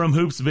from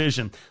Hoops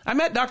Vision. I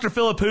met Dr.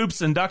 Philip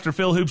Hoops and Dr.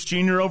 Phil Hoops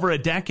Jr. over a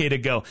decade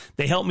ago.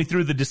 They helped me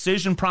through the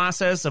decision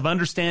process of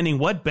understanding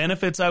what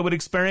benefits I would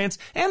experience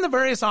and the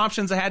various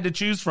options I had to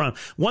choose from.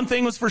 One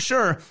thing was for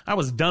sure, I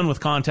was done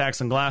with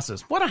contacts and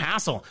glasses. What a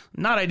hassle.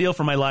 Not ideal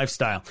for my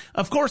lifestyle.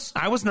 Of course,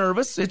 I was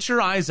nervous. It's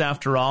your eyes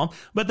after all.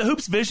 But the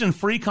Hoops Vision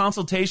free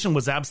consultation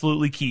was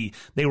absolutely key.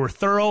 They were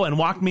thorough and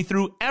walked me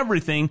through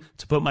everything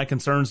to put my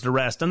concerns to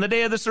rest. And the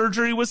day of the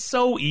surgery was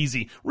so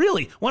easy.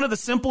 Really, one of the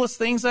simplest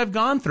things I've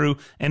gone through,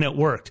 and it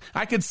worked.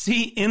 I could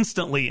see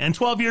instantly, and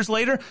 12 years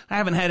later, I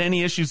haven't had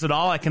any issues at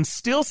all. I can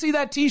still see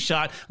that tee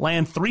shot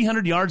land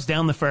 300 yards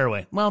down the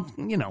fairway. Well,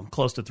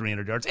 close to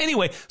 300 yards.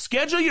 Anyway,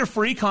 schedule your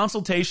free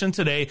consultation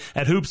today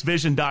at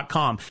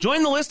hoopsvision.com.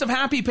 Join the list of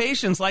happy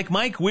patients like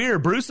Mike Weir,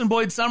 Bruce and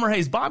Boyd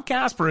Summerhays, Bob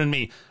Casper, and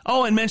me.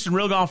 Oh, and mention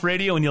Real Golf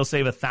Radio, and you'll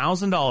save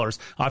 $1,000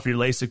 off your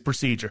LASIK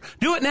procedure.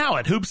 Do it now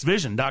at hoopsvision.com.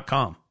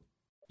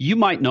 You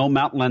might know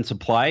Mountain Land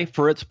Supply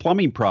for its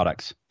plumbing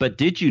products, but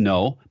did you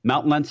know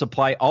Mountain Land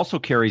Supply also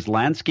carries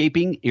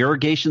landscaping,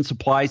 irrigation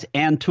supplies,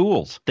 and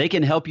tools? They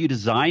can help you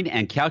design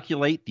and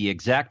calculate the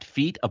exact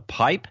feet of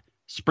pipe,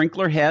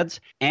 sprinkler heads,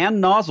 and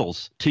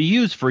nozzles to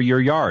use for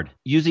your yard.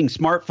 Using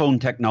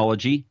smartphone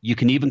technology, you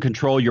can even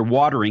control your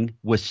watering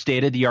with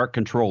state-of-the-art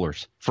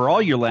controllers. For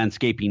all your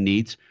landscaping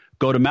needs,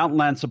 go to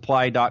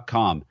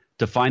mountainlandsupply.com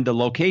to find the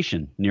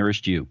location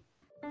nearest you.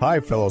 Hi,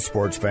 fellow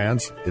sports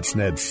fans. It's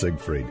Ned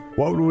Siegfried.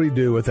 What would we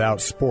do without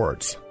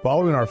sports?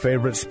 Following our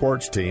favorite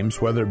sports teams,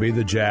 whether it be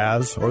the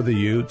Jazz or the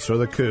Utes or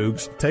the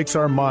Cougs, takes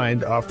our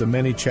mind off the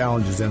many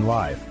challenges in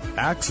life.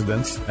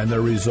 Accidents and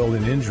their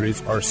resulting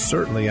injuries are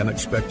certainly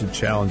unexpected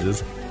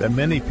challenges that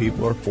many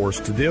people are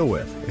forced to deal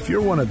with. If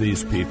you're one of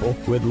these people,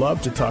 we'd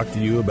love to talk to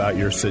you about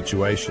your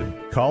situation.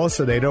 Call us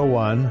at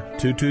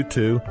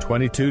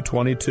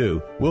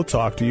 801-222-2222. We'll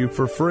talk to you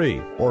for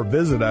free, or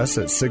visit us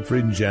at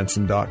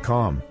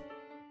siegfriedandjensen.com.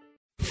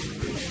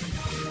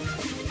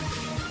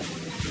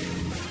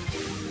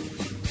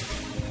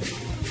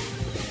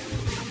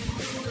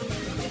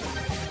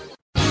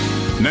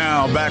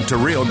 Now back to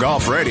Real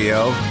Golf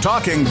Radio,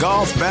 talking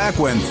golf back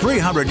when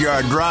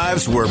 300-yard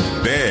drives were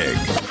big.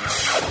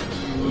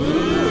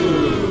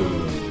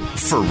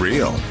 For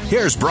real.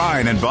 Here's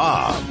Brian and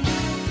Bob. All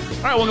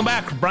right, welcome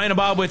back. Brian and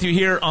Bob with you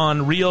here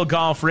on Real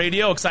Golf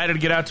Radio. Excited to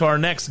get out to our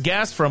next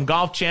guest from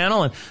Golf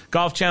Channel and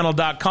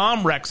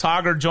golfchannel.com. Rex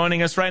Hoggard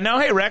joining us right now.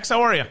 Hey, Rex,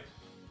 how are you?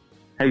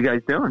 How you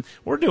guys doing?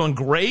 We're doing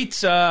great.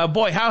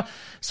 Boy, how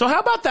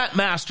about that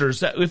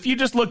Masters? If you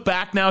just look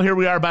back now, here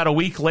we are about a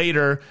week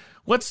later,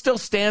 what still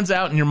stands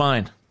out in your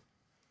mind?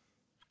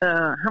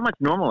 How much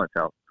normal it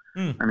felt.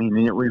 I mean,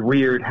 it was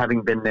weird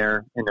having been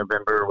there in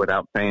November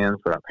without fans,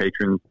 without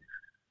patrons,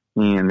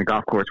 and the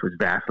golf course was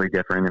vastly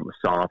different. It was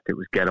soft. It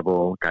was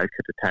gettable. Guys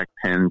could attack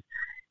pins.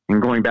 And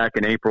going back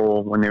in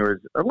April when there was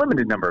a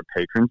limited number of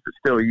patrons, but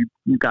still you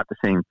got the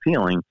same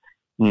feeling.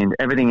 And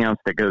everything else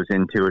that goes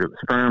into it, it was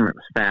firm, it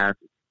was fast,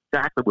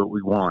 exactly what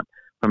we want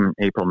from an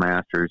April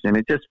Masters. And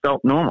it just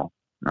felt normal.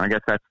 I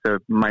guess that's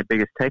my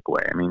biggest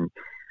takeaway. I mean,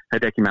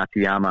 Hideki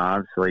Matsuyama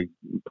obviously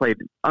played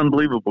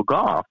unbelievable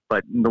golf,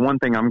 but the one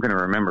thing I'm going to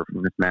remember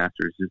from this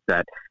Masters is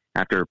that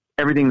after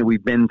everything that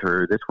we've been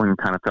through, this one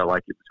kind of felt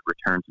like it was a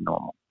return to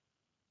normal.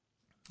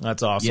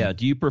 That's awesome. Yeah.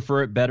 Do you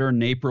prefer it better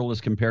in April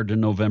as compared to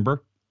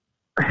November?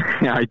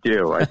 Yeah, I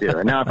do.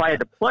 And now, if I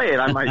had to play it,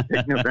 I might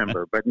pick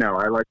November, but no,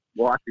 I like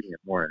watching it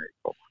more in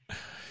April.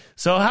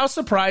 So how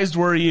surprised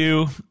were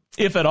you,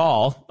 if at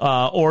all,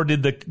 or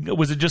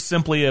was it just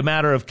simply a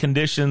matter of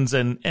conditions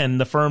and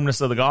the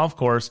firmness of the golf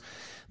course,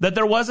 that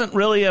there wasn't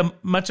really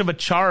much of a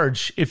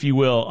charge, if you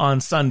will,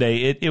 on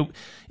Sunday?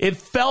 It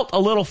felt a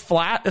little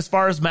flat as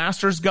far as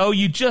Masters go.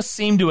 You just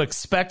seem to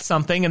expect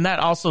something, and that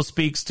also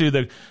speaks to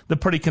the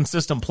pretty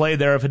consistent play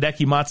there of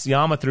Hideki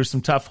Matsuyama through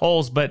some tough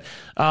holes. But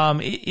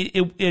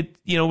it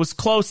was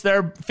close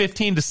there,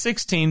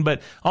 15-16,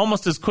 but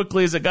almost as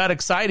quickly as it got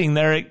exciting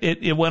there,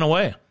 it went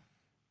away.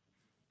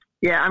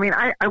 Yeah, I mean,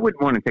 I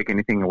wouldn't want to take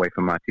anything away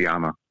from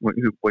Matsuyama,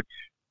 which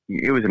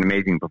it was an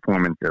amazing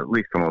performance, at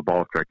least from a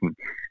ball striking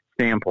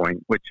standpoint,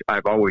 which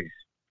I've always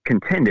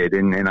contended,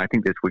 and I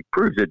think this week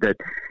proves it, that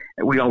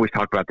we always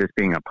talk about this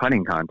being a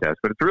putting contest,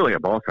 but it's really a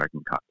ball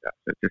striking contest.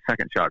 It's a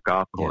second shot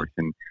golf course,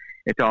 and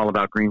it's all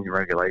about greens and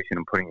regulation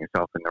and putting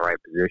yourself in the right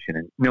position,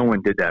 and no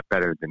one did that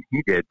better than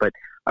he did. But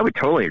I would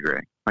totally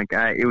agree.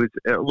 It was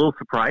a little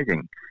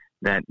surprising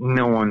that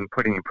no one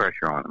put any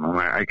pressure on him.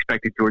 I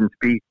expected Jordan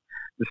Spieth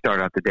to start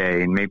out the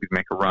day and maybe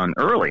make a run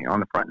early on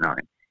the front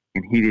nine,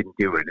 and he didn't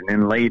do it. And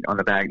then late on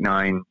the back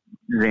nine,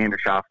 Xander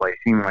Schauffele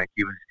seemed like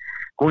he was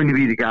going to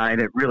be the guy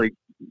that really,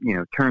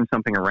 turned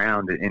something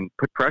around and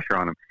put pressure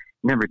on him.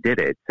 Never did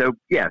it. So,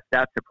 yes,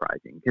 that's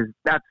surprising because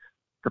that's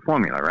the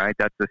formula, right?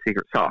 That's the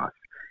secret sauce.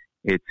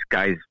 It's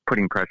guys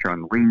putting pressure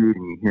on the lead,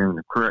 and you're hearing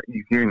the crowd,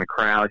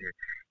 you're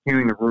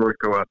hearing the roars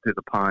go up through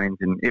the pines,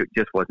 and it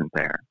just wasn't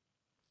there.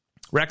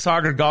 Rex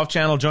Hoggard, Golf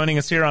Channel, joining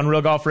us here on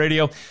Real Golf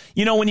Radio.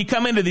 When you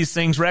come into these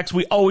things, Rex,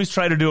 we always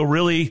try to do a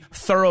really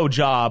thorough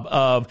job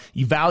of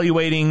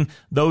evaluating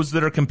those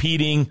that are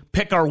competing,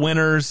 pick our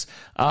winners.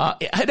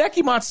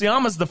 Hideki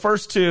Matsuyama is the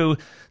first to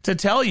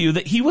tell you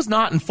that he was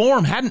not in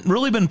form, hadn't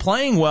really been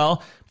playing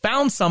well,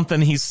 found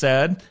something, he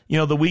said,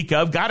 the week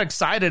of, got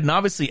excited and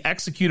obviously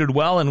executed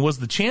well and was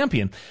the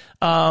champion.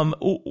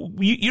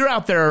 You're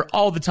out there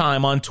all the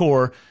time on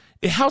tour.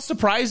 How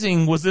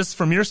surprising was this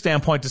from your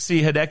standpoint to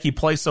see Hideki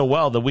play so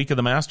well the week of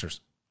the Masters?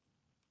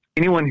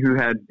 Anyone who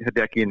had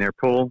Hideki in their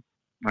pool,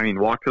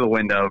 walk to the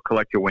window,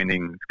 collect your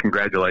winnings.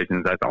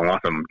 Congratulations, that's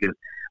awesome. Because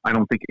I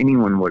don't think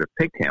anyone would have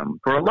picked him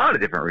for a lot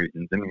of different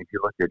reasons. If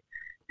you look at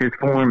his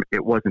form,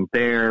 it wasn't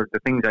there.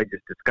 The things I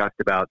just discussed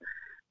about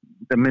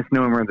the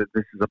misnomer that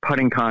this is a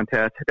putting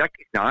contest.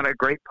 Hideki's not a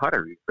great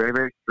putter. He's very,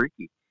 very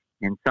streaky.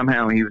 And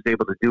somehow he was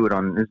able to do it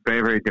on this very,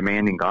 very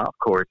demanding golf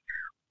course.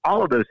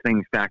 All of those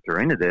things factor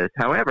into this.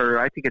 However,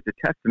 I think it's a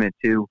testament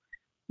to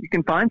you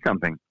can find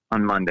something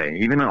on Monday.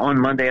 Even on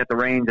Monday at the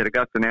range at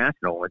Augusta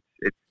National,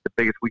 it's the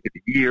biggest week of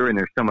the year, and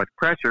there's so much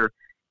pressure,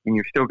 and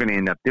you're still going to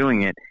end up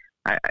doing it.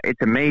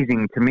 it's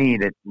amazing to me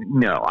that,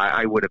 no,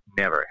 I would have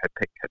never had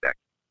picked Hideki.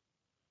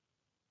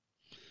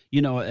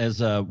 You know,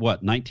 as a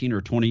 19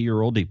 or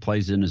 20-year-old, he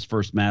plays in his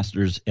first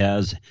Masters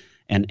as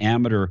an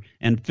amateur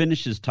and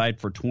finishes tied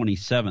for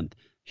 27th.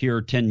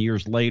 Here, 10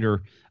 years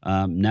later,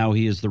 now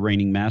he is the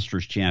reigning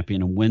Masters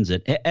champion and wins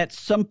it. At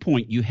some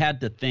point, you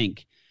had to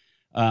think,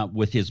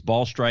 with his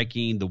ball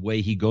striking, the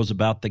way he goes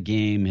about the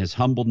game, his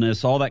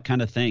humbleness, all that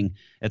kind of thing,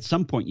 at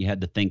some point you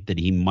had to think that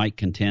he might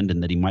contend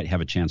and that he might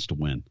have a chance to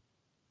win.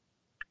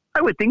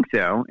 I would think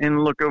so.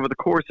 And look, over the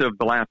course of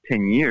the last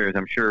 10 years,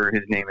 I'm sure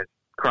his name has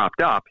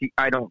cropped up.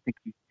 I don't think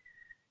he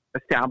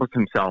established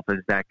himself as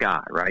that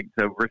guy, right?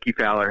 So Ricky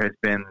Fowler has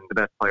been the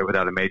best player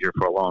without a major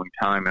for a long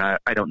time, and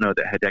I don't know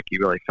that Hideki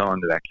really fell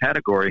into that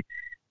category.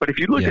 But if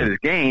you look at his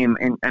game,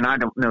 and I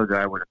don't know that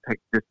I would have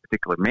picked this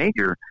particular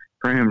major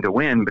for him to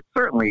win, but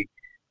certainly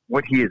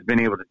what he has been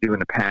able to do in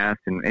the past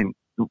and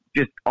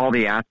just all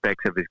the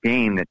aspects of his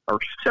game that are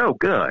so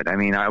good. I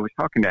mean, I was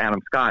talking to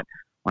Adam Scott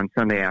on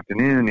Sunday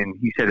afternoon, and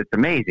he said it's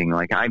amazing.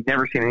 Like, I've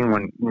never seen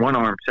anyone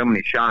one-arm so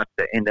many shots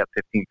that end up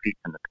 15 feet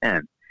from the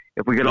pin.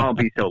 If we could all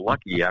be so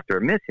lucky after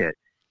a miss hit.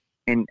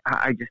 And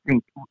I just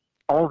think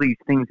all these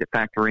things that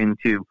factor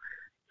into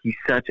he's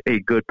such a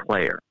good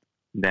player,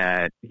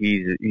 that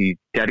he's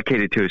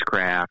dedicated to his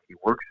craft, he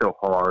works so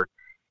hard,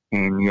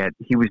 and yet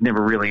he was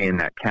never really in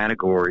that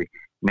category.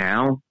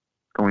 Now,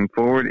 going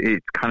forward,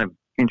 it's kind of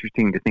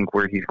interesting to think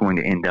where he's going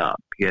to end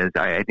up, because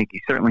I think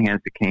he certainly has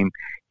the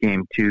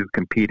game to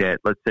compete at,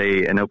 let's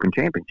say, an Open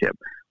Championship,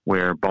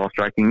 where ball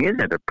striking is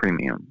at a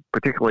premium,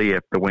 particularly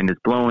if the wind is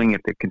blowing,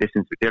 if the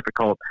conditions are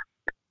difficult,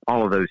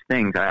 all of those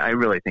things. I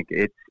really think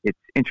it's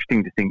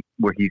interesting to think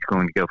where he's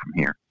going to go from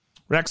here.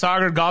 Rex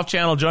Hoggard, Golf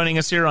Channel, joining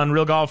us here on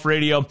Real Golf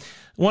Radio.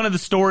 One of the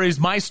stories,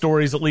 my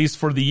stories at least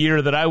for the year,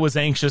 that I was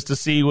anxious to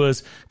see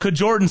was, could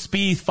Jordan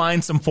Spieth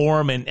find some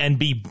form and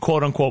be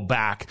quote unquote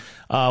back?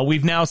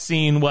 We've now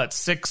seen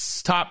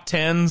 6 top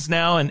 10s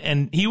now,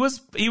 and he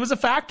was a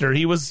factor.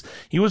 He was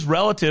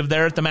relative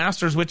there at the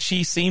Masters, which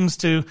he seems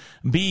to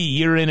be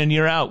year in and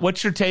year out.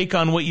 What's your take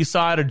on what you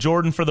saw out of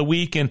Jordan for the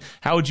week, and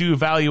how would you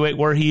evaluate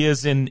where he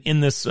is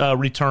in this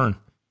return?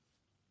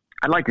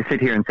 I'd like to sit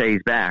here and say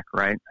he's back,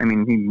 right? I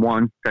mean, he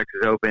won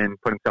Texas Open,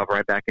 put himself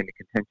right back into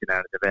contention at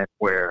an event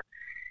where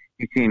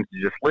he seems to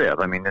just live.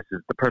 I mean, this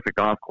is the perfect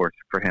golf course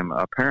for him,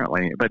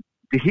 apparently. But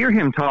to hear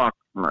him talk,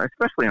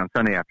 especially on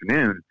Sunday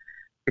afternoon,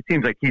 it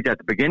seems like he's at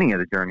the beginning of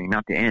the journey,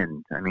 not the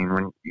end. I mean,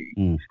 when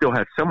he still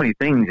has so many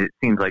things it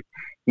seems like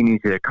he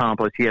needs to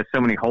accomplish. He has so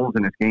many holes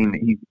in his game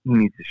that he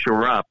needs to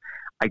shore up.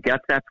 I guess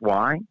that's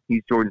why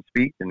he's Jordan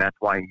Spieth, and that's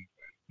why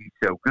he's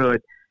so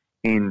good.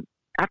 And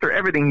after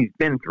everything he's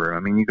been through, I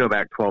mean, you go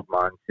back 12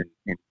 months,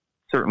 and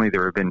certainly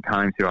there have been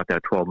times throughout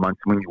that 12 months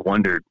when you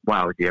wondered,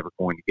 wow, is he ever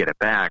going to get it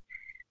back?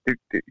 It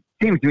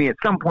seems to me at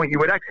some point you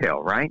would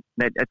exhale, right?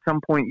 That at some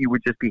point you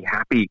would just be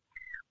happy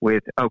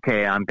with,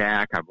 okay, I'm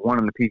back. I've won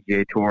on the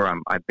PGA Tour.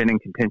 I've been in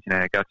contention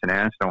at Augusta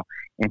National,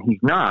 and he's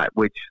not,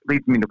 which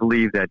leads me to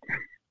believe that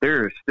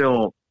there is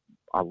still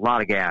a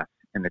lot of gas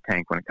in the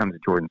tank when it comes to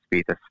Jordan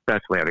Spieth,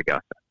 especially at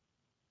Augusta.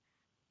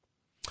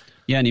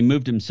 Yeah, and he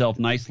moved himself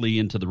nicely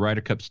into the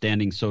Ryder Cup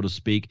standing, so to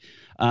speak.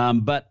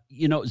 But,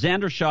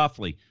 Xander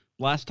Schauffele,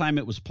 last time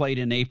it was played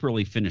in April,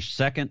 he finished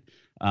second,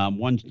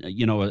 behind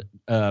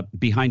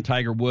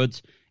Tiger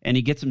Woods, and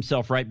he gets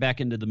himself right back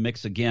into the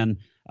mix again.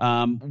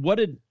 What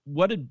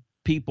did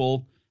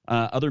people,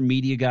 other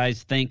media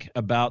guys, think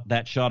about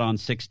that shot on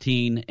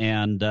 16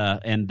 and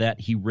that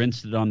he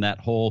rinsed it on that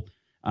hole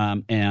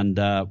and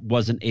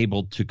wasn't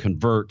able to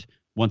convert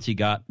once he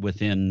got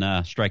within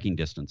striking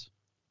distance?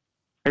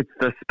 It's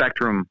the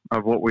spectrum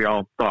of what we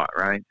all thought,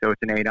 right? So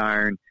it's an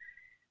 8-iron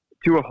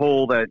to a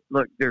hole that,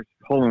 look, there's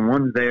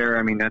hole-in-ones there.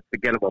 I mean, that's the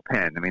gettable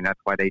pen. I mean,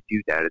 that's why they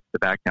do that. It's the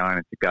back nine.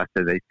 It's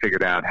Augusta. They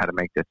figured out how to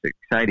make this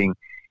exciting.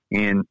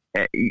 And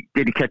did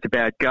he catch a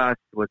bad gust?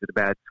 Was it a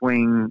bad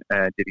swing?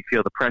 Did he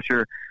feel the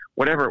pressure?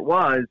 Whatever it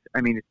was,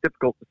 I mean, it's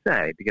difficult to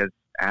say, because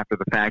after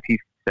the fact, he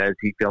says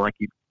he felt like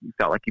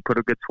he put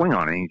a good swing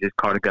on it, and he just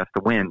caught a gust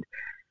of wind.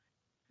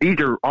 These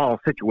are all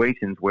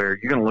situations where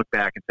you're going to look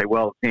back and say,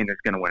 well, Xander's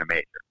going to win a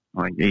major.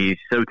 Like, he's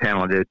so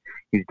talented.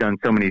 He's done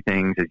so many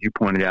things. As you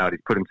pointed out, he's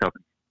put himself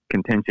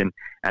in contention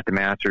at the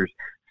Masters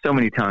so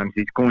many times.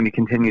 He's going to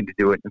continue to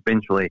do it.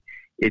 Eventually,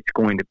 it's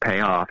going to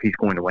pay off. He's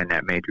going to win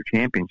that major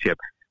championship.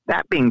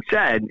 That being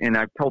said, and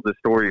I've told this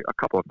story a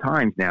couple of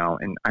times now,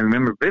 and I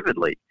remember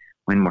vividly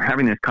when we're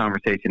having this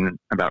conversation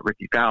about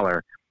Ricky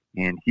Fowler,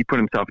 and he put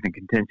himself in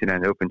contention at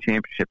an Open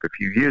Championship a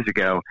few years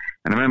ago.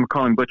 And I remember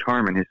calling Butch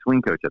Harmon, his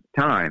swing coach at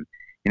the time,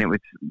 and it was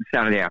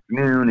Saturday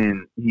afternoon,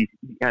 and he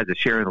has a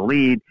share of the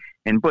lead.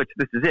 And Butch,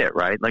 this is it,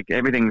 right? Like,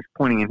 everything's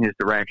pointing in his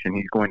direction.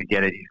 He's going to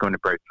get it. He's going to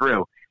break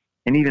through.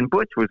 And even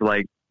Butch was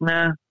like,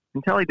 nah,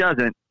 until he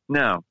doesn't,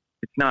 no,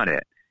 it's not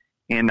it.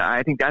 And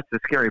I think that's the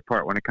scary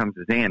part when it comes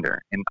to Xander.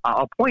 And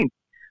I'll point,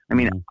 I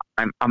mean,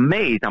 I'm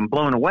amazed. I'm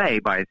blown away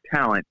by his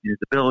talent, his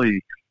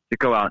ability to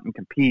go out and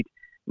compete,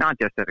 not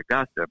just at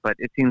Augusta, but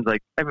it seems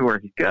like everywhere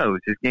he goes,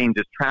 his game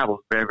just travels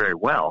very, very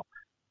well.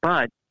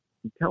 But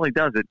until he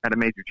does it at a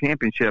major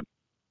championship,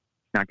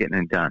 not getting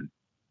it done.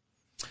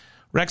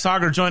 Rex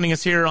Hoggard joining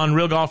us here on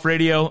Real Golf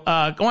Radio.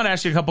 I want to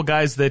ask you a couple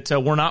guys that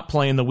were not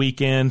playing the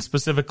weekend,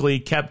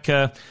 specifically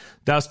Koepka,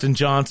 Dustin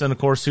Johnson, of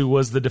course, who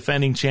was the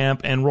defending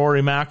champ, and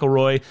Rory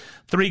McIlroy.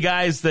 Three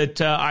guys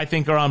that I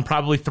think are on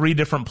probably three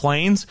different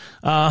planes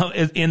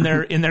in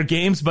their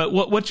games. But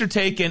what's your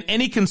take, and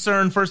any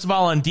concern, first of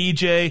all, on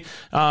DJ?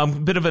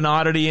 Bit of an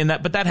oddity in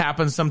that, but that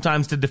happens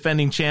sometimes to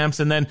defending champs.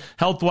 And then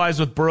health-wise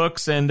with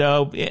Brooks, and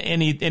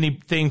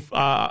anything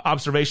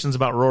observations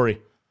about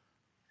Rory?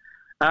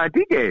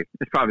 DJ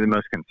is probably the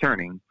most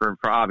concerning for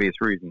obvious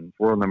reasons.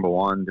 World number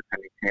one,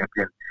 defending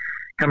champion,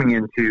 coming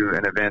into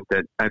an event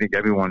that I think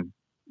everyone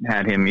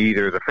had him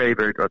either the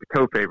favorite or the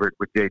co-favorite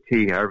with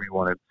JT, however you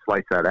want to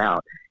slice that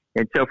out.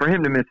 And so for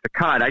him to miss the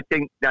cut, I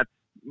think that's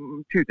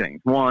two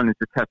things. One is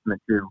a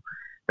testament to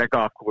that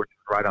golf course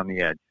is right on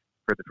the edge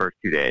for the first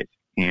 2 days.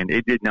 And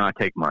it did not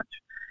take much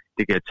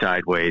to get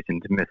sideways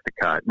and to miss the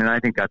cut. And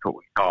I think that's what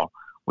we saw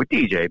with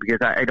DJ, because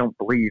I don't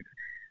believe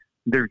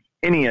there's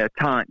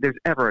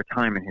ever a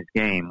time in his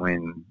game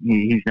when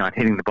he's not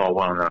hitting the ball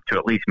well enough to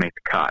at least make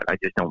the cut. I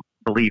just don't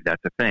believe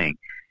that's a thing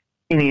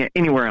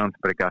anywhere else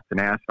but Augusta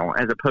National,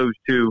 as opposed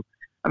to,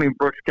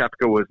 Brooks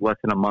Koepka was less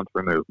than a month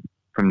removed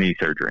from knee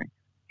surgery.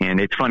 And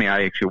it's funny,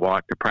 I actually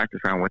walked a practice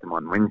round with him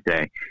on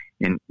Wednesday,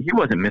 and he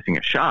wasn't missing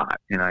a shot.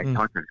 And I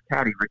talked to his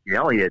caddy, Ricky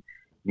Elliott,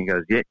 and he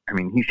goes, yeah,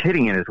 he's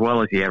hitting it as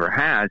well as he ever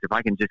has. If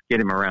I can just get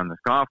him around this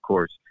golf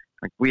course,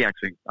 I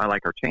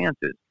like our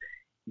chances.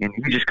 And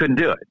he just couldn't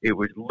do it. It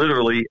was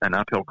literally an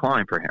uphill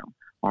climb for him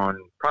on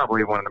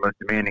probably one of the most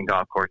demanding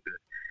golf courses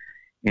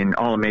in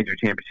all of major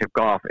championship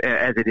golf,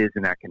 as it is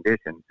in that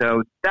condition.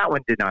 So that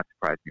one did not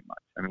surprise me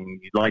much.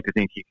 You'd like to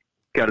think he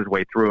got his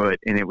way through it,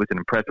 and it was an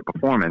impressive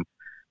performance,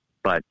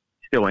 but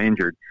still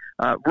injured.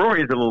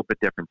 Rory is a little bit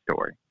different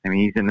story.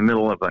 He's in the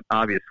middle of an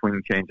obvious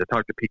swing change. I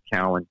talked to Pete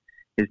Cowan,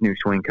 his new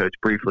swing coach,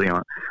 briefly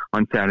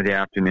on Saturday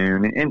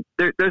afternoon, and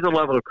there's a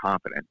level of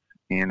confidence.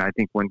 And I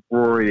think when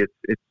Rory,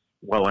 it's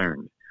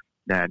well-earned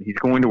that he's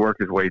going to work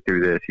his way through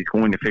this. He's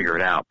going to figure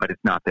it out, but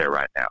it's not there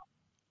right now.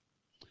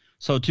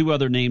 So two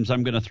other names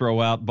I'm going to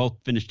throw out, both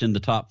finished in the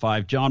top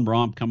five. Jon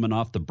Rahm, coming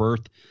off the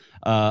birth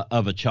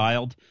of a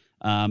child,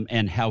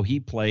 and how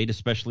he played,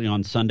 especially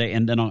on Sunday.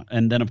 And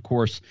then, of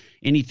course,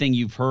 anything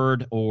you've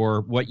heard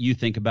or what you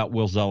think about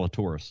Will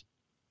Zalatoris.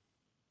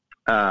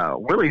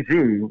 Willie Z,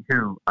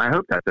 who I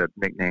hope that's a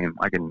nickname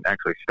I can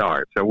actually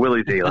start. So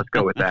Willie Z, let's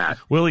go with that.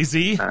 Willie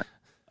Z?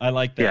 I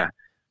like that. Yeah.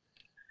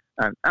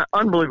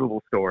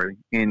 Unbelievable story.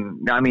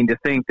 And to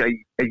think that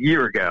a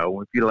year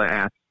ago, if you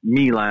asked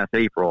me last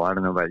April, I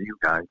don't know about you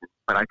guys,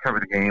 but I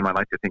cover the game. I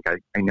like to think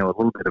I know a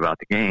little bit about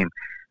the game.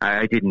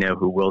 I didn't know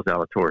who Will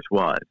Zalatoris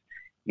was.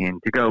 And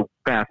to go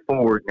fast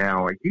forward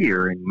now a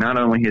year, and not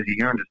only has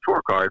he earned his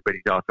tour card, but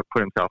he's also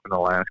put himself in the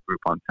last group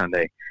on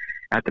Sunday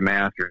at the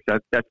Masters.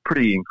 That's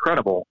pretty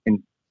incredible.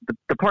 And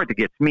the part that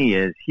gets me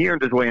is he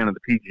earned his way onto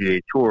the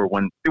PGA Tour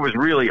when there was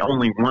really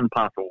only one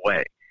possible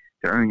way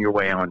to earn your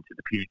way onto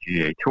the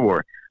PGA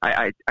Tour.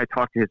 I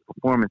talked to his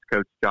performance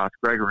coach, Josh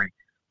Gregory,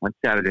 on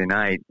Saturday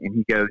night, and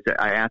he goes,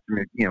 I asked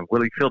him,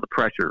 will he feel the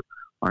pressure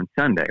on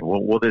Sunday?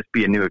 Will this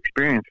be a new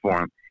experience for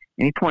him?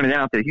 And he pointed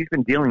out that he's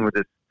been dealing with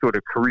this sort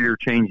of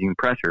career-changing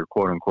pressure,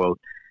 quote-unquote,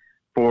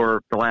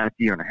 for the last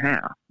year and a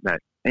half. That,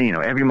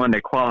 every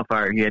Monday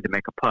qualifier, he had to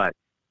make a putt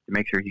to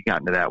make sure he got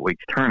into that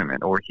week's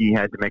tournament, or he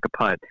had to make a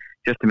putt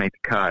just to make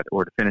the cut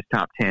or to finish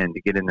top 10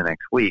 to get in the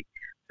next week.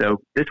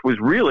 So this was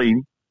really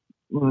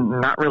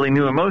not really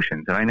new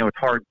emotions. And I know it's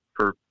hard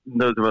for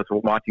those of us who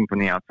are watching from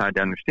the outside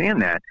to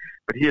understand that,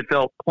 but he had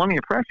felt plenty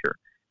of pressure.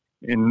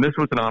 And this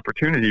was an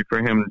opportunity for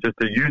him just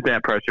to use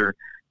that pressure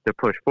to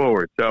push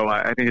forward. So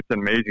I think it's an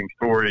amazing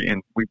story,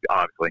 and we've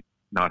obviously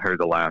not heard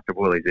the last of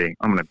Willie Z.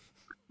 I'm going to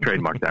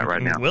trademark that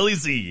right now. Willie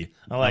Z.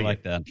 I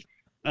like that.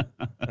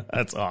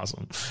 That's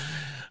awesome.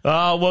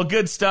 Well,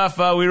 good stuff.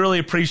 We really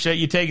appreciate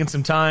you taking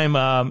some time.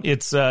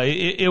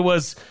 There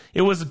was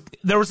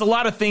a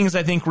lot of things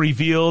I think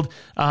revealed,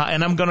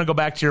 and I'm going to go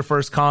back to your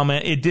first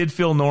comment. It did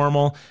feel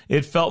normal.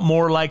 It felt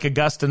more like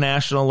Augusta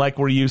National, like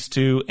we're used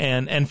to,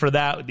 and for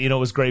that,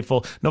 was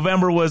grateful.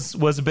 November was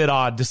a bit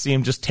odd to see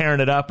him just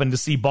tearing it up and to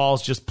see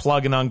balls just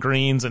plugging on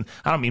greens, and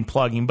I don't mean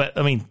plugging, but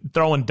I mean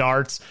throwing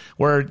darts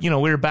where we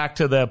were back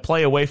to the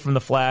play away from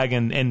the flag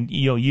and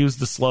use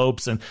the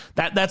slopes, and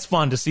that's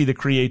fun to see the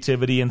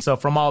creativity. And so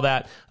from all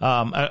that,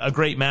 a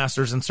great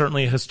Masters and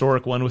certainly a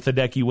historic one with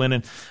Hideki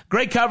winning.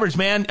 Great coverage,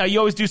 man. You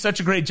always do such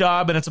a great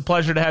job, and it's a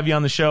pleasure to have you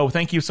on the show.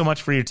 Thank you so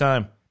much for your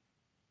time.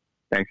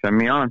 Thanks for having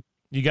me on.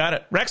 You got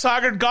it. Rex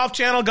Hoggard, Golf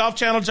Channel,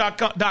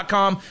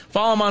 golfchannel.com.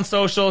 Follow him on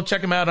social.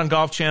 Check him out on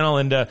Golf Channel,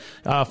 and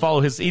follow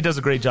his. He does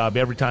a great job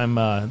every time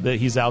that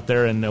he's out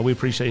there, and we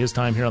appreciate his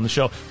time here on the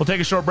show. We'll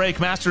take a short break.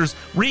 Masters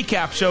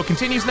Recap Show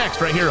continues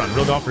next right here on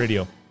Real Golf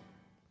Radio.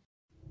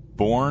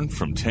 Born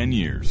from 10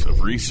 years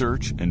of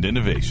research and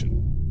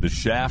innovation, the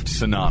shaft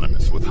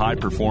synonymous with high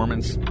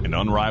performance and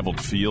unrivaled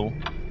feel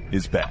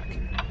is back.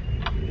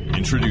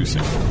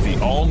 Introducing the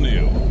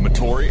all-new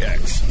Motori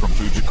X from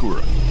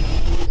Fujikura.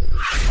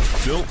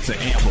 Built to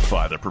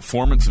amplify the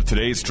performance of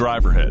today's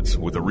driver heads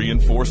with a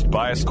reinforced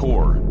bias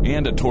core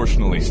and a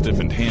torsionally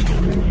stiffened handle,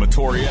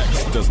 Motori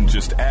X doesn't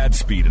just add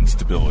speed and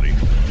stability,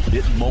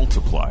 it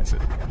multiplies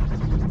it.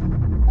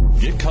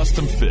 Get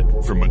custom fit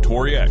from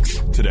Motori X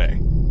today.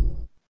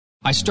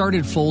 I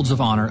started Folds of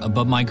Honor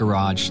above my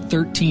garage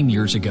 13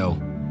 years ago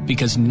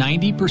because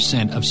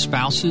 90% of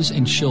spouses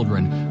and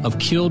children of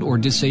killed or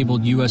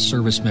disabled U.S.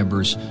 service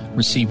members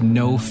receive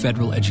no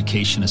federal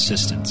education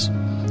assistance.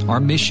 Our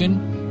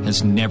mission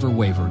has never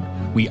wavered.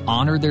 We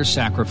honor their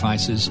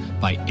sacrifices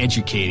by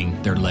educating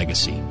their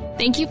legacy.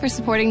 Thank you for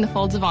supporting the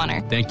Folds of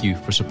Honor. Thank you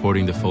for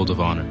supporting the Folds of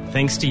Honor.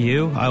 Thanks to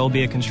you, I will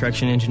be a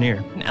construction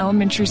engineer, an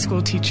elementary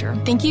school teacher.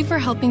 Thank you for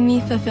helping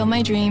me fulfill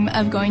my dream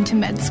of going to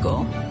med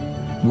school.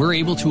 We're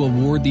able to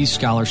award these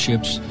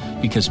scholarships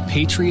because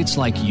patriots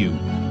like you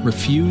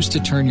refuse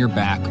to turn your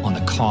back on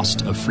the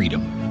cost of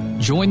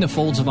freedom. Join the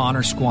Folds of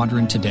Honor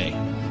Squadron today.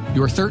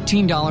 Your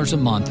 $13 a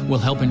month will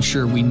help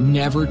ensure we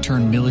never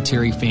turn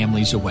military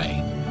families away.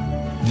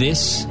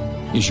 This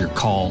is your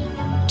call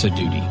to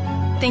duty.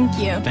 Thank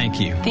you.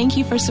 Thank you. Thank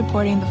you for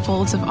supporting the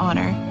Folds of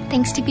Honor.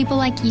 Thanks to people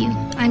like you,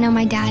 I know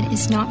my dad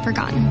is not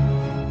forgotten.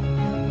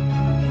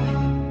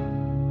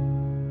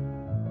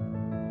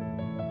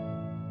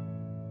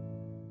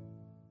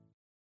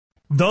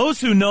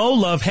 Those who know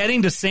love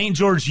heading to St.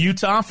 George,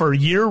 Utah for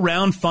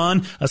year-round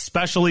fun,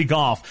 especially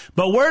golf.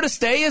 But where to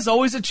stay is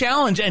always a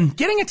challenge, and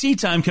getting a tee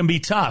time can be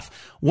tough.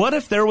 What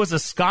if there was a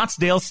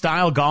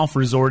Scottsdale-style golf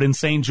resort in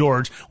St.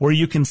 George where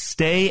you can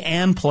stay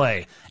and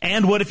play?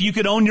 And what if you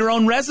could own your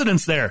own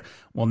residence there?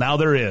 Well, now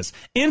there is.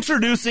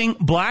 Introducing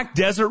Black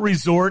Desert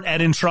Resort at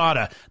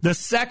Entrada. The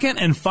second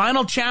and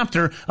final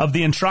chapter of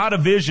the Entrada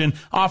vision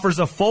offers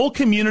a full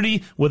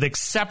community with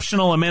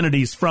exceptional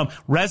amenities from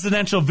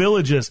residential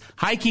villages,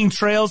 hiking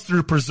trails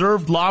through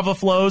preserved lava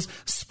flows,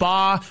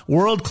 spa,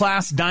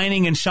 world-class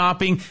dining and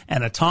shopping,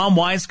 and a Tom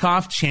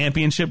Weiskopf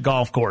championship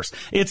golf course.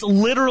 It's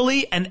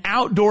literally an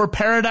outdoor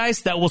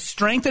paradise that will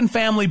strengthen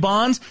family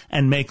bonds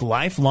and make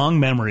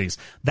lifelong memories.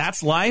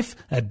 That's life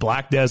at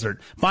Black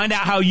Desert. Find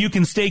out how you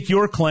can stake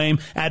your claim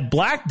at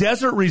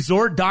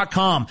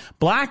blackdesertresort.com.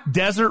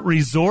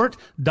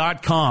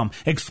 blackdesertresort.com.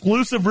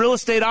 Exclusive real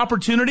estate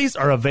opportunities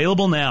are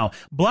available now.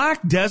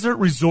 Black Desert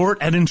Resort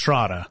at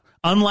Entrada.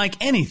 Unlike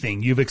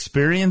anything you've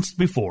experienced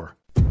before.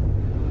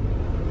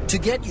 To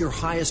get your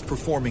highest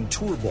performing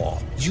tour ball,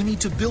 you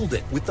need to build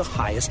it with the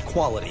highest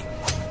quality.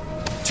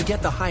 To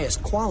get the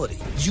highest quality,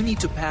 you need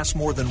to pass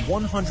more than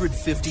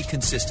 150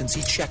 consistency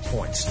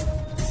checkpoints.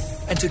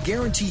 And to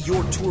guarantee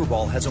your tour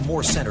ball has a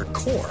more centered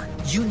core,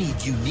 you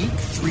need unique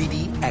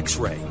 3D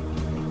X-ray.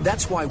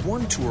 That's why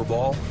one tour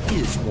ball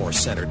is more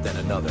centered than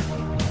another.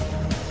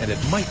 And it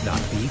might not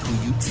be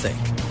who you'd think.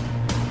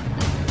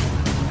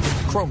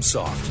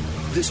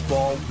 ChromeSoft. This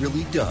ball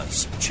really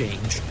does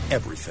change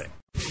everything.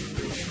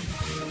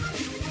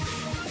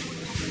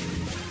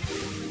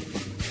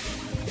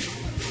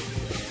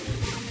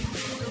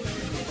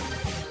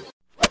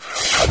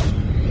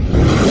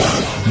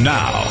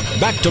 Now,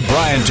 back to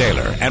Brian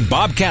Taylor and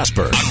Bob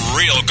Casper on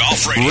Real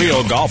Golf Radio.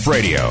 Real Golf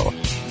Radio. All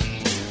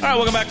right,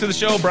 welcome back to the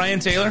show. Brian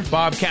Taylor,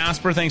 Bob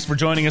Casper, thanks for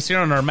joining us here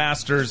on our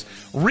Masters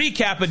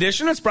Recap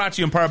Edition. It's brought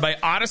to you in part by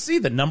Odyssey,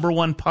 the number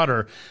one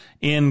putter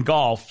in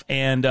golf.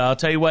 And I'll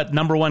tell you what,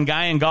 number one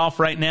guy in golf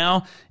right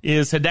now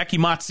is Hideki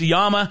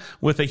Matsuyama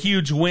with a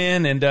huge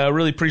win. And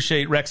really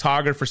appreciate Rex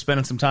Hoggard for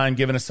spending some time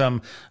giving us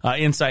some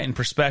insight and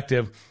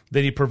perspective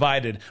that he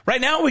provided.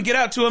 Right now, we get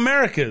out to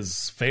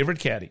America's favorite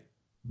caddy.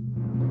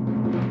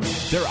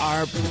 There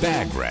are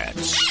bag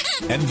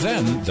rats, and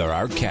then there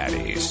are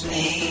caddies.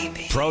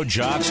 Baby. Pro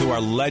jocks who are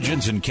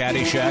legends in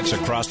caddy shacks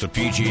across the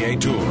PGA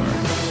Tour.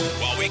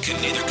 While we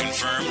can neither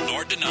confirm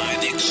nor deny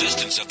the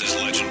existence of this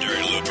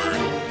legendary looper,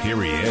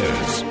 here he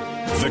is,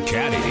 the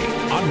Caddy,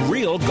 on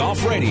Real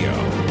Golf Radio.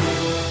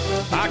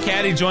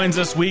 Caddy joins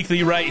us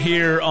weekly right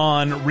here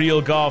on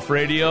Real Golf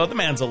Radio. The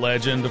man's a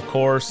legend, of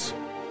course.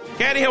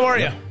 Caddy, how are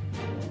you?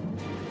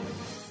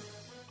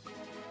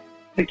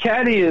 The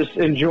Caddy is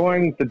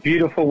enjoying the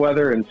beautiful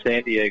weather in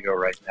San Diego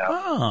right now.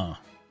 Oh,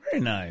 very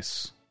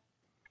nice.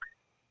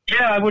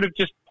 Yeah, I would have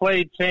just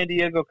played San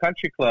Diego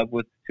Country Club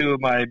with two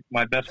of my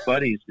best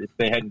buddies if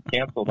they hadn't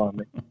canceled on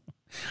me.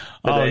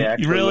 They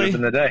actually really?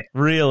 In the day.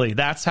 Really?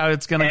 That's how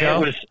it's going to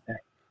go? It was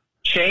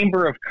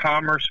Chamber of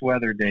Commerce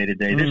weather day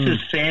today. This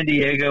is San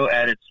Diego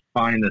at its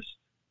finest.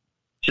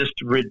 Just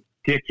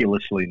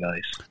ridiculously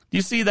nice. Do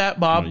you see that,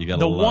 Bob?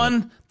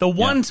 The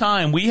one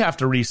time we have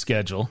to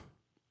reschedule.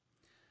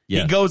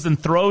 Yes. He goes and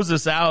throws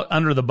us out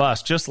under the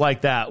bus just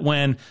like that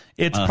when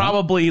it's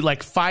probably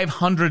like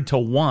 500 to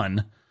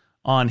 1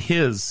 on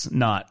his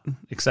not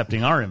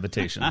accepting our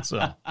invitation.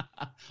 So,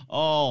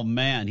 oh,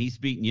 man, he's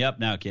beating you up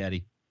now,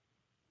 Caddy.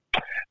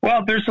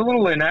 Well, there's a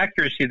little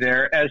inaccuracy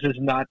there, as is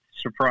not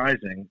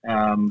surprising.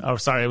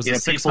 Sorry, it was a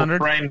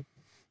 600?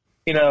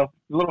 A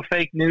little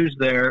fake news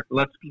there.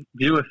 Let's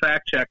do a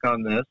fact check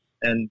on this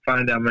and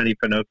find out how many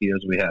Pinocchios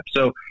we have.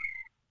 So,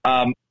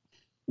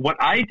 what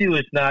I do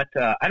is not,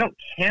 I don't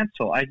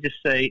cancel. I just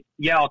say,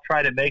 yeah, I'll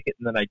try to make it,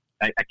 and then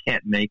I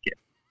can't make it.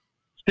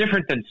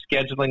 different than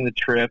scheduling the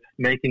trip,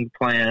 making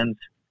plans.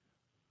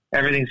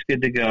 Everything's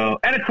good to go.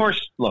 And of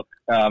course, look,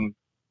 it's all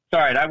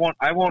right. I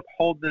won't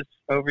hold this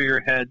over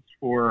your heads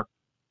for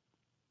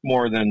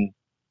more than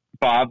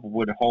Bob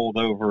would hold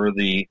over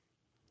the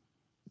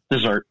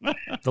dessert.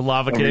 The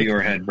lava over cake.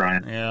 your head,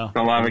 Brian. Yeah.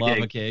 The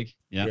lava cake.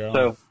 Yeah.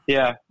 So,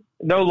 yeah,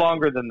 no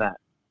longer than that.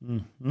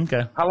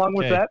 Okay. How long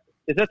was that?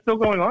 Is that still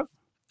going on?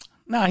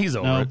 Nah, he's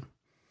over it.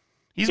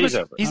 He's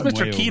over it. He's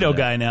Mr. Keto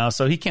guy now,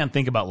 so he can't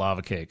think about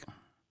lava cake.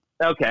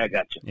 Okay, I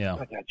got you. Yeah. I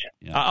got you.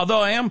 Yeah.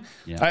 Although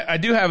I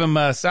do have him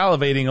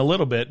salivating a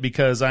little bit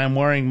because I am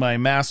wearing my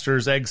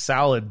Masters egg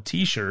salad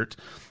T-shirt,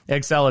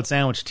 egg salad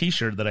sandwich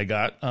T-shirt that I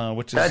got,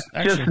 which is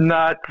that does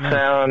not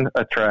sound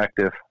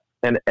attractive.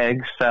 An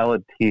egg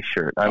salad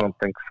T-shirt? I don't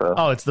think so.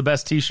 Oh, it's the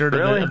best T-shirt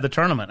Really? of the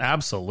tournament.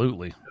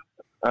 Absolutely.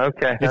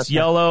 Okay. It's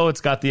yellow.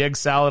 It's got the egg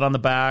salad on the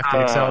back. The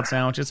egg salad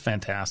sandwich. It's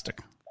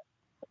fantastic.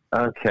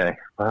 Okay.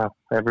 Wow.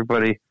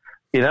 Everybody,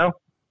 you know.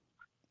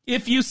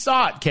 If you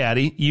saw it,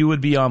 Caddy, you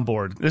would be on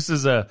board. This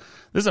is a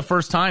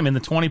first time in the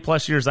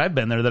 20+ years I've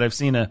been there that I've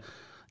seen an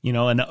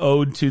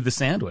ode to the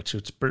sandwich.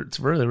 It's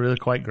really, really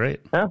quite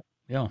great. Yeah.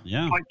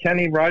 Yeah. Like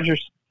Kenny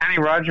Rogers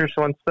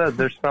once said,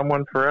 there's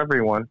someone for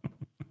everyone.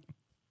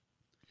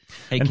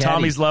 Hey, and Caddy,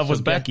 Tommy's love was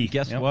so Becky.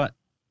 Guess what?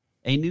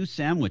 A new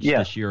sandwich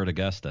this year at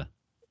Augusta.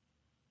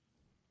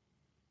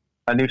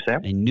 A new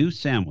sandwich? A new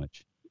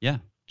sandwich. Yeah.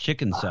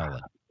 Chicken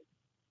salad.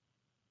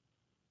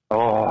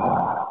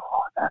 Oh,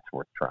 that's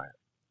worth trying.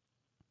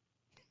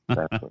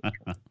 That's worth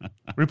trying.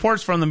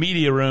 Reports from the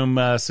media room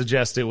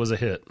suggest it was a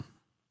hit.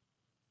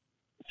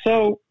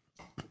 So,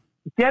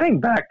 getting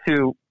back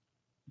to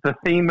the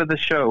theme of the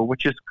show,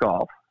 which is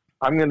golf,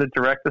 I'm going to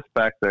direct us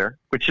back there,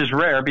 which is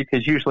rare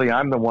because usually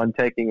I'm the one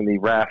taking the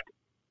raft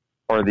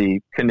or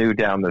the canoe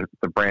down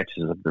the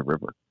branches of the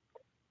river.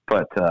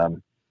 But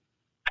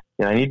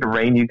I need to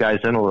rein you guys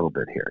in a little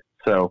bit here.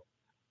 So,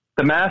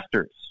 the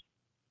Masters,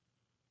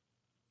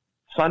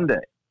 Sunday,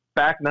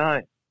 back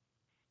nine.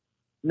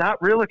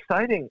 Not real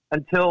exciting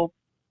until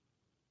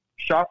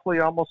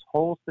Schauffele almost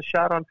holes the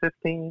shot on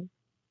 15.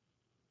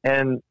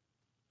 And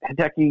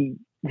Hideki,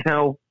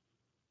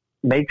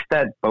 makes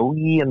that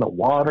bogey in the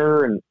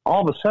water. And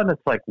all of a sudden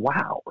it's like,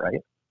 wow, right?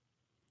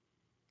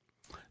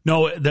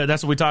 No,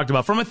 that's what we talked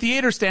about. From a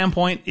theater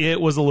standpoint, it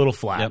was a little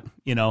flat.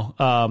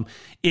 Yep.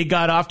 It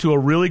got off to a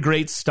really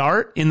great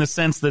start in the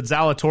sense that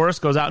Zalatoris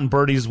goes out and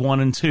birdies 1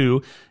 and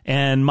 2,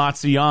 and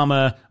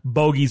Matsuyama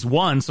bogeys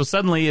 1. So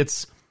suddenly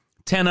it's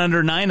 10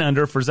 under, 9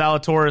 under for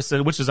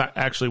Zalatoris, which is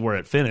actually where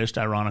it finished,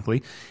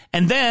 ironically.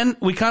 And then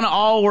we kind of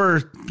all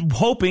were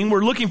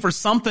we're looking for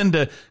something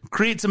to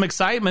create some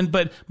excitement,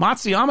 but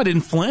Matsuyama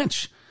didn't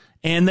flinch.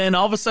 And then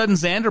all of a sudden,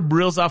 Xander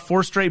reels off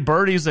 4 straight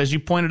birdies, as you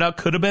pointed out,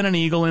 could have been an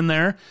eagle in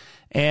there,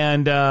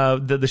 and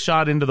the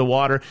shot into the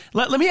water.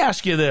 Let me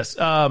ask you this.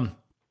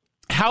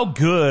 How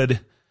good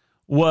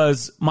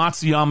was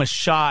Matsuyama's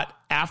shot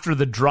after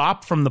the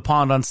drop from the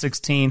pond on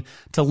 16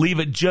 to leave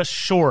it just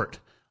short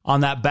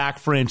on that back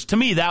fringe? To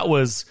me, that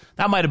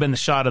might have been the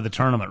shot of the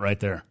tournament right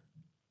there.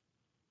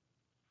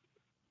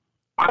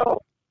 I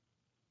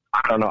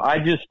don't know. I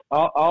just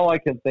all I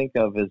can think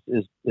of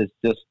is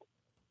just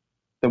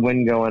the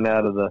wind going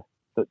out of the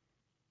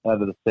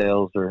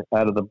sails or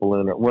out of the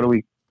balloon, or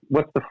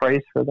what's the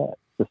phrase for that?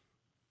 Just,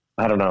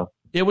 I don't know.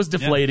 It was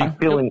deflating.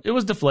 Yeah, it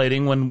was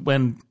deflating when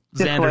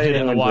Xander hit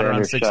it in the water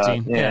on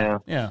 16.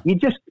 Yeah. You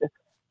just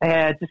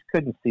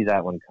couldn't see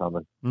that one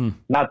coming.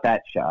 Not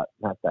that shot.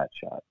 That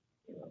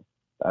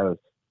was,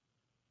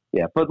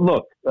 yeah. But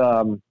look,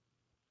 I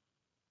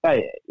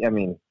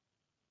mean,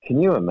 can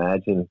you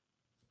imagine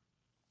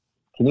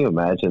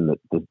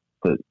that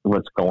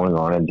what's going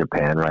on in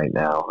Japan right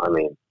now? I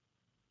mean,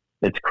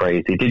 it's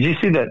crazy. Did you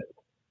see that?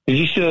 Did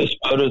you see those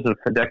photos of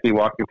Hideki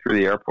walking through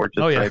the airport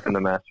just draping the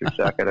Masters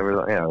jacket?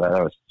 Everything. Yeah,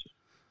 that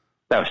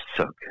was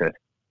so good.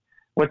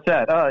 What's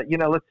that?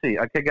 Let's see.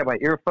 I got my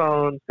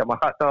earphones, got my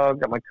hot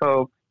dog, got my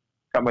Coke,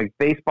 got my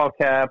baseball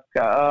cap,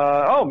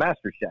 got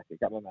Masters jacket.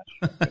 Got my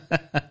Masters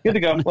jacket. Good to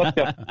go. Let's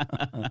go.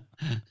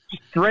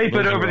 Drape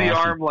it over the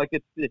arm like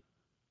it's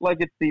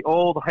the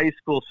old high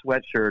school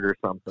sweatshirt or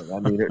something. I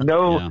mean,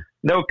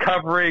 no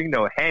covering,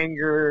 no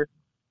hanger.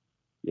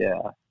 Yeah.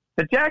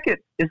 Is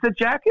the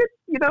jacket,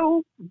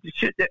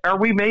 are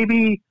we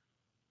maybe,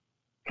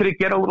 could it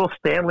get a little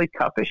Stanley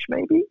Cup-ish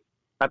maybe?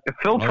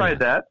 Phil tried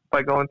that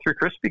by going through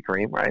Krispy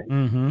Kreme, right?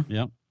 Mm-hmm.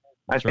 Yep.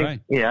 I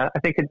think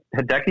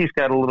Hideki's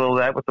got a little of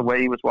that with the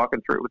way he was walking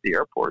through it with the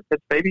airport.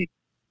 It's maybe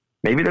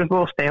there's a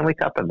little Stanley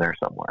Cup in there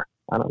somewhere.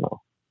 I don't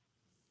know.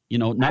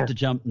 Not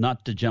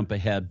to jump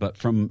ahead, but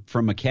from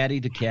a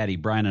caddy to caddy,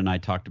 Brian and I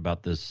talked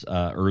about this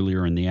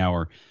earlier in the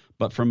hour,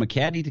 but from a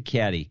caddy to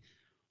caddy,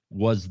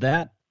 was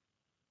that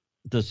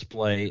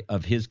display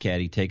of his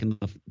caddy taking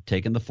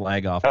the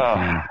flag off the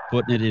fan,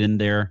 putting it in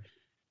there,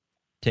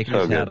 taking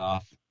his hat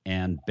off,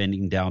 and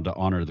bending down to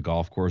honor the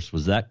golf course?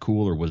 Was that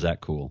cool, or was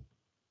that cool?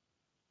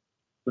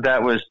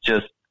 That was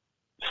just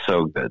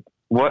so good.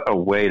 What a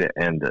way to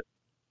end it.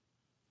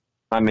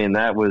 I mean,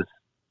 that was,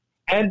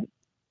 and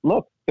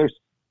look,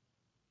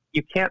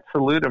 you can't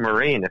salute a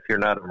Marine if you're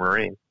not a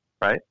Marine,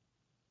 right?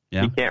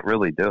 Yeah. You can't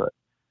really do it.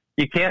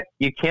 You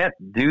can't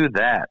do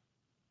that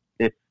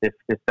if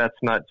that's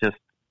not just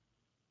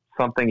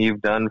something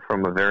you've done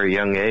from a very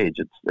young age.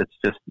 It's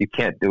just, you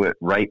can't do it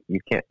right. You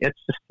can't. It's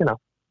just,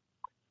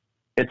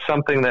 it's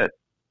something that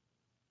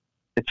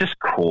it's just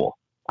cool.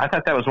 I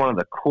thought that was one of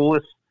the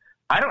coolest.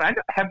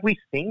 Have we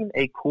seen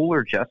a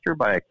cooler gesture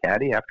by a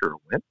caddy after a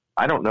win?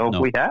 I don't know if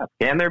we have.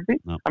 Can there be?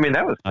 No. I mean,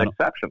 that was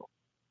exceptional.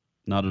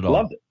 Not at all.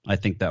 Loved it. I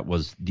think that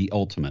was the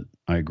ultimate.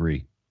 I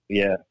agree.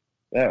 Yeah,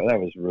 that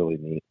was really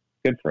neat.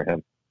 Good for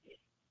him.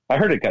 I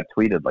heard it got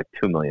tweeted like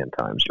 2 million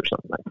times or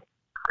something.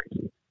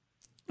 Crazy.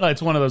 Well,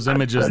 it's one of those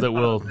images that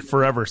will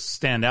forever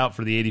stand out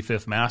for the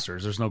 85th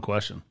Masters. There's no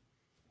question.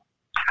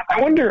 I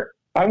wonder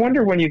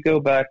when you go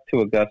back to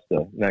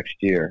Augusta next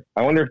year,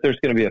 I wonder if there's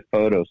going to be a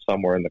photo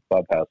somewhere in the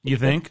clubhouse. You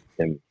think?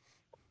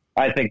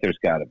 I think there's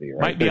got to be,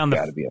 right? Might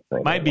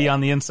be on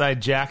the inside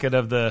jacket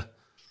of the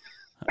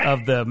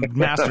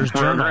Masters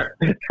Journal.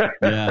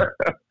 Yeah.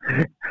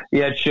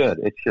 Yeah, it should.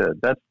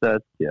 That's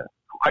yeah.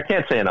 I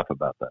can't say enough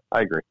about that.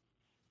 I agree.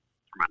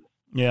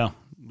 Yeah.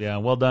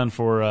 Well done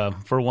for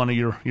one of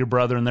your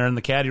brethren there in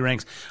the caddy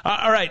ranks.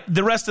 All right,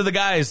 the rest of the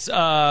guys.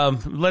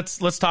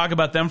 Let's talk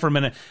about them for a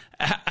minute.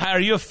 Are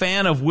you a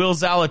fan of Will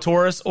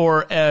Zalatoris,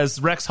 or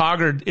as Rex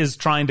Hoggard is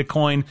trying to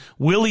coin,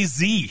 Willie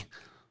Z?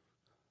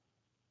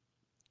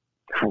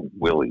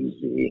 Willie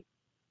Z.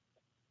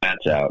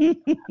 That's out.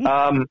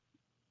 I'm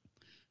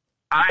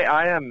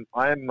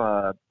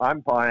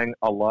buying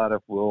a lot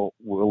of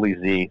Willie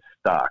Z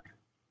stock.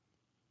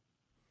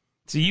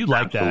 So you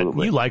like Absolutely.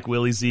 That. You like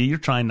Willie Z. You're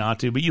trying not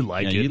to, but you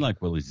like it. Yeah, you like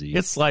Willie Z.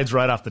 It slides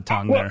right off the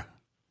tongue there.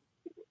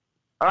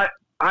 I'm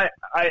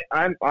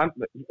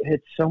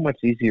it's so much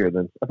easier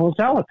than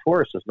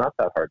Zalatoris is not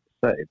that hard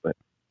to say, but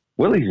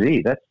Willie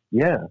Z,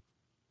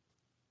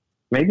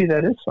 maybe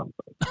that is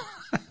something.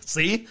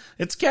 See?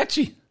 It's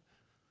catchy.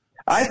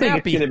 I think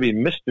it's going to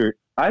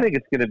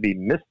be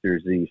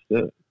Mr. Z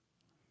soon.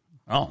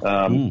 Oh.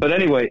 But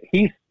anyway,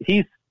 he's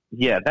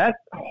that's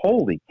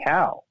holy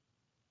cow.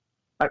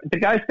 The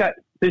guy's got.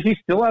 Does he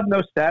still have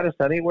no status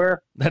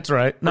anywhere? That's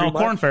right. No,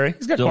 Corn Ferry.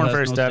 He's got Corn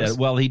Ferry status.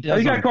 Well, he does.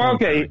 He got Corn.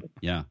 Okay.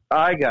 Yeah.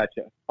 I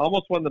gotcha.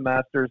 Almost won the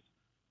Masters.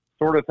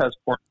 Sort of has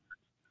Corn.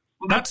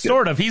 Well, not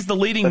sort of. He's the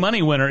leading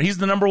money winner. He's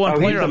the number one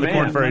player on the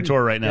Corn Ferry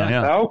Tour right now.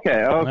 Yeah. Okay.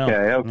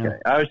 Yeah.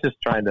 I was just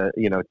trying to,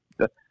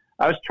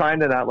 I was trying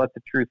to not let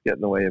the truth get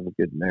in the way of a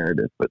good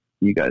narrative, but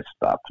you guys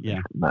stopped me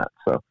from that.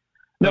 So,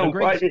 no, a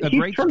great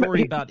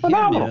story about him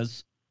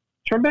is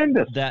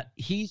tremendous that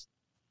he's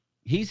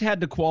had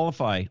to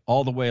qualify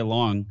all the way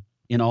along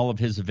in all of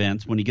his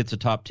events. When he gets a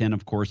top 10,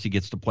 of course, he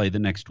gets to play the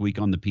next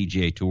week on the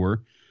PGA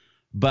Tour.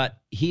 But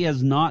he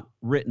has not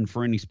written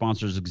for any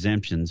sponsors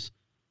exemptions,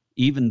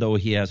 even though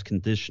he has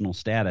conditional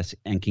status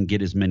and can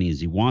get as many as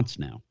he wants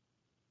now.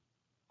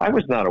 I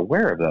was not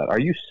aware of that.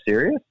 Are you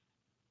serious?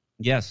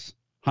 Yes,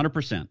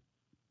 100%.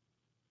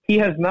 He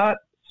has not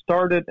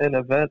started an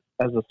event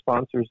as a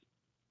sponsor's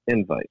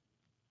invite.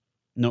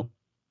 Nope.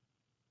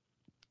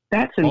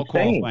 That's insane.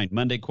 Qualifying,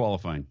 Monday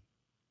qualifying.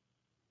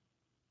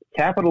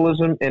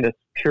 Capitalism in its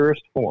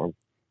purest form.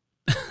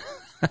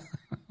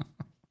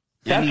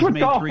 That's what made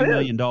golf $3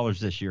 million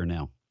this year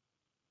now.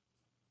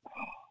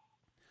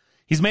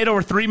 He's made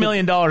over $3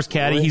 million,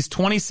 Caddy. He's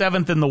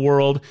 27th in the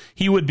world.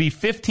 He would be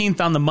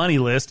 15th on the money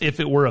list if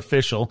it were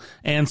official,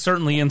 and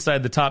certainly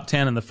inside the top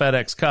 10 in the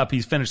FedEx Cup.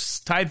 He's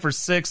finished tied for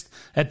 6th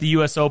at the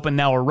U.S. Open,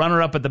 now a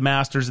runner-up at the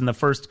Masters in the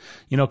first,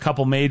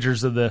 couple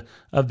majors of the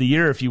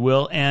year, if you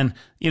will. And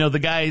the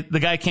guy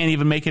can't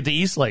even make it to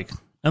Eastlake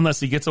unless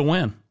he gets a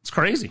win. It's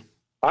crazy.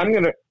 I'm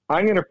gonna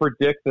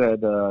predict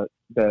that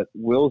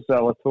Will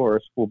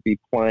Zalatoris will be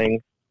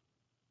playing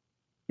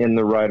in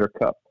the Ryder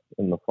Cup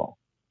in the fall.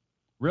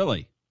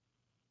 Really?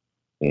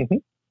 Mm-hmm.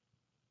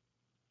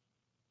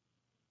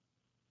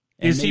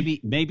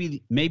 And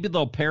maybe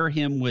they'll pair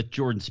him with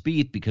Jordan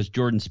Spieth, because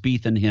Jordan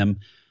Spieth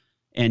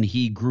and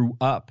he grew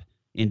up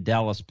in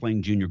Dallas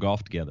playing junior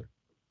golf together.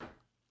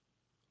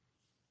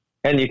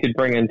 And you could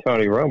bring in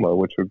Tony Romo,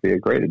 which would be a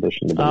great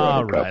addition to the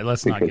Ryder Cup. All right,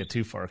 let's not get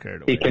too far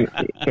carried away. He can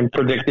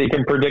predict.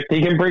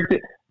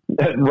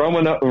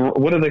 Romo,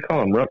 what do they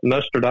call him?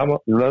 Nostradamus?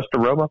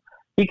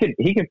 He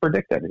can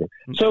predict everything.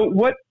 So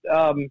what?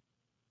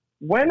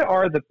 When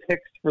are the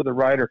picks for the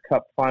Ryder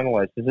Cup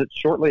finalized? Is it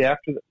shortly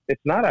after?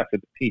 It's not after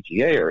the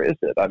PGA, or is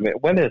it? I mean,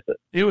 when is it?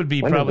 It would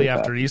be probably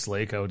after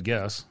Eastlake, I would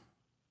guess.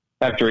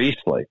 After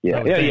Eastlake,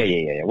 yeah.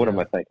 What am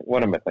I thinking?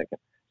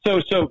 So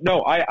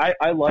no,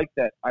 I like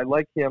that. I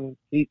like him.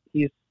 He's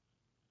a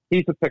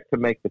pick to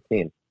make the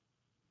team,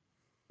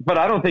 but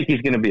I don't think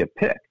he's going to be a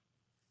pick.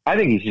 I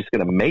think he's just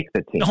going to make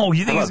the team. Oh,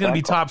 you think he's going to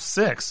be top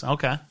 6?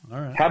 Okay, all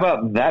right. How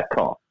about that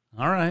call?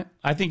 All right.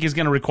 I think he's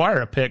going to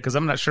require a pick because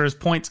I'm not sure his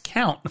points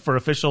count for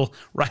official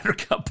Ryder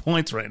Cup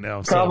points right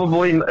now. So.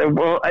 Probably.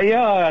 Well,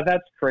 yeah,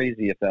 that's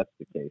crazy if that's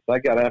the case. I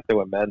got to have to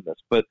amend this,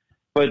 but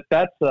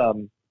that's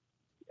I'm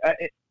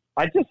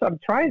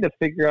trying to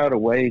figure out a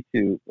way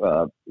to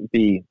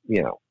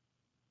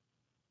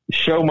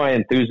show my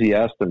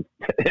enthusiasm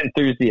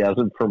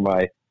for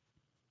my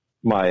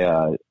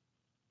my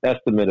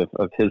estimate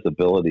of his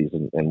abilities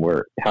and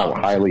how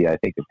highly I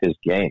think of his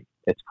game.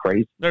 It's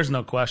crazy. There's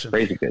no question.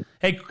 Crazy good.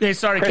 Hey,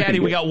 sorry, Crazy Caddy,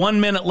 good. we got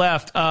 1 minute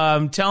left.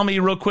 Tell me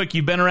real quick,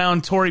 you've been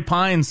around Torrey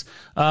Pines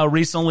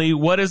recently.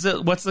 How's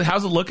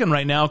it looking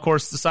right now? Of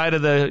course, the side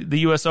of the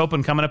U.S.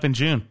 Open coming up in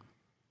June.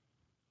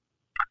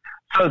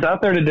 So I was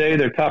out there today.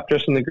 They're top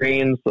dressing the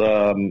greens.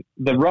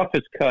 The rough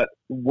is cut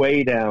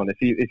way down.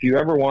 If you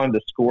ever wanted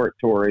to score at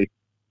Torrey,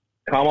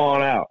 come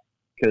on out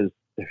because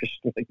there's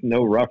like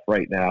no rough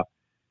right now.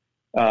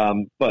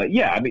 But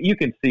yeah, I mean, you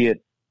can see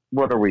it.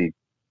 What are we?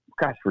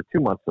 Gosh, we're 2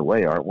 months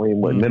away, aren't we?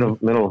 What,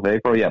 middle of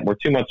April? Yeah, we're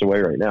 2 months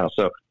away right now.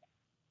 So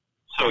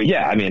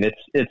yeah, I mean,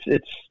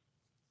 it's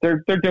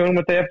they're doing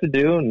what they have to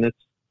do, and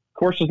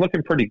course is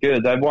looking pretty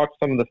good. I've walked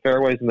some of the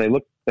fairways, and they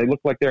look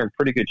like they're in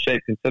pretty good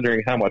shape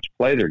considering how much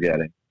play they're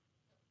getting.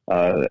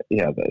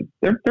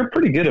 They're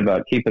pretty good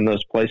about keeping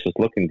those places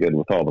looking good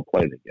with all the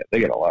play they get. They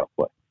get a lot of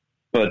play,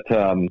 but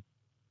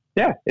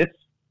yeah, it's.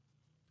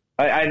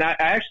 I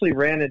actually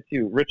ran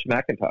into Rich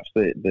McIntosh,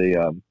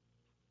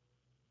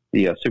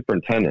 the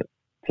superintendent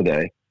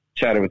today,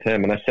 chatted with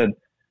him, and I said,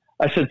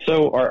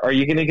 so are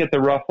you going to get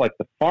the rough like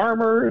the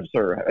farmers?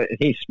 And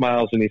he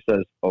smiles and he says,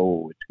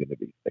 oh, it's going to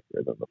be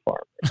thicker than the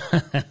farmers.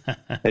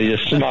 And he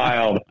just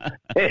smiled.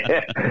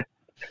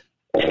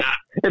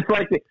 It's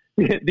like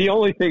the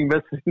only thing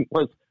missing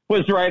was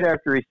right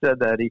after he said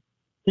that, he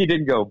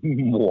didn't go,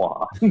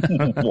 mwah,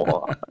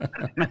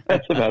 mwah.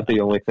 That's about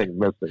the only thing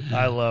missing.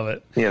 I love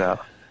it.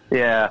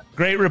 Yeah.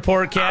 Great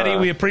report, Caddy.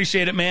 We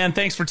appreciate it, man.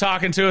 Thanks for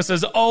talking to us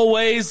as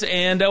always,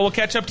 and we'll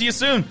catch up to you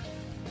soon.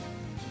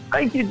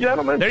 Thank you,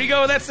 gentlemen. There you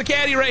go. That's the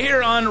Caddy right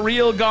here on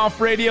Real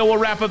Golf Radio. We'll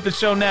wrap up the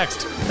show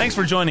next. Thanks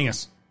for joining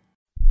us.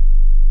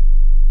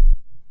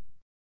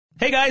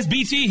 Hey guys,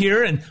 BT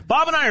here, and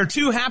Bob and I are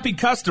two happy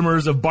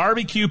customers of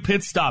Barbecue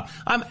Pit Stop.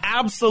 I'm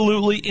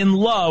absolutely in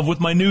love with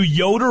my new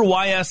Yoder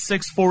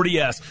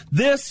YS640S.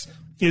 This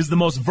is the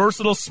most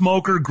versatile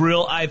smoker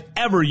grill I've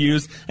ever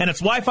used, and its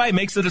Wi-Fi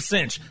makes it a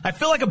cinch. I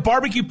feel like a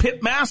barbecue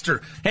pit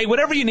master. Hey,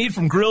 whatever you need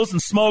from grills and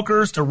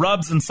smokers to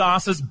rubs and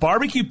sauces,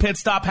 Barbecue Pit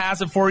Stop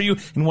has it for you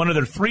in one of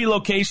their 3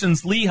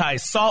 locations, Lehigh,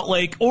 Salt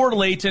Lake, or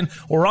Layton,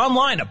 or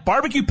online at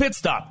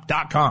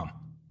barbecuepitstop.com.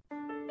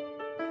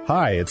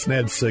 Hi, it's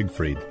Ned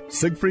Siegfried.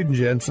 Siegfried &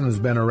 Jensen has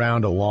been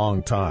around a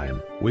long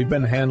time. We've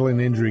been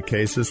handling injury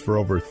cases for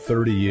over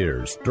 30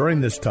 years. During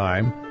this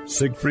time,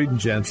 Siegfried &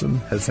 Jensen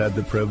has had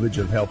the privilege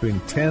of helping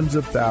tens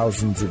of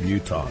thousands of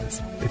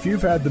Utahns. If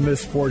you've had the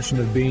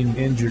misfortune of being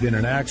injured in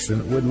an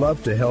accident, we'd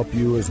love to help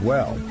you as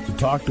well. To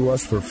talk to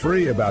us for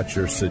free about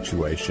your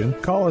situation,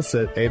 call us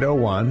at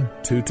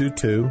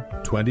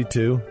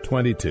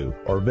 801-222-2222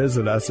 or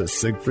visit us at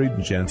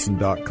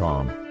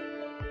siegfriedandjensen.com.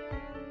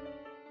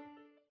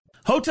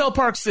 Hotel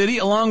Park City,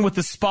 along with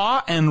the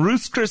spa and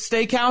Ruth's Chris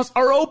Steakhouse,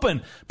 are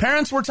open.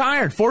 Parents were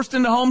tired, forced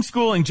into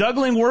homeschooling,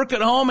 juggling work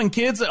at home and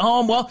kids at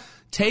home. Well,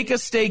 take a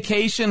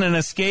staycation and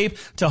escape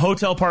to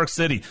Hotel Park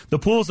City. The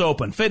pool's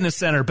open, fitness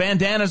center,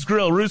 Bandanas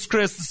Grill, Ruth's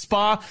Chris, the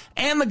spa,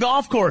 and the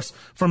golf course.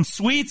 From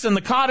suites and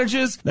the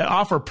cottages that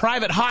offer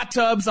private hot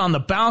tubs on the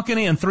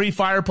balcony and 3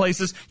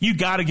 fireplaces, you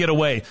gotta get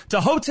away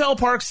to Hotel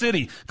Park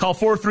City. Call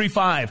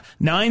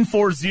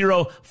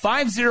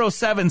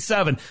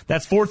 435-940-5077.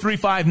 That's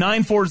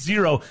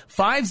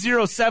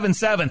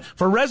 435-940-5077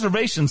 for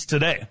reservations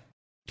today.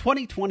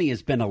 2020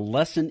 has been a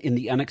lesson in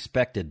the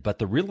unexpected, but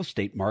the real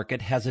estate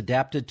market has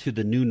adapted to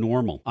the new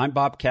normal. I'm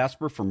Bob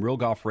Casper from Real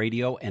Golf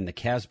Radio and the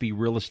Casby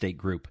Real Estate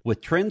Group.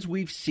 With trends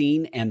we've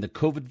seen and the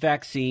COVID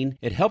vaccine,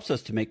 it helps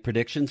us to make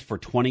predictions for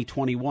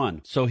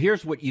 2021. So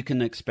here's what you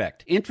can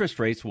expect. Interest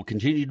rates will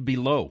continue to be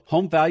low.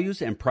 Home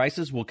values and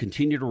prices will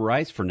continue to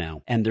rise for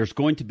now, and there's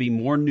going to be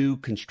more new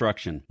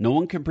construction. No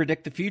one can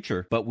predict the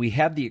future, but we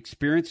have the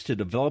experience to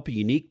develop a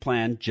unique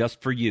plan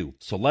just for you.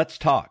 So let's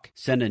talk.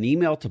 Send an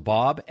email to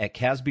Bob at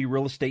CasbyRealEstate.com.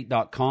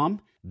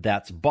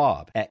 That's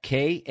Bob at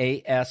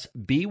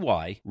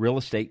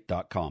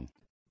KASBYRealEstate.com.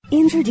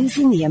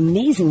 Introducing the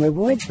Amazing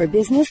Rewards for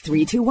Business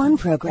 321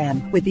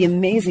 program. With the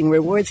Amazing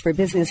Rewards for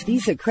Business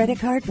Visa credit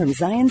card from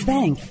Zions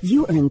Bank,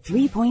 you earn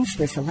 3 points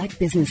for select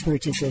business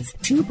purchases,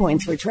 2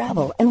 points for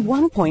travel, and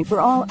 1 point for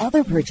all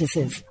other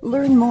purchases.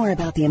 Learn more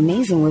about the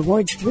Amazing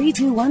Rewards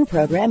 321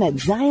 program at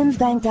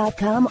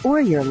ZionsBank.com or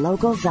your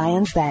local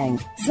Zions Bank.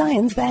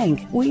 Zions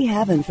Bank, we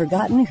haven't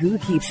forgotten who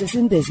keeps us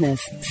in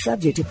business.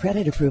 Subject to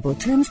credit approval,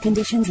 terms,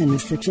 conditions, and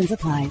restrictions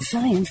apply.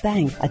 Zions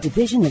Bank, a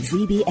division of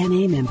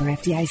ZBNA member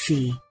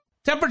FDIC.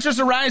 Temperatures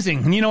are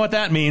rising, and you know what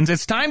that means.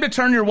 It's time to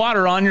turn your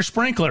water on your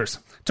sprinklers.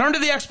 Turn to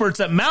the experts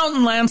at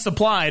Mountain Land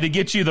Supply to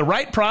get you the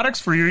right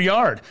products for your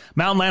yard.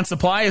 Mountain Land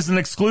Supply is an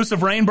exclusive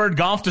Rainbird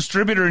golf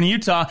distributor in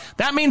Utah.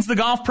 That means the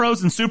golf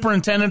pros and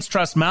superintendents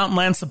trust Mountain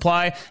Land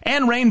Supply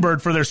and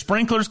Rainbird for their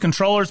sprinklers,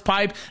 controllers,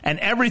 pipe, and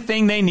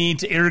everything they need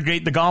to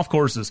irrigate the golf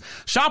courses.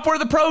 Shop where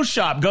the pros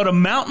shop. Go to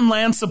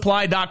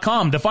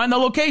mountainlandsupply.com to find the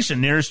location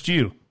nearest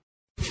you.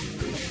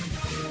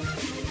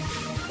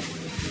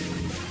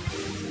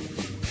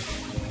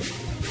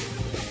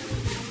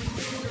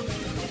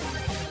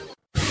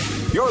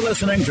 You're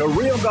listening to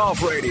Real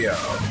Golf Radio.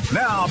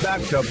 Now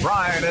back to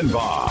Brian and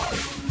Bob.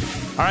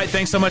 All right,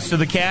 thanks so much to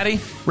the caddy,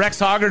 Rex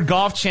Hoggard,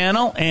 Golf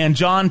Channel, and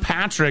John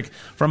Patrick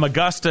from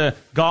Augusta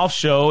Golf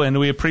Show, and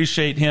we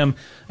appreciate him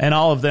and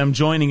all of them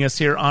joining us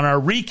here on our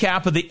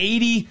recap of the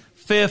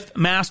 85th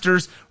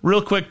Masters.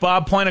 Real quick,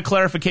 Bob, point of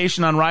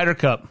clarification on Ryder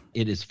Cup.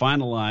 It is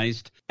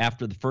finalized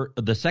after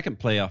the second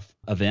playoff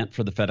event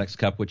for the FedEx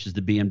Cup, which is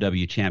the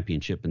BMW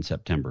Championship in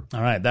September.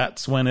 All right,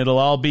 that's when it'll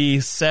all be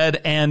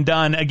said and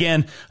done.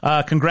 Again,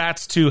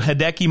 congrats to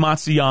Hideki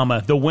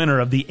Matsuyama, the winner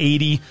of the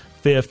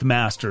 85th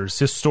Masters.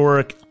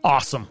 Historic,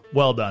 awesome.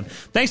 Well done.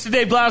 Thanks to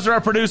Dave Blauser,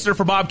 our producer.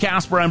 For Bob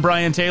Casper, I'm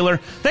Brian Taylor.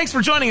 Thanks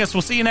for joining us.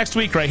 We'll see you next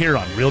week right here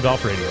on Real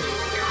Golf Radio.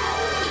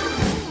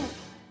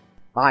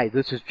 Hi,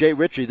 this is Jay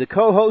Ritchie, the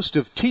co-host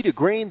of Tee to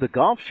Green, the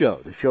golf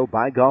show, the show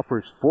by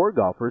golfers for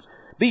golfers.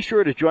 Be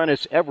sure to join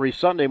us every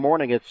Sunday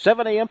morning at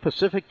 7 a.m.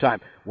 Pacific Time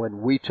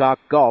when we talk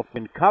golf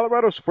in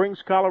Colorado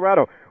Springs,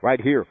 Colorado,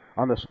 right here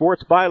on the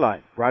Sports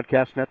Byline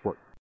Broadcast Network.